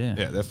people have, yeah.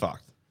 Yeah, they're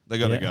fucked. They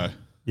got to Yeah. go.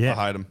 Yeah.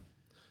 I hate them.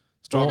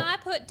 Can I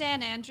put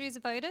Dan Andrews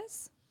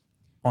voters?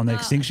 On the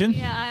extinction?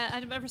 Yeah, I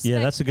respect Yeah,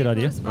 that's a good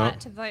idea. people's right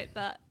to vote,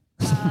 but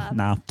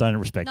Nah, don't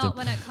respect not it.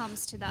 when it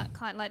comes to that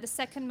kind. Like the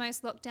second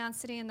most locked down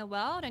city in the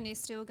world, and you're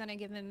still going to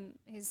give him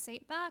his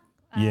seat back.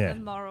 I Yeah. have a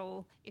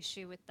moral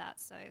issue with that.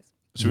 So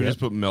Should we Yep. just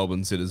put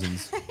Melbourne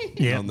citizens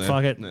Yeah, on there?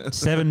 fuck it.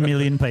 7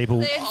 million people.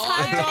 the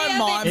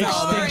entirety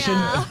of Extinction.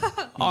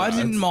 I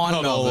didn't mind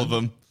Not all of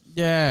Melbourne. them.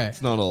 Yeah.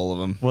 It's not all of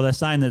them. Well, they're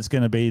saying that it's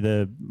going to be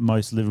the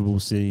most livable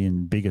city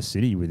and biggest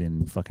city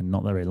within fucking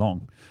not very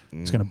long.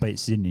 It's going to beat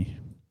Sydney,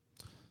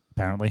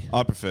 apparently.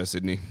 I prefer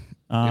Sydney. If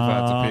I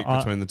had to pick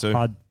between the two.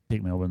 I'd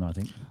pick Melbourne, I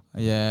think.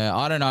 Yeah,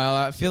 I don't know.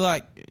 I feel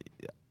like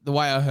the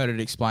way I heard it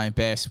explained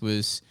best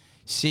was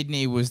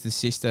Sydney was the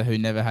sister who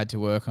never had to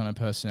work on her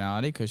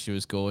personality because she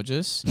was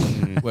gorgeous,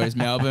 whereas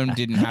Melbourne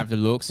didn't have the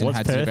looks and What's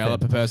had to Perth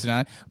develop then? a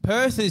personality.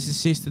 Perth is the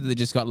sister that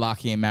just got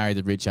lucky and married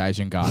the rich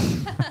Asian guy.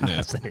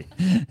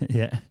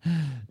 Yeah.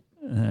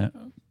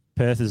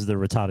 Perth is the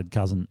retarded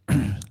cousin.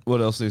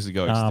 What else needs to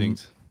go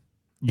extinct?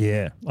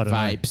 Yeah, I don't know.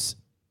 Vapes.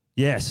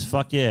 Yes,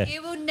 fuck yeah.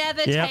 you will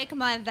never Yep. take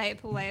my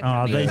vape away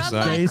Oh, from me. these, From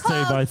my these two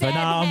cold both. No, dead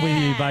I'm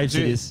with you. Vapes Do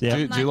it you, is. Yeah.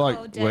 do you like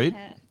cold dead weed?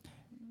 hair.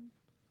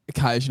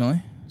 Occasionally,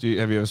 Have you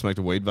ever smoked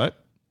a weed vape?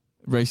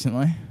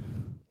 recently.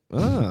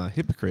 Ah,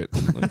 hypocrite.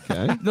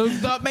 Okay. No,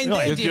 I mean, Look,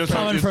 they're you're different.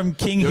 coming from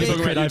King you're talking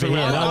Hypocrite about- over you're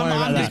here. talking Don't about- worry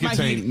I'm about just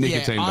that. making-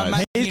 nicotine I'm based.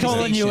 making He's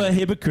calling you a distinction.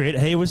 hypocrite.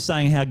 He was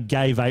saying how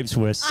gay vapes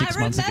were 6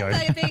 months ago. I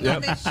remember being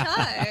on this show.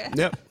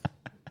 Yep.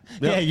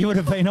 Yeah, you would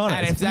have been on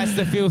And it. if that's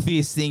the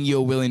filthiest thing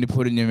you're willing to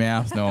put in your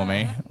mouth,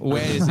 Normie,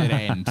 where does it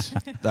end?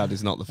 That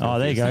is not the Oh,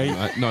 there you filthiest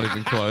go. thing, mate. Not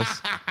even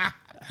close.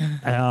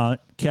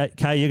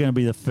 Kay, you're going to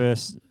be the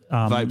first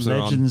Vapes are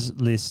on. Legends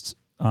list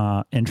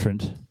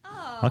entrant.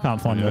 I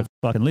can't find your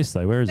fucking list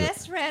though. Where is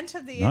Best rant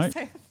of the it? year No,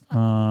 so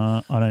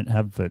far. I don't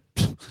have it.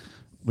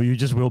 Well, you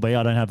just will be.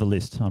 I don't have the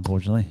list,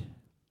 unfortunately.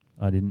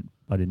 I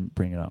didn't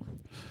bring it up.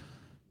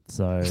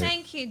 So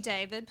Thank you,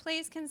 David.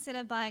 Please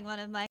consider buying one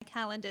of my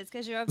calendars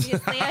because you're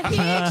obviously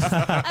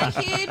a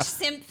huge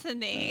simp for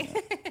me.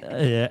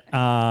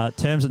 yeah,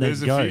 terms that need There's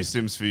to a go. few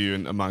sims for you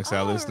amongst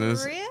our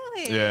listeners.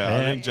 Really? Yeah, I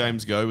Yeah. think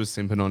James Go was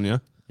simping on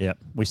you. Yeah,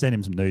 we sent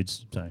him some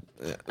nudes. So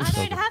I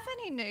don't have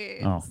any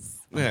nudes. Oh.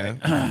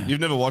 Yeah. You've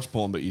never watched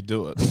porn, but you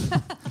do it.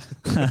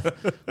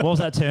 what was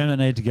that term that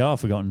needed to go? I've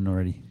forgotten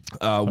already.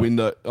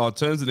 Window. Oh,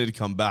 terms that need to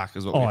come back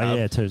is what Oh we have.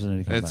 yeah, terms that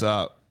need to come It's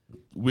back.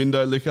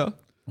 window licker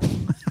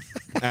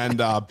and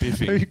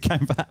biffing. Who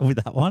came back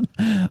with that one?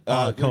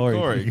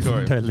 Corey.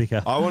 Corey.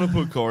 Liquor. I want to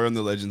put Corey on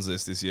the Legends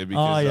list this year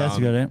because Oh, yeah, that's a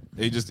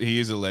good he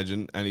is a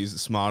legend and he's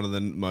smarter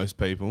than most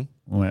people.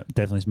 Well,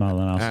 definitely smarter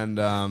than us.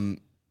 And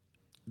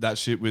that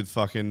shit with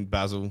fucking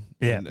Basil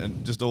Yeah.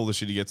 and just all the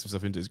shit he gets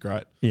himself into is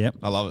great. Yep.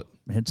 I love it.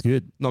 It's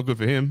good. Not good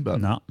for him, but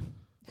No.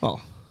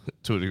 oh,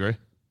 to a degree.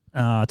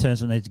 Terms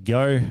that need to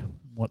go.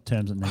 What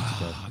terms that need to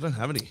go? I don't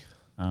have any.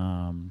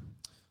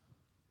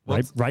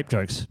 Rape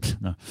jokes.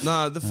 No.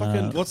 No, the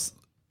fucking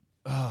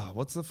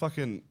what's the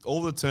fucking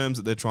all the terms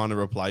that they're trying to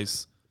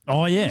replace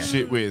Oh yeah.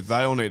 shit with,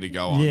 they all need to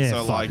go on. Yeah, so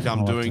fuck, like I I'm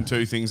like doing that.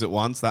 two things at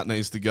once, that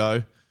needs to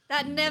go.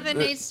 That never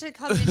needs to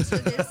come into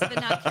this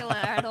vernacular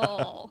at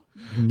all.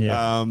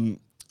 Yeah.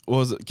 What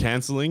was it?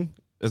 Cancelling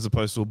as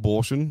opposed to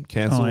abortion.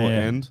 Cancel Oh, or yeah.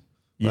 end.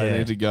 They Yeah.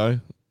 need to go.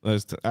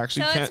 Those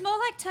actually So it's more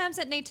like terms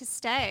that need to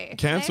stay.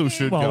 cancel Maybe-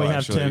 should Well, go. we have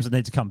actually. terms that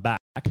need to come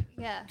back.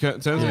 Yeah.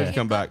 Terms need Yeah. to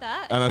come You've got back,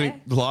 that, and I okay.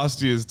 think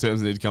last year's terms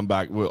that need to come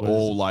back were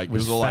all like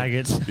was all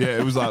faggots. like yeah,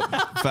 it was like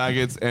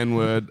faggots, N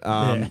word,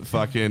 Yeah.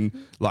 fucking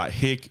like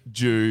hick,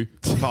 Jew,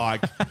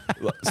 kike,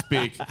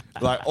 spick,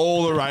 like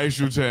all the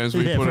racial terms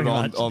we Yeah, put it pretty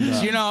on. much. On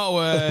Do you know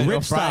a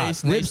Rip phrase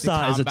start. Rip needs to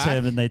start is come a back?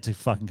 term that needs to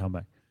fucking come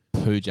back.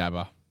 Poo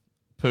jabber.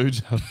 poo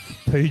job.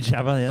 Poo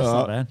jabber. Yeah, that's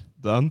not bad.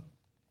 Done.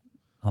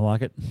 I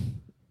like it.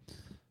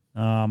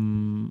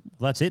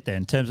 That's it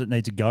then. Terms that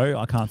need to go.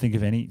 I can't think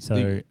of any. So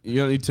You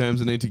got any terms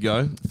that need to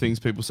go? Things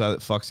people say that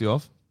fucks you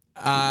off?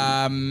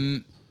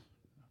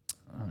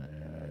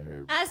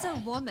 As a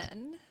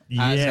woman,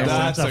 yeah,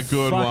 That's a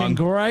good fucking one.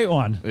 great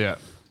one. Yeah.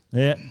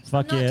 Yeah,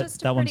 fuck not yeah,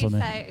 just a that one's pretty on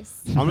there.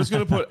 face. I'm just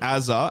gonna put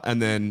Azza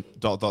and then ...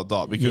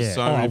 because Yeah.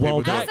 so Oh, many well,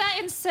 people do that- it. Does that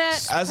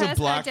insert as a person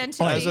black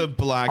identity?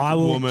 I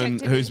will- woman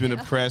who's been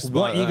oppressed by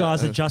What you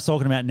guys that, are just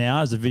talking about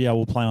now is the video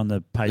we'll play on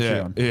the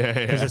Patreon. yeah.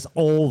 Because it's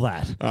all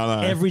that.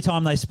 I know. Every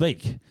time they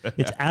speak,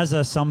 it's as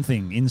a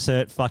something.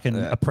 Insert fucking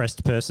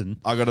oppressed person.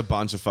 I got a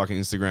bunch of fucking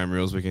Instagram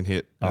reels we can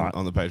hit Alright.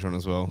 on the Patreon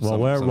as well. Well,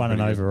 Some- we're some running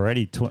pretty over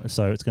already,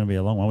 so it's going to be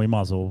a long one. We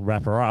might as well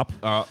wrap her up.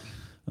 good. Alright.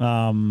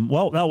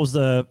 Well, that was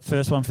the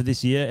first one for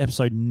this year,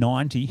 episode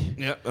 90.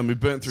 Yep, and we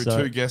burnt through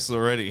So- 2 guests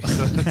already.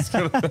 So it's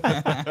gonna-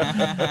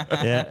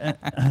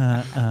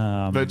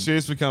 Yeah. but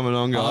cheers for coming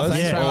on, guys.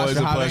 thanks very much Always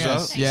for a having pleasure.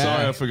 us. Yeah.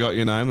 Sorry I forgot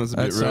your name. That's a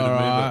bit That's rude of me,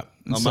 alright.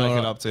 but I'll It's make it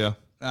alright. up to you.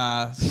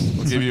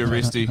 I'll give you a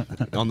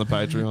wristy on the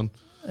Patreon.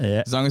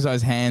 Yeah. As long as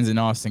those hands are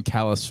nice and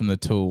callous from the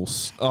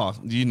tools. Oh,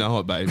 you know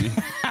it, baby.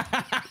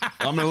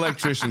 I'm an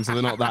electrician, so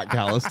they're not that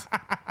calloused.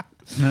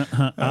 Sort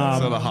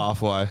of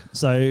halfway.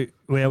 So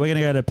we're going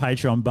to go to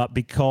Patreon, but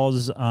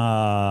because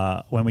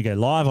when we go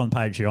live on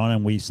Patreon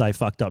and we say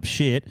fucked up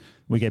shit,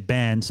 we get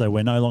banned. So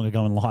we're no longer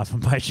going live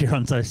on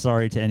Patreon. So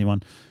sorry to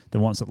anyone that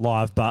wants it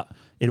live, but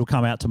it'll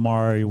come out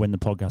tomorrow when the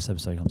podcast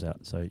episode comes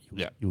out. So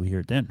you'll hear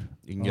it then.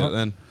 You can get it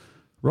then.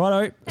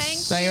 Righto. Thank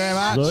you very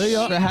much See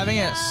ya. for having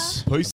us. Peace.